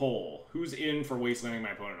 chat. Quick poll. Who's in for wastelanding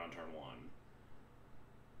my opponent on turn 1?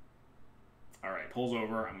 Alright, poll's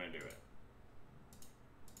over. I'm going to do it.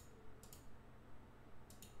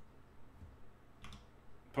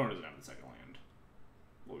 Opponent doesn't have the second land.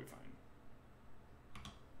 We'll be fine.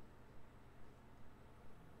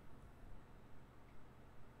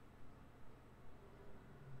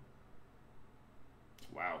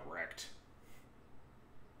 Wow, wrecked.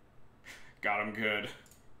 Got him good.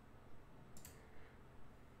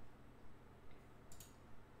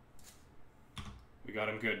 We got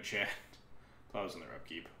him good, chat. Plows in their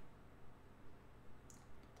upkeep.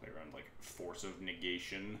 Play around like Force of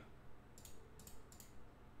Negation.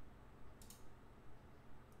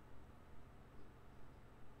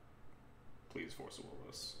 Please Force of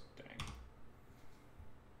Willis. Dang.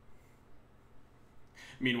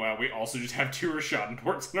 Meanwhile, we also just have 2 Rashadan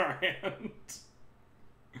Ports in our hand.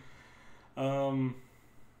 Do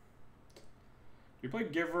you play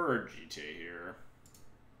Giver or GT here?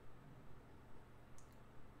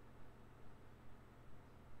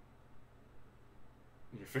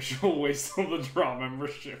 The official waste of the draw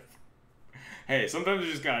membership. Hey, sometimes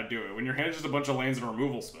you just gotta do it. When your hand is just a bunch of lands and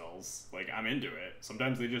removal spells, like, I'm into it.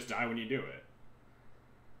 Sometimes they just die when you do it.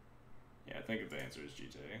 Yeah, I think the answer is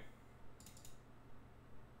GT.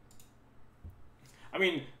 I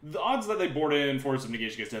mean, the odds that they board in Force of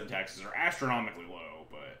Negation against death and taxes are astronomically low,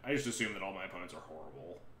 but I just assume that all my opponents are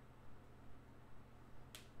horrible.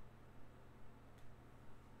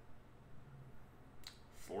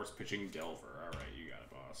 Force pitching Delver. Alright, you got it,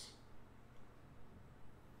 boss.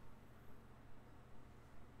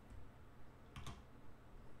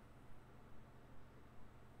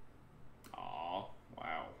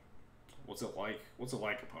 What's it like? What's it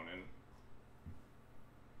like, opponent?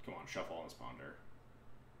 Come on, shuffle on this ponder.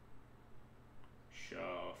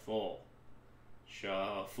 Shuffle.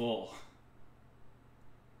 Shuffle.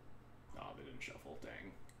 Oh, they didn't shuffle.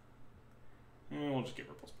 Dang. We'll just give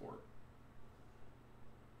her plus port.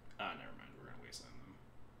 Ah, never mind. We're gonna wasteland them.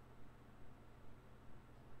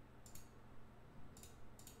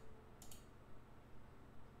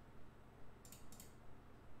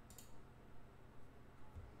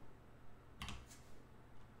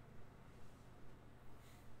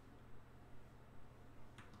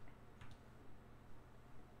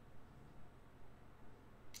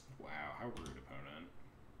 Wow, how rude, opponent.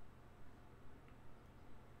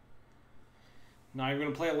 Now you're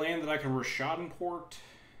gonna play a land that I can Rashad port?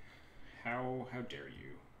 How dare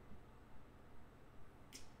you?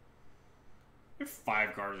 We have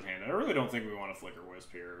 5 cards in hand. I really don't think we want to Flicker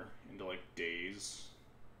Wisp here into like days.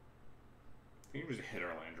 I think we just hit our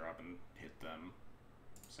land drop and hit them.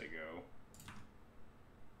 Say go.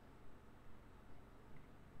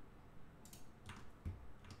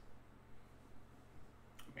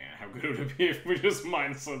 Man, how good would it be if we just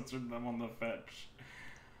mind censored them on the fetch?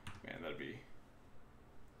 Man, that would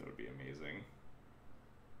be amazing.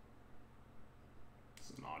 This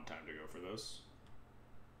is an odd time to go for this.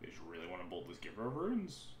 They just really want to bolt this Giver of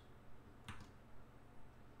Runes.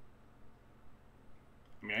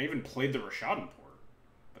 I mean, I even played the Rashadan port,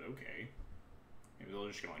 but okay. Maybe they're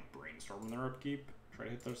just gonna like brainstorm in their upkeep, try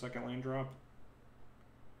to hit their second land drop.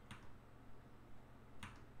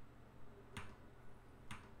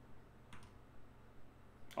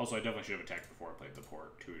 Also, I definitely should have attacked before I played the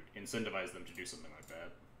port to incentivize them to do something like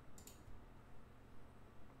that.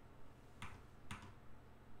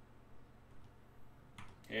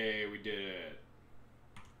 Hey, we did it.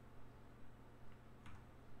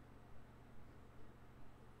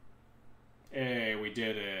 Hey, we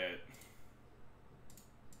did it.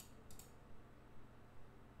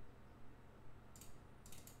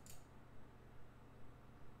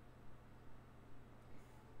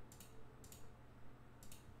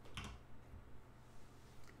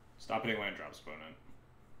 Stop hitting land drops, opponent.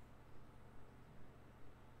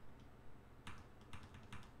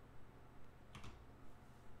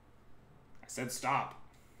 I said stop.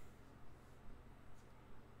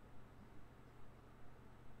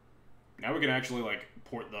 Now we can actually, like,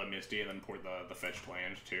 port the Misty and then port the fetched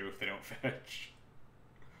land, too, if they don't fetch.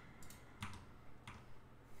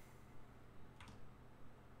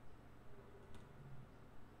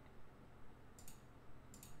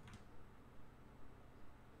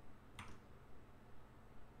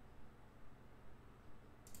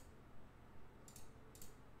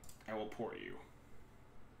 I will port you.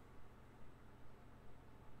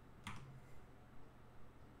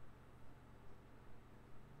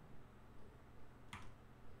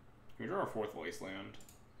 Can we draw our 4th wasteland?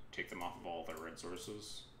 Take them off of all their red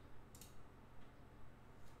sources.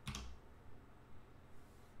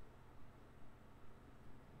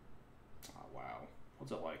 Oh, wow.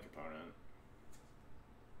 What's it like, opponent?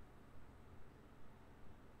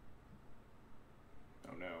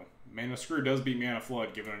 Oh no. Mana Screw does beat Mana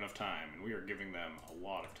Flood given enough time, and we are giving them a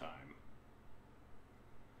lot of time.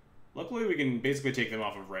 Luckily, we can basically take them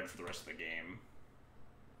off of red for the rest of the game.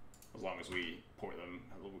 As long as we port them.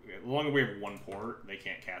 As long as we have 1 port, they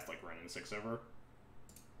can't cast like Ren and 6 ever.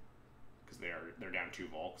 Because they're down 2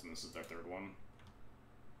 Volks, and this is their 3rd one.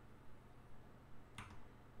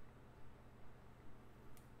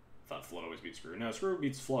 Thought Flood always beats Screw. No, Screw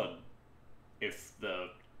beats Flood if the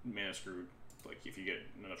Mana Screw, like, if you get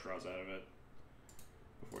enough draws out of it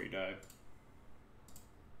before you die.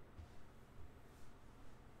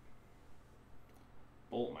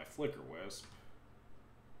 Bolt my Flicker Wisp.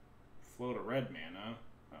 Float a red mana.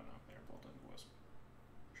 Oh no, they're bolted Wisp.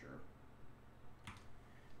 Sure.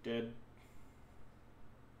 Dead.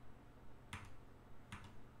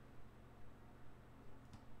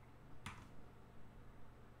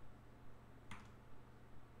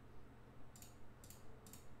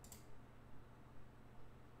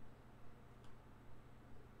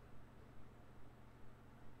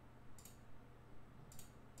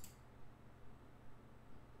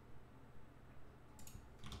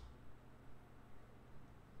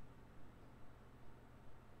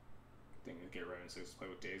 Get Ren and 6 to play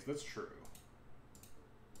with Days. That's true.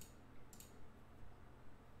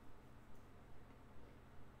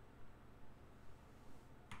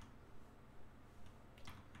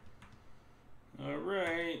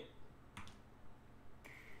 Alright.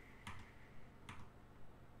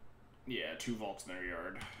 Yeah, 2 Volks in their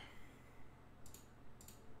yard.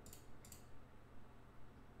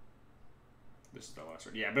 This is their last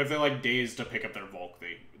turn. Yeah, but if they like days to pick up their Volk,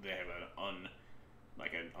 they have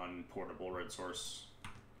an unportable red source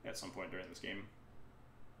at some point during this game.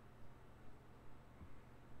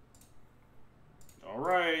 All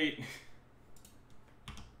right.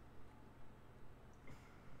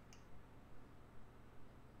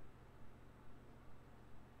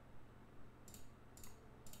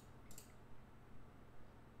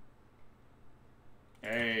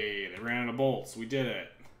 Hey, they ran out of bolts. We did it.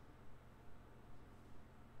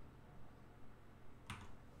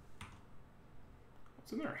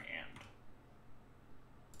 What's in their hand?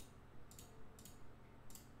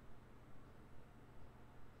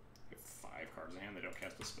 They have 5 cards in hand. They don't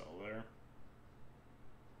cast a spell there.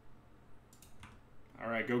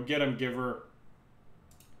 Alright, go get him, Giver.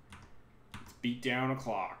 Let's beat down a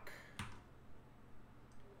clock.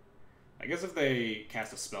 I guess if they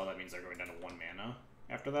cast a spell, that means they're going down to 1 mana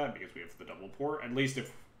after that, because we have the double port. At least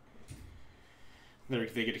if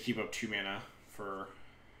they get to keep up 2 mana for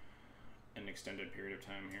an extended period of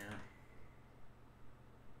time here.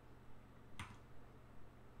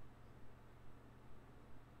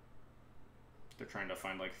 They're trying to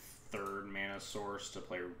find like 3rd mana source to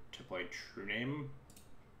play True Name,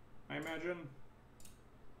 I imagine.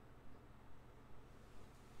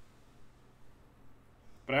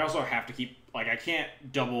 But I also have to keep, like, I can't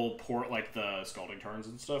double port, like, the Scalding Tarns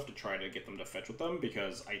and stuff to try to get them to fetch with them,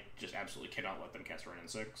 because I just absolutely cannot let them cast Wrenn and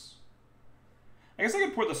 6. I guess I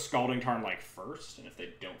could port the Scalding Tarn, like, first, and if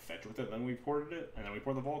they don't fetch with it, then we ported it, and then we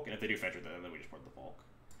port the Volk, and if they do fetch with it, then we just port the Volk.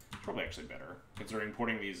 It's probably actually better, considering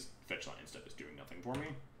porting these fetch line stuff is doing nothing for me.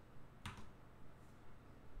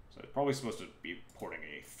 So it's probably supposed to be porting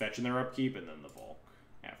a fetch in their upkeep, and then the Volk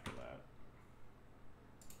after that.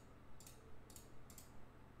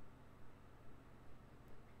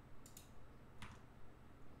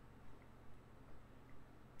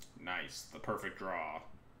 Nice. The perfect draw.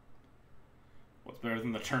 What's better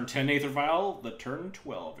than the turn 10 Aether Vial? The turn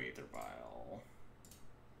 12 Aether Vial.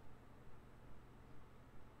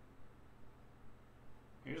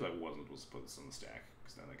 Maybe I wasn't supposed to put this on the stack,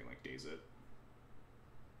 because then I can, like, daze it.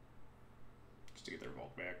 Just to get their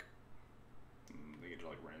Vault back. They get to,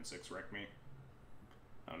 like, Wrenn 6 wreck me.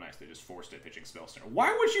 Oh, nice. They just forced it pitching Spell Snare.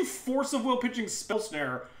 Why would you force of will pitching Spell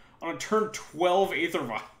Snare on a turn 12 Aether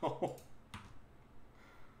Vial?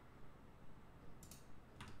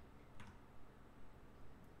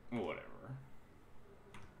 Whatever.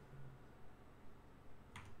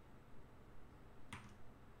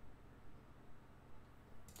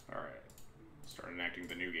 Alright. Start enacting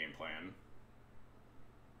the new game plan.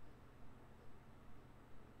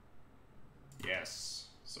 Yes.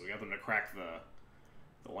 So we got them to crack the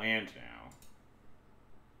land now.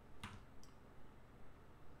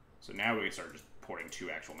 So now we can start just porting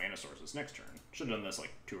 2 actual mana sources next turn. Should have done this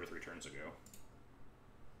like 2 or 3 turns ago.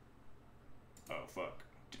 Oh, fuck.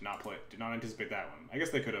 Did not anticipate that one. I guess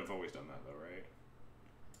they could have always done that, though, right?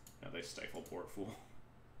 No, they stifle port, fool.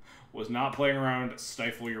 Was not playing around,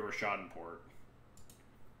 stifle your Rashadan port.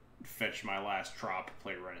 Fetch my last trop,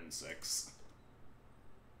 play Wrenn and 6.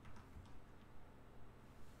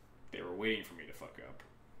 They were waiting for me to fuck up.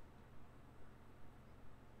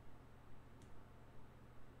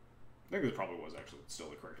 I think this probably was actually still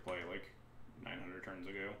the correct play, like, 900 turns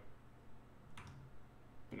ago.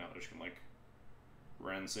 But now they're just gonna, like,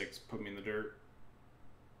 Wrenn 6, put me in the dirt.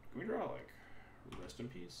 Can we draw, like, Rest in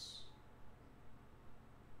Peace?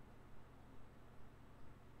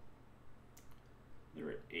 They're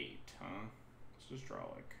at 8, huh? Let's just draw,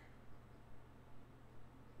 like...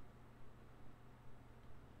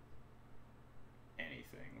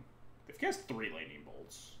 anything. They've cast 3 Lightning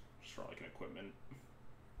Bolts. Just draw, like, an equipment.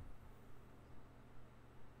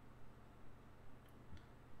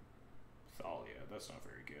 Thalia, that's not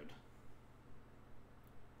very good.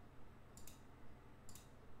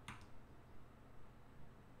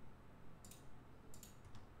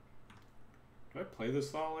 Do I play this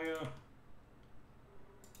Thalia?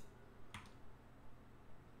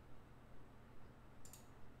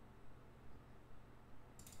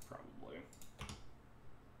 Probably.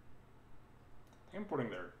 I'm importing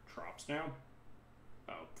their Trops now.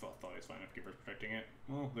 Oh, Thalia's fine if Keeper's protecting it.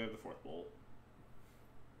 Well, they have the 4th Bolt.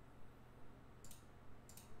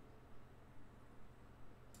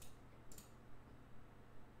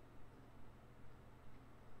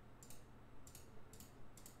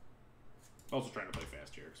 Also trying to play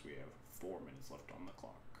fast here because we have 4 minutes left on the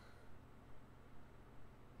clock.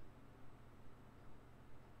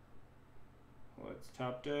 Let's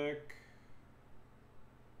top deck.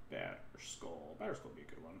 Batterskull. Batterskull would be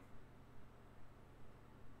a good one.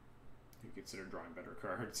 You consider drawing better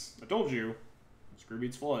cards. I told you.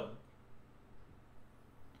 Screwbeats Flood.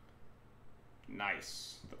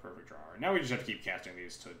 Nice. The perfect draw. Now we just have to keep casting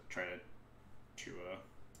these to try to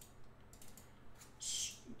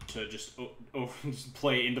just just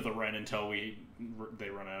play into the Ren until they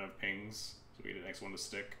run out of pings, so we get the next one to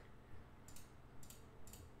stick.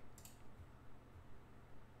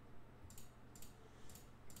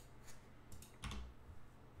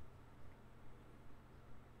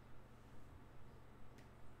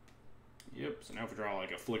 Yep, so now if we draw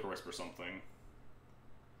like a Flicker Wisp or something.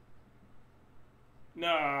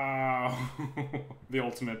 No! The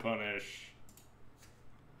ultimate punish.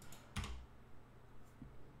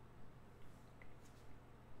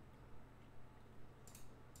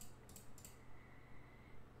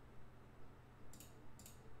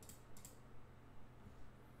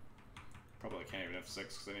 Probably can't even F6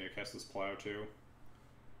 because I need to cast this Plow too.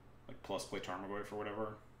 Like plus play Tarmogoyf or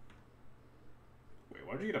whatever. Wait,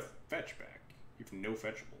 why did you get a fetch back? You have no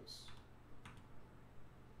fetchables.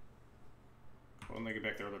 Why didn't they get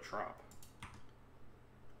back their other trop?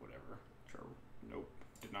 Whatever. Nope.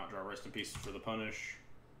 Did not draw Rest in Peace for the punish.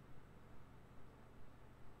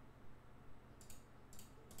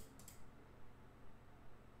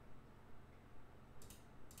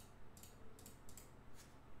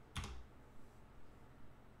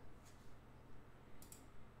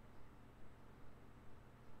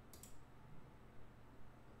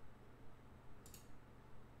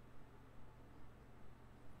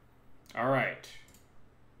 Alright.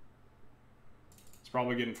 It's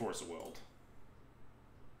probably getting Force of Willed.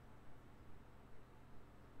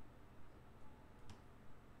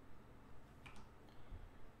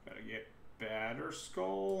 Gotta get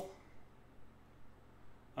Batterskull.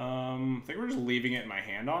 I think we're just leaving it in my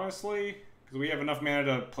hand, honestly. Because we have enough mana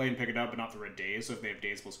to play and pick it up, but not the red Daze, so if they have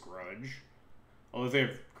Daze plus Grudge. Although if they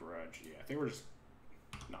have Grudge, yeah, I think we're just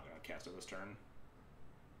not gonna cast it this turn.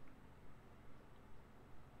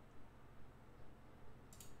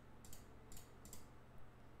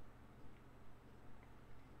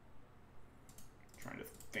 Trying to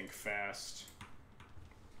think fast.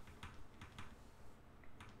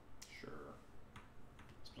 Sure.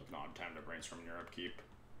 It's an odd time to brainstorm your upkeep.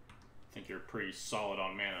 I think you're pretty solid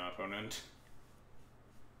on mana, opponent.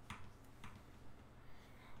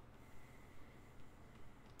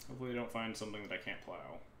 Hopefully they don't find something that I can't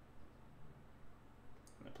plow.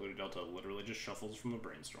 And the Polluted Delta literally just shuffles from the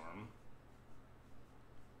brainstorm.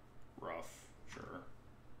 Rough, sure.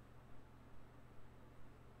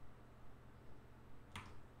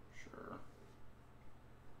 Sure.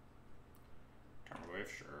 Tarmogoyf,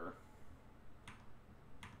 sure.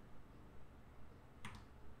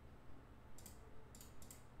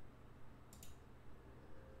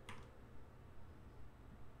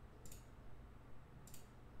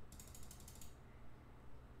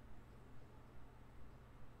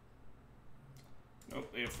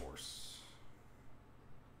 Nope, they have Force.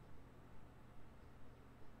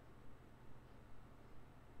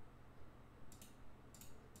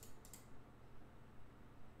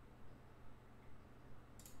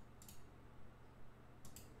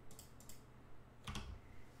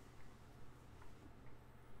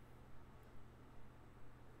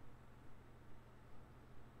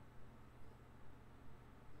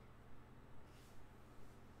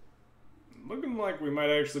 Looking like we might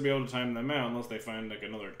actually be able to time them out unless they find like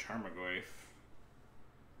another Tarmogoyf.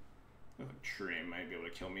 I think Tree might be able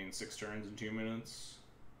to kill me in 6 turns in 2 minutes.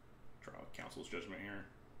 Draw Council's Judgment here.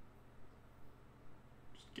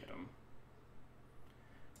 Just get him.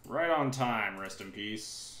 Right on time, rest in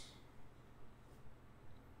peace.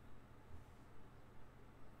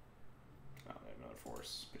 Oh, they have another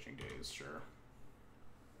Force. Pitching Daze, sure.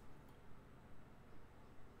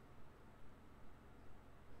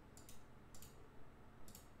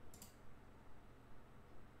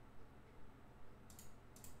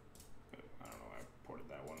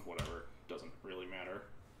 Whatever, doesn't really matter.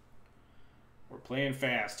 We're playing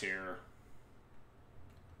fast here.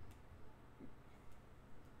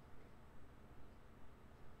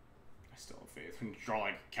 I still have faith. We can draw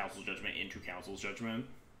like Council's Judgment into Council's Judgment.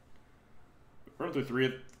 We're going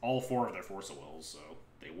through all 4 of their Force of Wills, so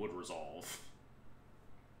they would resolve.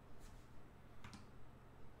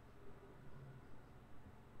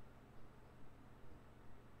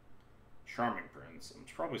 Charming Prince. I'm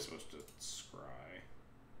probably supposed to scry.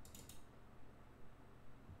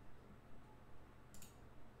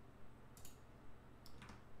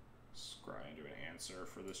 Scry into an answer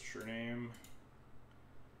for this true name.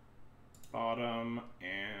 Bottom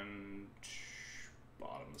and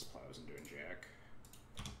bottom. This Plow isn't doing jack.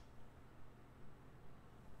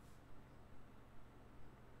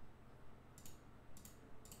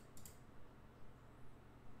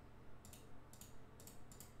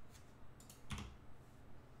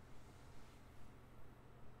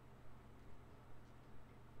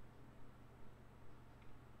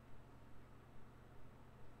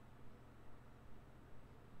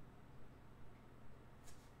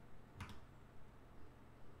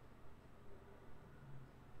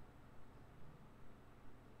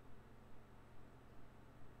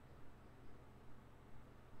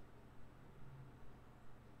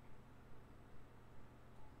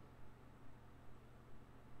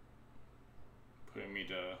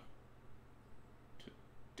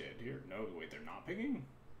 Oh, wait, they're not picking?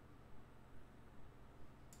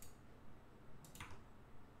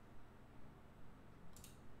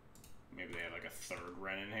 Maybe they have like a third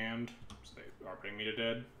Ren in hand, so they are putting me to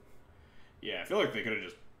dead. Yeah, I feel like they could have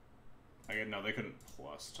just... no, they couldn't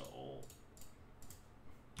plus to ult.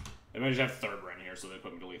 They might just have third Ren here, so they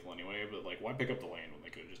put me to lethal anyway, but like, why pick up the lane when they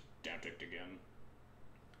could have just down-ticked again?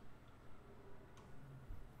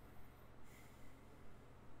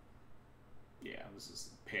 Yeah, this is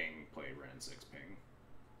ping, play Ren 6 ping.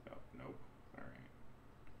 Oh, nope. Alright.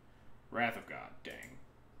 Wrath of God, dang.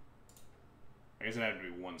 I guess it had to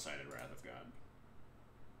be one-sided Wrath of God.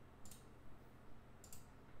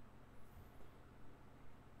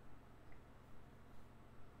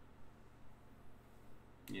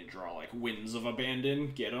 You draw like Winds of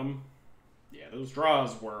Abandon, get them. Yeah, those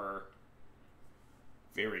draws were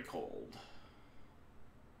very cold.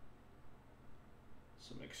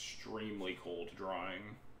 Some extremely cold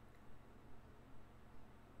drawing.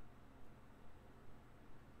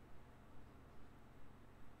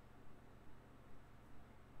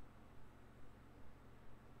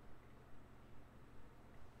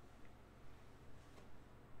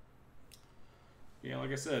 Yeah,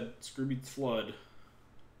 like I said, screw beats flood.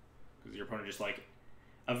 Because your opponent just like,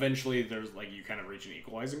 eventually there's like, you kind of reach an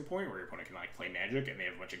equalizing point where your opponent can like play magic and they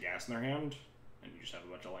have a bunch of gas in their hand, and you just have a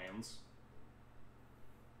bunch of lands.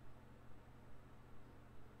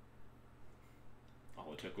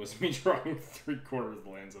 All it took was me drawing 3/4 of the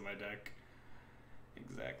lands in my deck.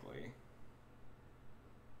 Exactly.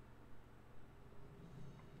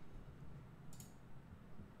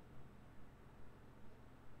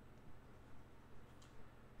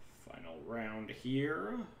 Final round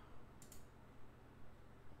here.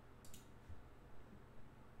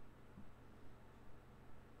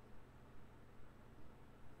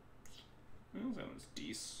 Well, that one's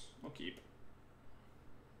decent. I'll keep.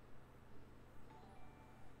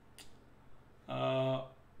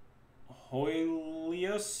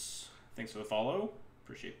 Hoilius, thanks for the follow.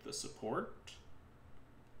 Appreciate the support.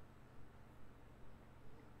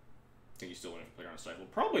 Think you still want to play around Stifle?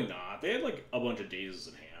 Probably not. They had like a bunch of dazes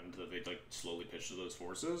in hand that they'd like slowly pitch to those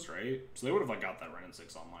forces, right? So they would have like got that Ren and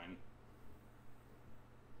 6 online.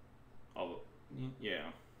 Although,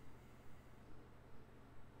 yeah.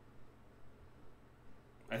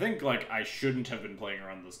 I think like I shouldn't have been playing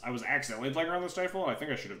around this. I was accidentally playing around the Stifle, and I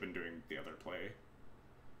think I should have been doing the other play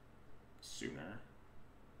sooner.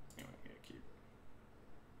 Anyway, yeah, keep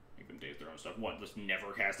make them daze their own stuff. What? Just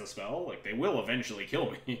never cast a spell? Like they will eventually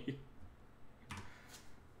kill me.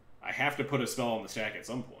 I have to put a spell on the stack at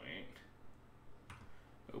some point.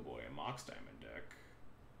 Oh boy, a Mox Diamond deck.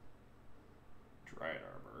 Dryad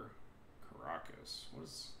Arbor. Caracas. What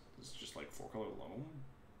is this? Is just like 4-color loam?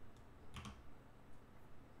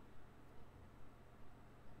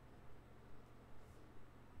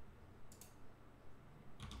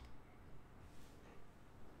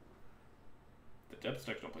 The depth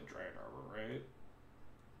decks don't play Dryad Arbor, right?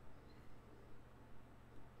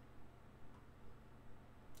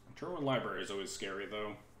 German Library is always scary,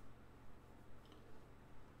 though.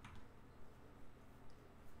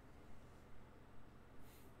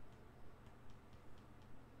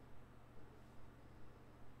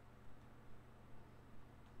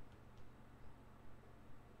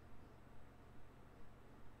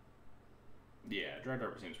 Yeah, Dryad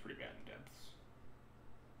Arbor seems pretty bad in depths.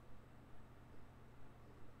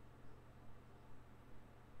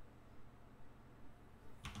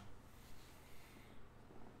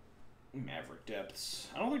 Maverick Depths.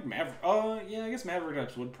 I don't think Maverick... yeah, I guess Maverick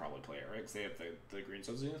Depths would probably play it, right? Because they have the green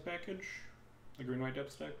subsidies package. The green-white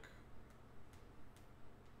Depths deck.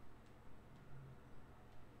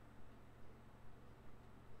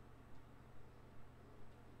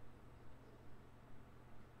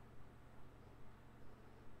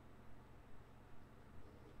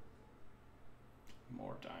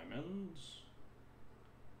 More diamonds.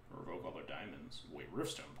 Revoke all their diamonds. Wait,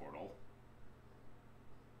 Riftstone Portal?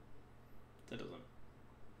 That doesn't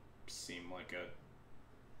seem like a...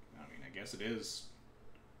 I mean, I guess it is.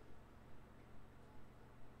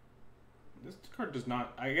 This card does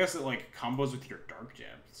not... I guess it, like, combos with your Dark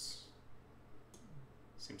Depths.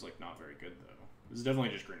 Seems like not very good, though. This is definitely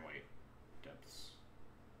just green-white Depths.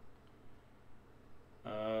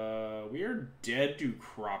 We are dead to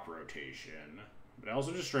Crop Rotation. But I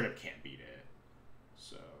also just straight up can't beat it.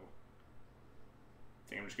 So... I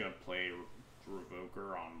think I'm just gonna play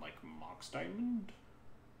Revoker on, like, Mox Diamond?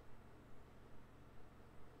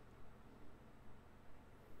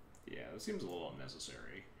 Yeah, that seems a little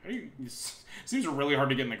unnecessary. How do you... It seems really hard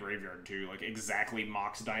to get in the graveyard, too. Like, exactly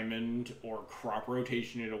Mox Diamond or Crop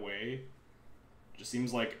Rotation it away. Just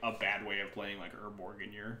seems like a bad way of playing like Urborg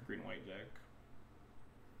in your green-white deck.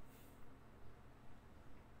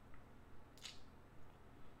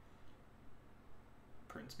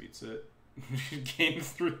 Prince beats it. Gain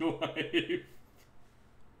 3 life.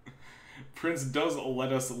 Prince does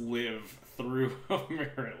let us live through a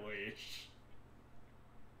Merit Leash.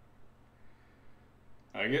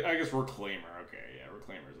 I guess Reclaimer. Okay, yeah,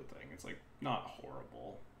 Reclaimer's a thing. It's like not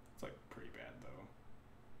horrible. It's like pretty bad though.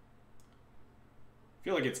 I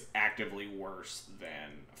feel like it's actively worse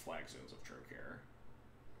than Flagstones of Trocare.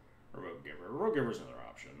 Or Rogue Giver. Rogue Giver's another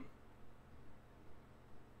option.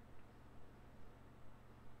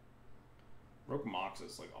 Rogue Mox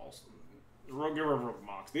is like also Rogue Giver, Rogue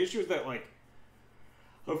Mox. The issue is that like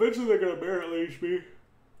eventually they're gonna Merit Leash me.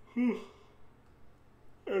 And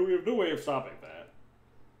we have no way of stopping that.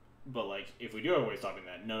 But like if we do have a way of stopping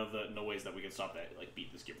that, no ways that we can stop that like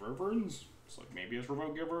beat this Giver of Runes. So like maybe it's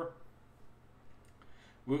Revoke Giver.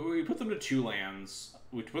 We put them to 2 lands.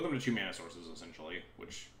 We put them to 2 mana sources essentially,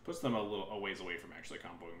 which puts them a ways away from actually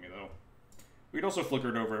comboing me though. We'd also flicker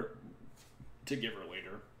it over to Giver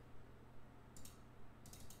later.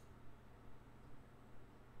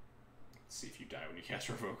 Let's see if you die when you cast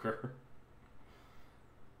Revoker.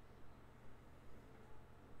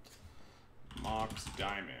 Mox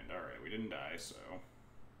Diamond. Alright, we didn't die, so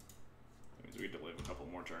that means we had to live a couple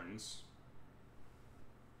more turns.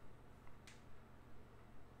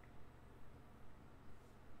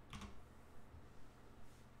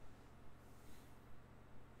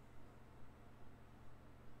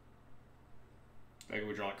 Maybe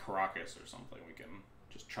we draw like Caracas or something. We can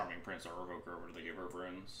just Charming Prince or Revoker over to the Giver of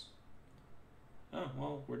Runes. Oh,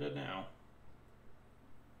 well, we're dead now.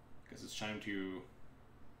 Guess it's time to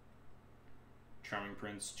Charming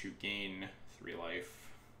Prince to gain 3 life.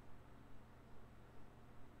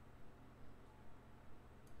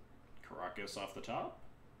 Caracas off the top.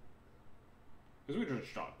 Because we could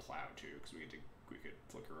just draw a Plow too, because we could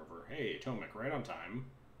flicker over. Hey, Tomek, right on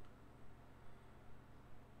time.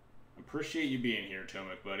 Appreciate you being here,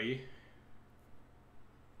 Tomek, buddy.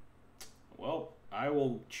 Well, I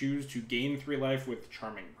will choose to gain 3 life with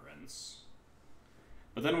Charming Prince.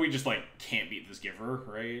 But then we just, like, can't beat this Giver,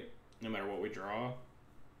 right? No matter what we draw.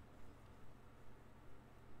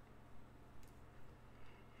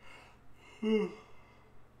 I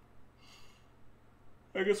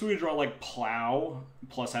guess we draw, like, Plow,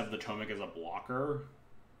 plus have the Tomek as a blocker.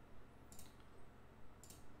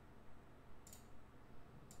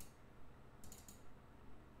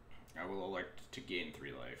 I will elect to gain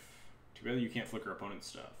 3 life. Too bad you can't flicker opponent's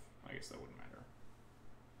stuff. I guess that wouldn't matter.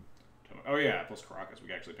 Oh yeah, plus Caracas, we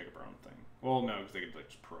could actually pick up our own thing. Well, no, because they could like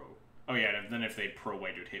just pro. Oh yeah, and then if they pro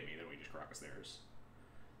white would hit me, then we just Caracas theirs.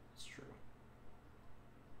 That's true.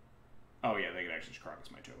 Oh yeah, they could actually just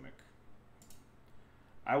Caracas my Tomek.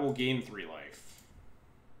 I will gain 3 life.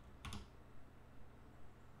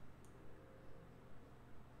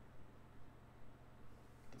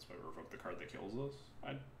 That's why we revoke the card that kills us?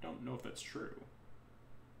 I don't know if that's true.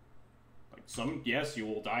 Like yes, you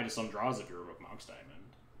will die to some draws if you revoke Mox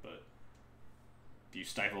Diamond, but if you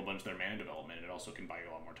stifle a bunch of their mana development, it also can buy you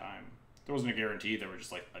a lot more time. There wasn't a guarantee, there were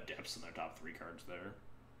just like Adepts in their top 3 cards there.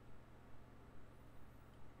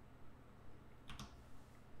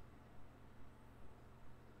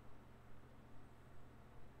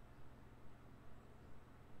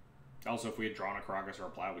 Also, if we had drawn a Caracas or a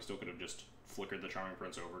Plow, we still could have just flickered the Charming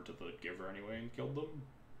Prince over to the Giver anyway and killed them.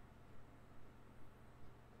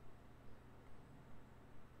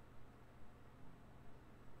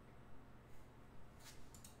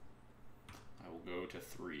 I will go to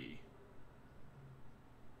 3.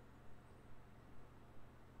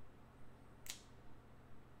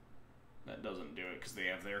 That doesn't do it because they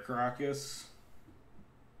have their Caracas.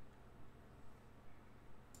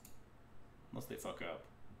 Unless they fuck up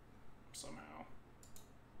somehow.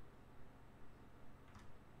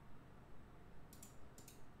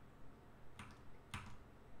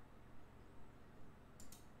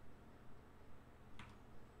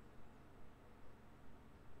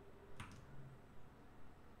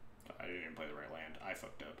 I didn't even play the right land. I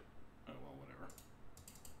fucked up. Oh well, whatever.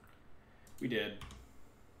 We did.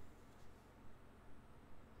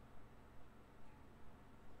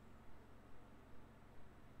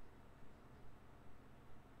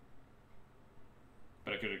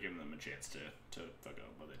 But I could have given them a chance to fuck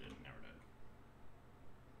up, but they didn't. Never did.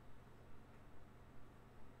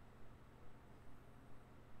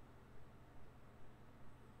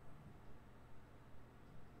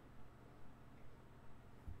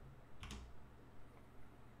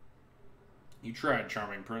 You tried,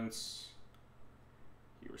 Charming Prince.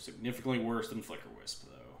 You were significantly worse than Flicker Wisp,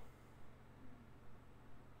 though.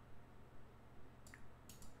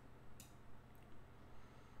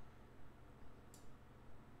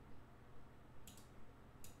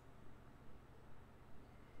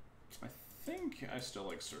 think I still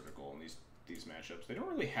like Surgical in these matchups. They don't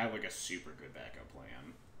really have like a super good backup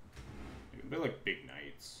plan. They're like big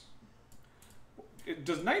Knights.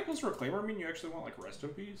 Does Knight plus Reclaimer mean you actually want like Rest in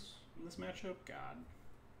Peace in this matchup? God.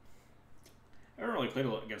 I haven't really played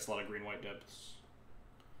against a lot of green-white depths.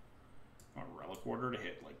 A Relic Order to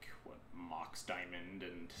hit like, what, Mox Diamond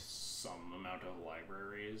and some amount of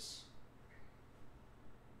libraries.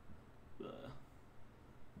 Ugh.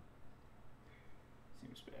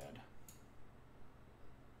 Seems bad.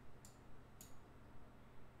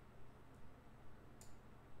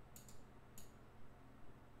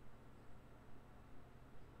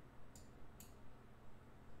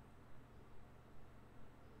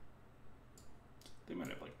 They might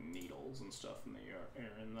have like needles and stuff in the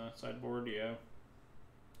sideboard, yeah.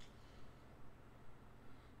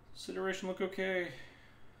 Consideration look okay.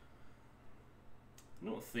 I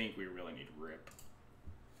don't think we really need Rip.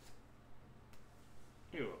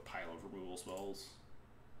 We have a pile of removal spells.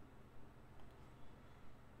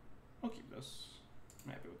 I'll keep this.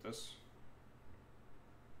 I'm happy with this.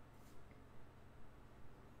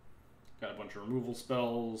 Got a bunch of removal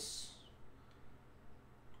spells.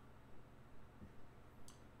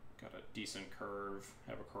 Got a decent curve.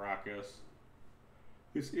 Have a Caracas.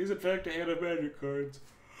 This is in fact a hand of magic cards.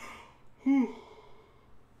 We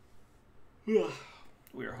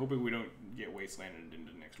are hoping we don't get wastelanded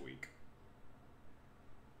into next week.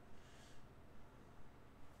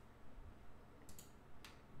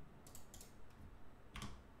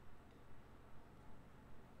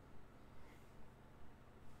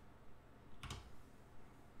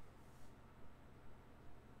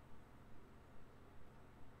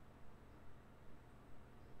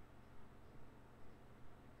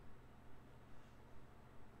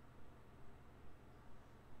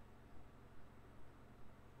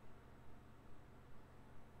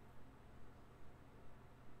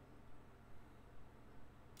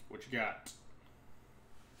 What you got?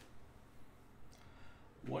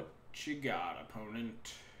 What you got,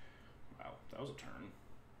 opponent? Wow, that was a turn.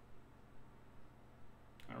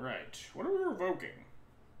 Alright, what are we revoking?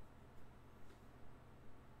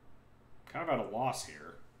 Kind of at a loss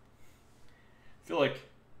here. I feel like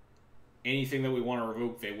anything that we want to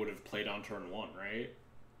revoke, they would have played on turn 1, right?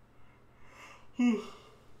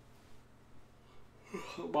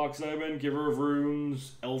 Mox Diamond, Giver of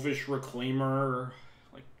Runes, Elvish Reclaimer,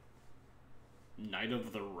 like Knight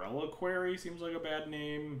of the Reliquary seems like a bad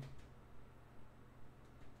name.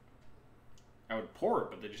 I would pour it,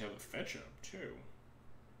 but they just have a fetch up too.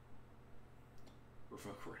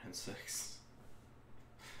 Revoke Ren 6.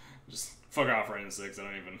 Just fuck off, Ren 6. I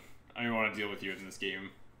don't even want to deal with you in this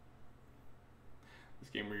game. This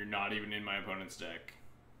game where you're not even in my opponent's deck.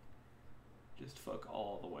 Just fuck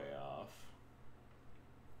all the way off.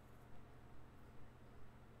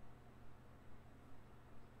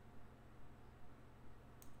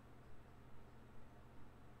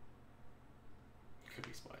 Could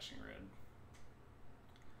be splashing red.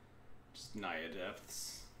 Just Naya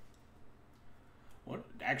Depths. What?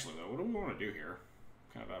 Actually, though, what do we want to do here?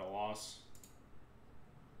 Kind of at a loss.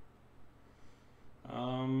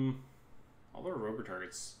 All the Rover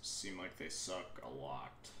targets seem like they suck a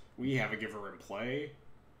lot. We have a Giver in play.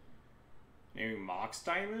 Maybe Mox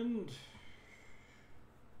Diamond?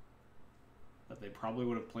 That they probably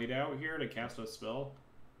would have played out here to cast a spell.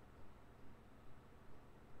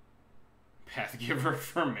 Pathgiver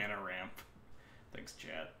for mana ramp. Thanks,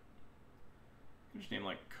 chat. You can just name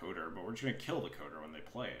like Coder, but we're just gonna kill the Coder when they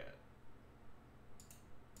play it.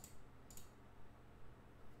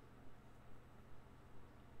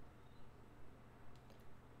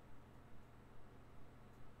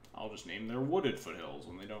 I'll just name their Wooded Foothills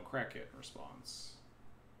when they don't crack it in response.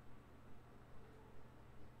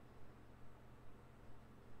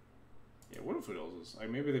 Yeah, Wooded Foothills is like,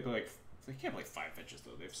 maybe they play like, they can't play 5 fetches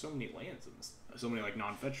though. They have so many lands in this, so many like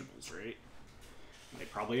non-fetchables, right? And they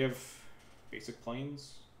probably have basic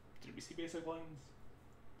planes. Did we see basic planes?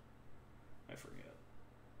 I forget.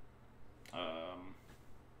 I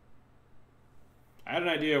had an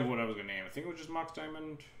idea of what I was gonna name. I think it was just Mox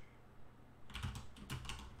Diamond.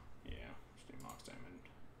 Yeah, just name Mox Diamond.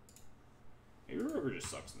 Maybe Rover just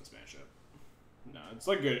sucks in this matchup. No, it's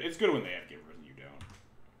like good. It's good when they have Givers and you don't.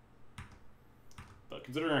 But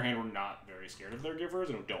considering our hand, we're not very scared of their Givers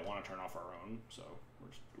and we don't want to turn off our own, so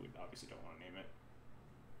we obviously don't want to name it.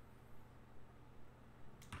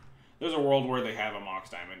 There's a world where they have a Mox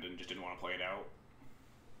Diamond and just didn't want to play it out.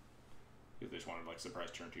 Because they just wanted, like, surprise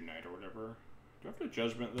turn 2 Knight or whatever. Do I have to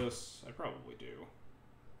Judgment this? I probably do.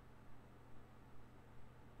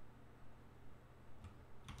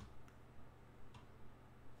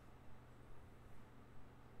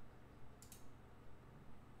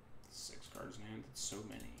 It's so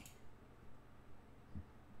many.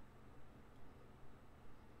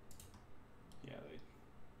 Yeah, they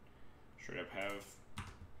straight up have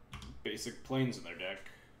basic planes in their deck.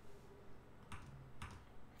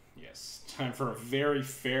 Yes, time for a very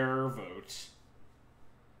fair vote.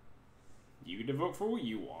 You get to vote for what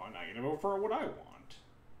you want, I get to vote for what I want.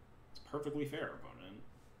 It's perfectly fair, opponent.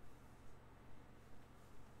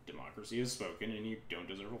 Democracy is spoken, and you don't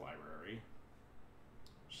deserve a library.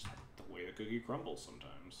 Just the way the cookie crumbles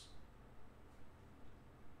sometimes.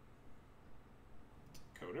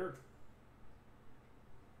 Coder.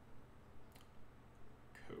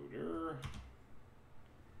 Coder.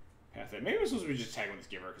 Pathway. Maybe I'm supposed to be just tagging with this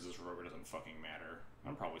giver because this revoker doesn't fucking matter.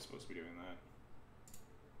 I'm probably supposed to be doing that.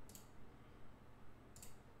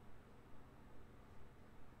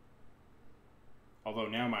 Although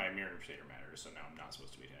now my Mirror Interpretator matters, so now I'm not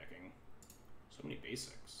supposed to be attacking. So many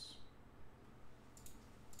basics.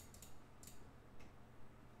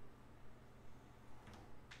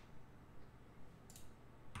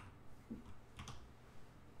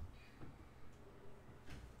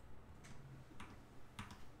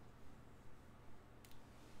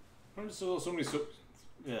 Opponent still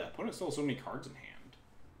has so many cards in hand.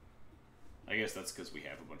 I guess that's because we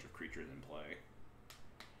have a bunch of creatures in play.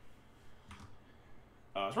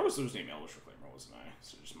 It's probably supposed to name Elvish Reclaimer, wasn't I?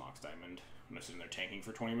 So just Mox Diamond. I'm just sitting there tanking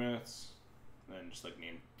for 20 minutes. And then just like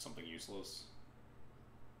name something useless.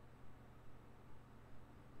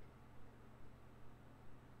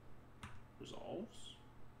 Resolves.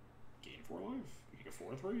 Gain 4 life. Make a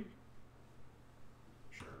 4/3.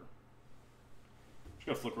 Sure. Just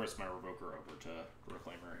gotta flick rest my Revoker over to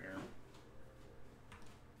Reclaimer here.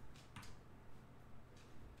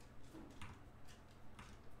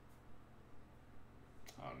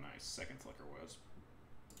 Oh, nice. Second Flicker Wisp.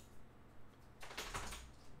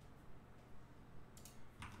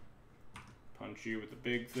 Punch you with the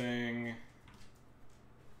big thing.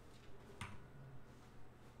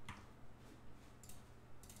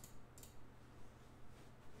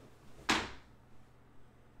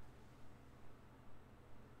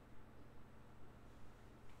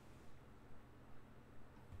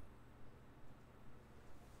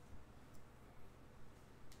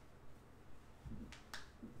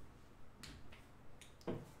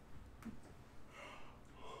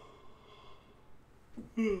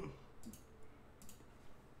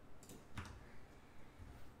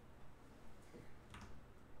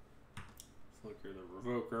 Flicker the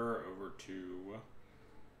Revoker over to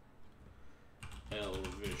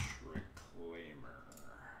Elvish Reclaimer.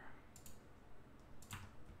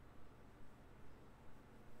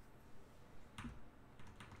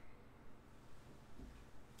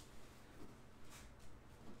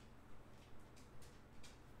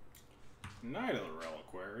 Knight of the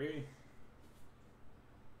Reliquary.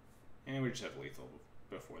 And we just have lethal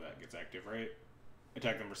before that gets active, right?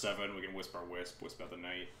 Attack number 7, we can Wisp our Wisp, Wisp out the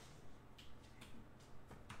Knight.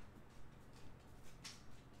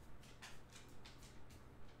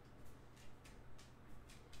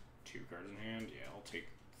 Two cards in hand, yeah, I'll take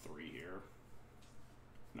 3 here.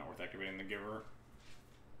 Not worth activating the giver.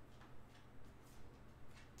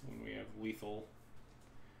 When we have lethal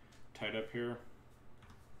tied up here.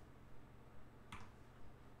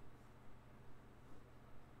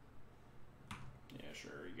 Yeah,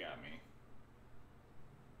 sure, you got me.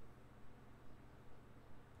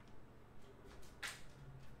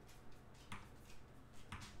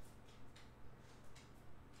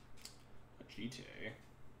 A Gite.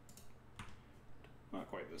 Not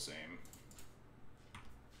quite the same.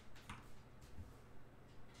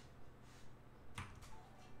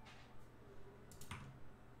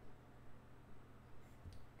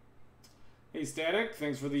 Hey Static,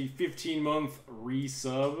 thanks for the 15-month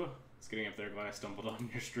resub. It's getting up there. Glad I stumbled on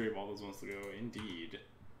your stream all those months ago. Indeed.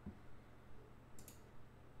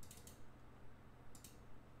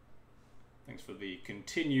 Thanks for the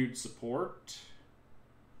continued support.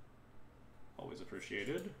 Always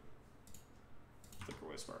appreciated. Flicker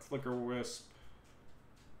Wisp, our Flicker Wisp.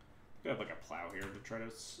 I have like a plow here to try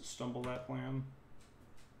to stumble that plan.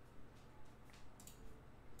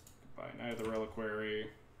 Goodbye, Knight of the Reliquary.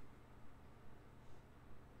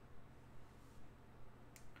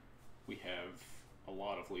 We have a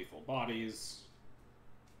lot of lethal bodies.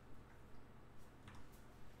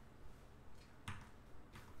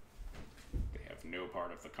 They have no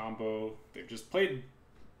part of the combo. They've just played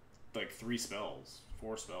like 3 spells,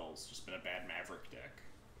 4 spells. Just been a bad Maverick deck.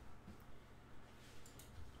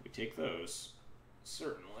 We take those,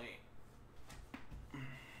 certainly.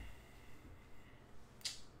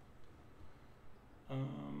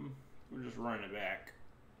 We're just running it back.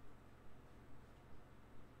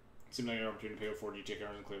 Seemed like an opportunity to pay 4 GT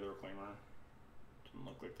cards and clear the Reclaimer. Didn't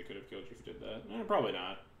look like they could have killed you if you did that. Probably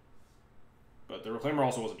not. But the Reclaimer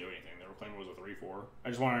also wasn't doing anything. The Reclaimer was a 3/4. I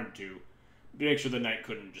just wanted to make sure the Knight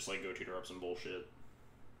couldn't just like go tutor up some bullshit.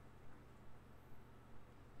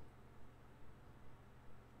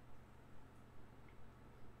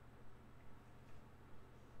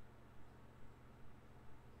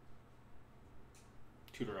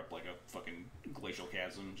 Tutor up like a fucking glacial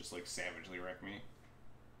chasm, just like savagely wreck me.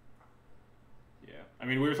 Yeah. I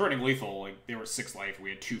mean, we were threatening lethal, like, they were 6 life, we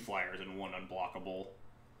had 2 flyers and 1 unblockable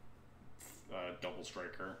double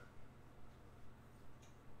striker.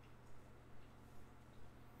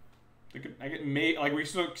 We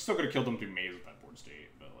still could have killed them through maze with that board state,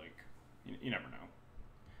 but, like, you never know.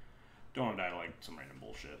 Don't want to die to, like, some random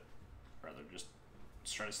bullshit. Rather just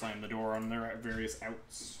try to slam the door on their various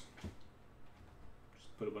outs.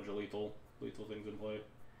 Just put a bunch of lethal things in play.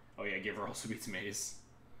 Oh yeah, Giver also beats maze.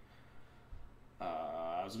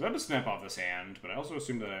 I was about to snap off this hand, but I also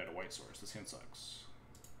assumed that I had a white source. This hand sucks.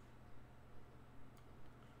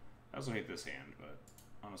 I also hate this hand, but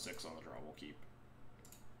on a 6 on the draw, we'll keep.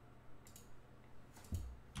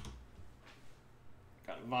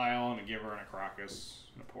 Got a Vial and a Giver and a Crocus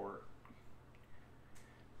and a Port.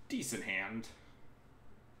 Decent hand.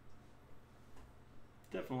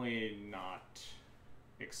 Definitely not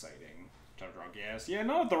exciting. Time to draw gas. Yeah,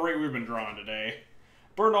 not at the rate we've been drawing today.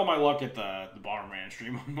 Burned all my luck at the Bomberman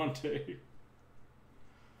stream on Monday.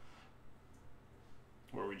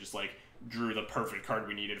 Where we just, like, drew the perfect card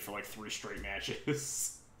we needed for, like, 3 straight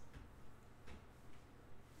matches.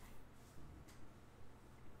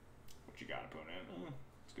 What you got, opponent?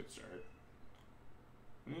 It's a good start.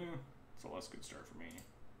 It's a less good start for me.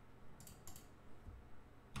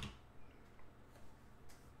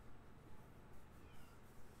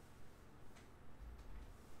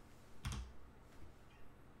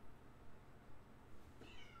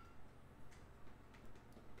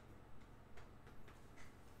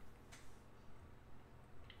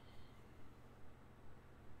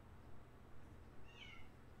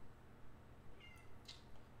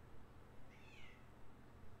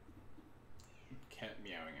 Cat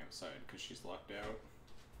meowing outside because she's locked out.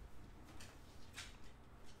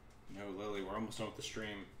 No, Lily, we're almost done with the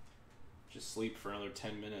stream. Just sleep for another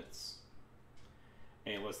 10 minutes.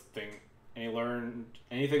 Anything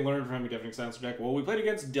learned from Deafening Silencer deck? Well, we played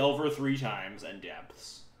against Delver 3 times and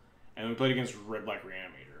Depths. And we played against Red-Black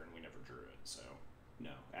Reanimator and we never drew it, so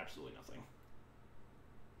no, absolutely nothing.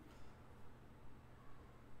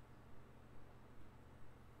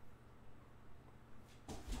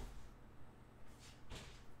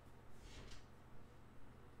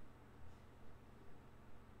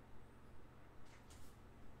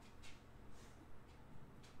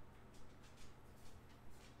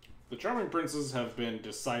 The Charming Princes have been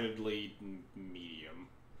decidedly medium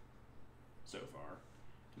so far,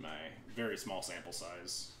 to my very small sample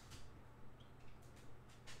size.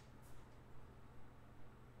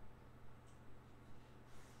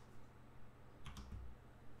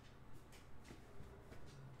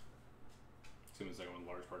 Seems like I'm in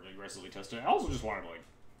large part to aggressively test it. I also just wanted to, like,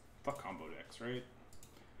 fuck combo decks, right?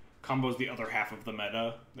 Combo's the other half of the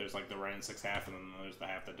meta. There's, like, the Renin 6 half, and then there's the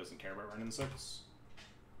half that doesn't care about Renin 6.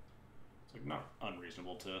 It's, like, not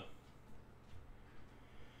unreasonable to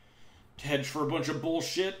hedge for a bunch of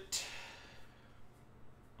bullshit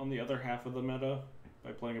on the other half of the meta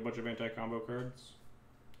by playing a bunch of anti-combo cards.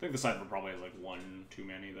 I think the Cypher probably has, like, 1 too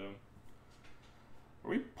many, though. Are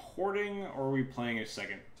we porting, or are we playing a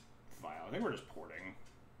second Vial? I think we're just porting.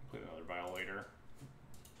 Play another Vial later.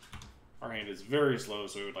 Our hand is very slow,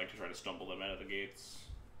 so we would like to try to stumble them out of the gates.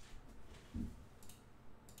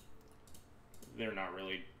 They're not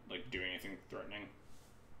really, like, doing anything threatening.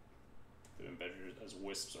 They've been better as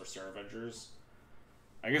Wisps or Saravengers.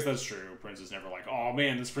 I guess that's true. Prince is never like, oh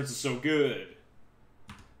man, this Prince is so good.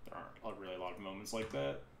 There aren't really a lot of moments like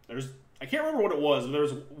that. I can't remember what it was, but there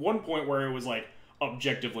was one point where it was, like,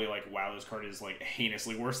 objectively, like, wow, this card is, like,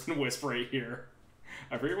 heinously worse than Wisp right here.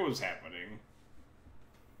 I forget what was happening.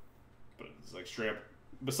 But it's, like, straight up.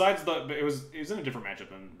 Besides it was in a different matchup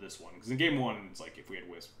than this one. Because in game 1, it's like, if we had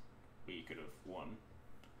Wisp, we could have won.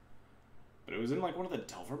 But it was in, like, one of the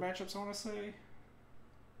Delver matchups, I want to say.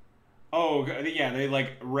 Oh, yeah, they,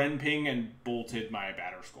 like, Renping and bolted my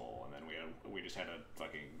Batterskull, and then we just had a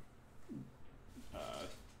fucking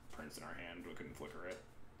Prince in our hand. We couldn't flicker it.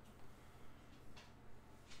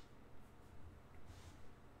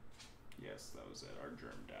 Yes, that was it. Our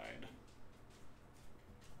germ died.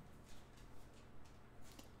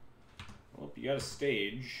 Well, you got a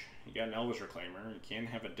stage. You got an Elvish Reclaimer. You can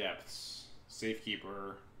have a Depths.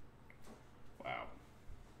 Safekeeper. Wow.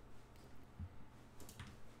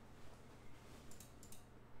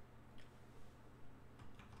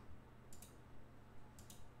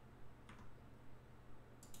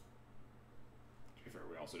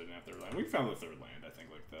 also didn't have third land. We found the third land, I think,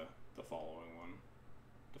 like the following one.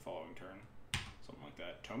 The following turn. Something like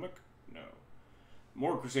that. Tomic? No.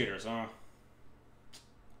 More Crusaders, huh?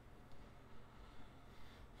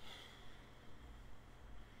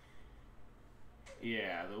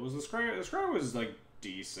 Yeah, there was the scry. The scry was like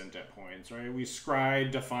decent at points, right? We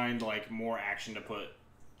scried to find like more action to put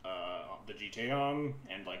the GT on,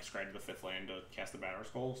 and like scried to the 5th land to cast the Batter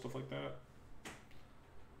Skull, stuff like that.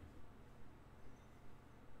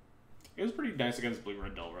 It was pretty nice against Blue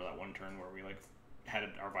Red Delver that one turn where we like had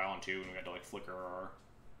our Violent 2 and we had to like flicker our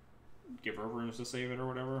Giver of Runes to save it or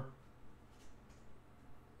whatever.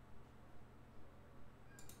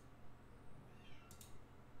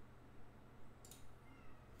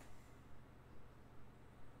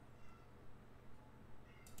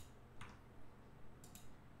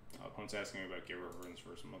 Opponent's asking me about Giver of Runes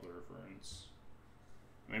for some other reference.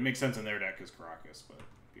 I mean, it makes sense in their deck as Caracas, but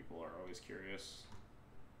people are always curious.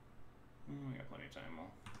 I got plenty of time.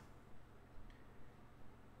 I'll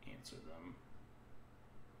answer them.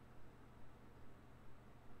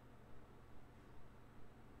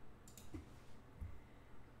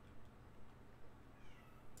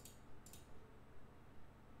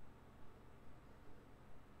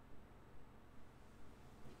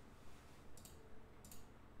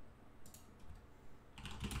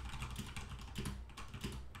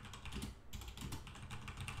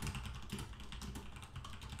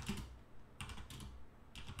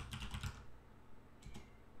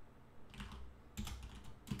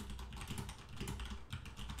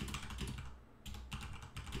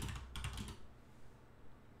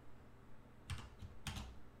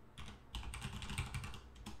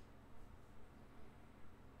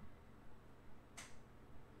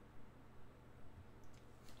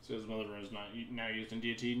 Says Mother Rune is not now used in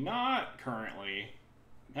D&T. Not currently.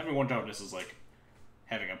 Having one toughness is like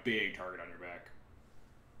having a big target on your back.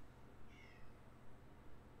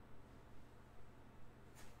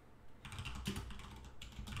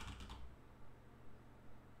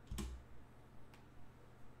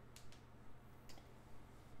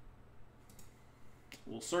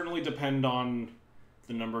 Will certainly depend on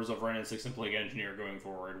the numbers of Ren and 6 and Plague Engineer going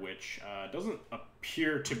forward, which doesn't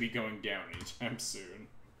appear to be going down anytime soon.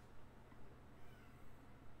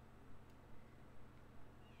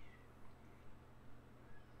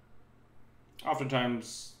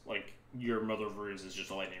 Oftentimes, like, your Mother of Runes is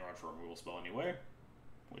just a lightning rod for a removal spell anyway,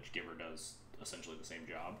 which Giver does essentially the same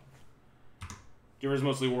job. Giver is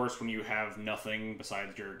mostly worse when you have nothing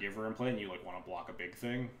besides your Giver in play and you like want to block a big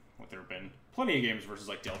thing. Like, there have been plenty of games versus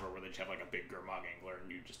like Delver where they just have like a big Gurmag Angler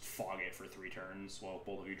and you just fog it for 3 turns while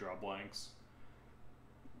both of you draw blanks.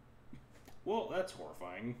 Well, that's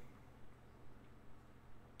horrifying.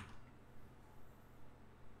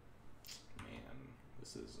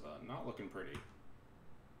 This is not looking pretty.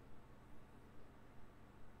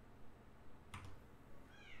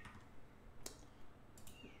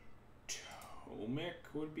 Tomic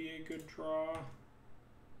would be a good draw.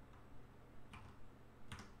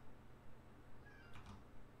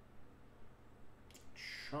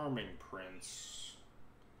 Charming Prince.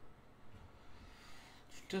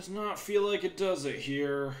 Does not feel like it does it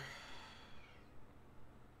here.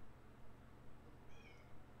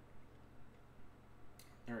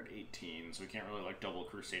 They're at 18, so we can't really like double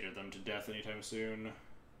Crusader them to death anytime soon.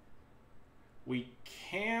 We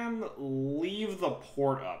can leave the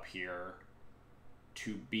port up here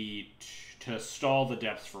to stall the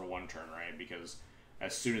depths for 1 turn, right? Because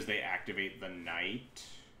as soon as they activate the Knight,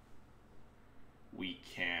 we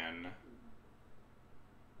can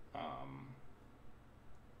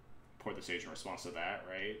port the stage in response to that,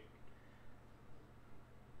 right?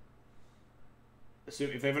 So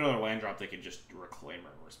if they have another land drop, they can just reclaim it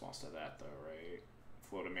in response to that, though, right?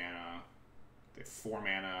 Float a mana. They have 4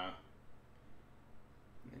 mana.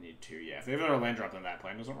 They need 2. Yeah, if they have another land drop, then that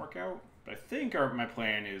plan doesn't work out. But I think my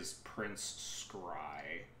plan is Prince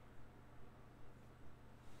Scry.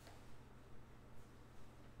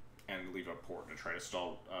 And leave a port to try to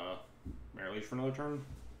stall Mare Liege for another turn.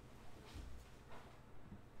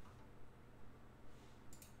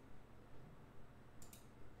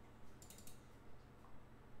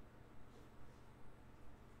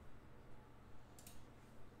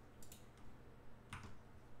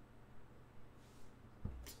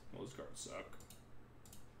 Those cards suck.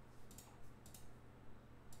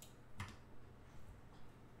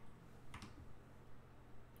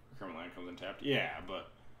 Recurrent land comes untapped. Yeah,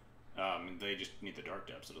 but they just need the Dark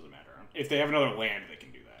Depths, so it doesn't matter. If they have another land, they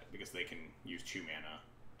can do that, because they can use 2 mana,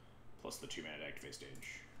 plus the 2 mana to activate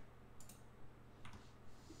stage.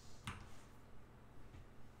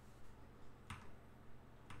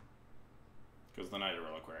 Because then either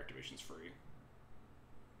reliquary activation's free.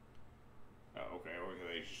 Oh, okay. Or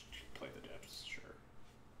they just play the depths, sure.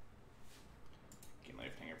 Gain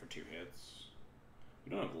life hanger for 2 hits.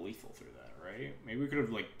 We don't have lethal through that, right? Maybe we could have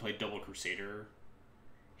like played double Crusader,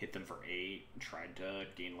 hit them for 8, and tried to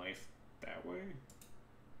gain life that way.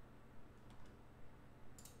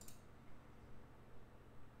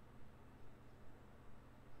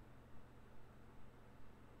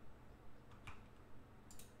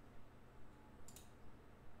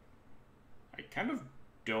 I kind of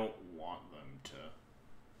don't want them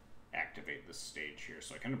to activate this stage here,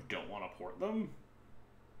 so I kind of don't want to port them.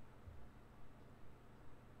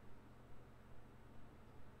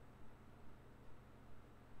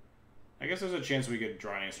 I guess there's a chance we could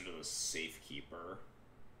draw an answer to the Safekeeper.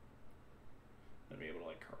 Then be able to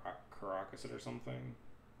like Caracas it or something.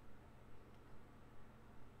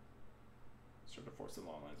 Start to force the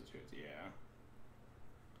long lines of twos, yeah.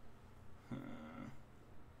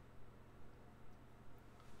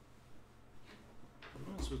 What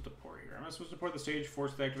am I supposed to port here? Am I supposed to port the stage,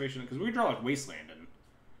 force the activation? Because we could draw like Wasteland and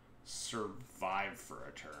survive for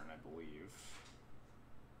a turn, I believe.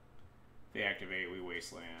 They activate, we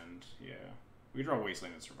Wasteland. Yeah. We draw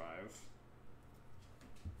Wasteland and survive.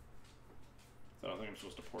 So I don't think I'm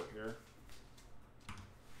supposed to port here.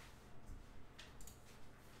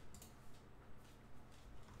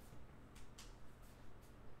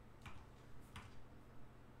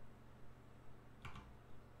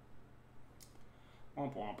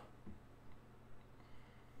 Womp womp.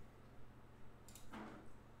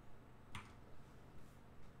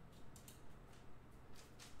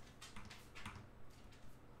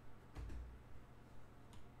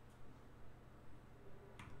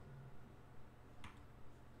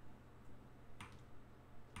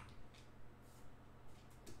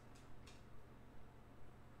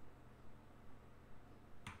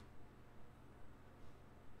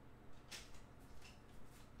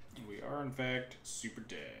 We are, in fact, super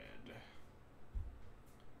dead.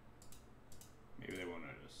 Maybe they won't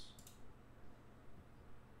notice.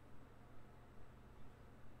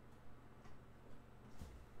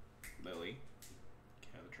 Lily.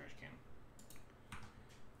 Get out of the trash can.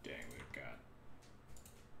 Dang, we've got...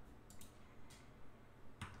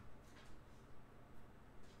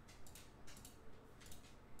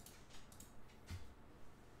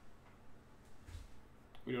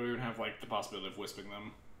 We don't even have, like, the possibility of wisping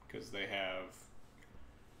them. Because they have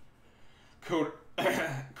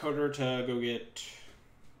Coder to go get,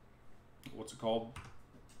 what's it called?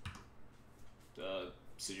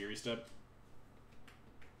 Sejiri step.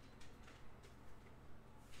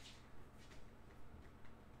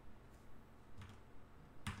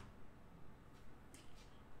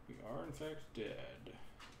 We are in fact dead.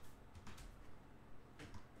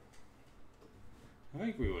 I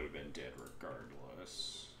think we would have been dead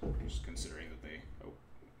regardless. Just considering that they... Oh.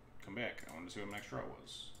 Come back. I wanted to see what my next draw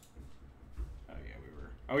was. Oh yeah, we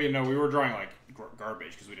were... Oh yeah, no, we were drawing like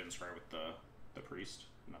garbage because we didn't scry with the priest.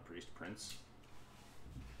 Not priest, prince.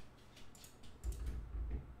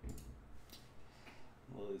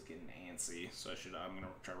 Lily's getting antsy, so I'm gonna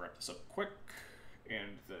try to wrap this up quick.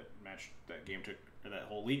 And that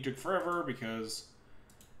whole league took forever because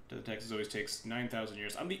Death in Texas always takes 9,000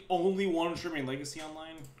 years. I'm the only one streaming Legacy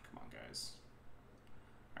online? Come on, guys.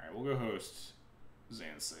 Alright, we'll go host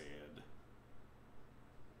Zan Sayed.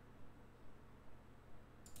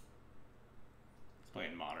 He's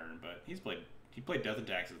playing Modern, but he played Death and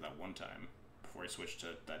Taxes that one time before he switched to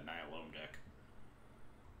that Naya Loam deck.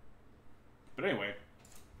 But anyway.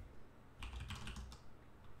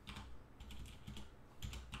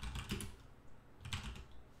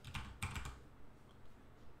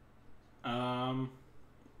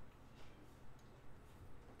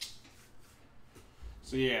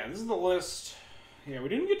 So yeah, this is the list. Yeah, we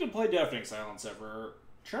didn't get to play Deafening Silence ever.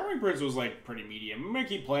 Charming Prince was like pretty medium. I'm gonna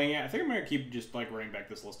keep playing it. I think I'm gonna keep just like running back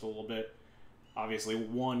this list a little bit. Obviously,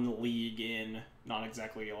 one league in, not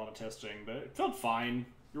exactly a lot of testing, but it felt fine.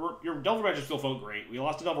 Your Delver matches still felt great. We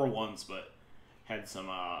lost to Delver once, but had some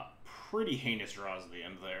pretty heinous draws at the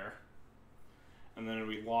end there. And then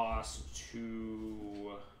we lost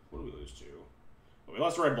to... What did we lose to? Well, we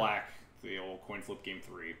lost to Red Black, the old coin flip game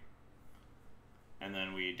 3. And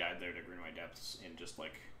then we died there to Green White Depths in just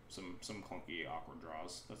like some clunky, awkward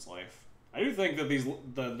draws. That's life. I do think that these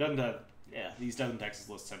Death and Texas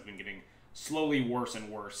lists have been getting slowly worse and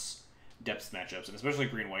worse depths matchups, and especially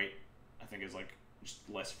Green White, I think is like just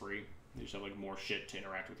less free. They just have like more shit to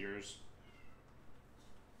interact with yours.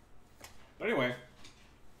 But anyway,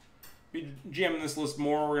 be GMing this list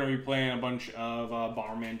more. We're gonna be playing a bunch of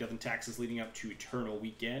Bomberman Death and Taxes leading up to Eternal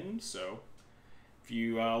Weekend. So if If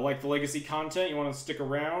you like the Legacy content, you want to stick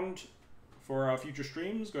around for future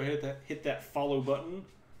streams, go ahead hit that follow button.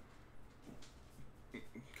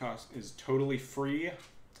 Cost is totally free.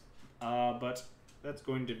 But that's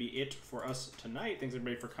going to be it for us tonight. Thanks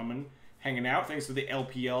everybody for coming, hanging out. Thanks to the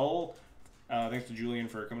LPL. Thanks to Julian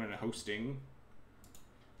for coming and hosting.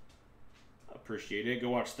 Appreciate it.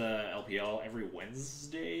 Go watch the LPL every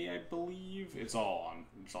Wednesday, I believe. It's all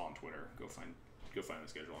on Twitter. Go find the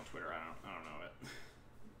schedule on Twitter. I don't know it.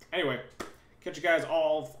 Anyway, catch you guys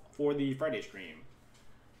all for the Friday stream.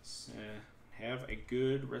 So, have a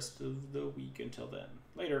good rest of the week until then.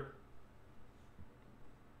 Later.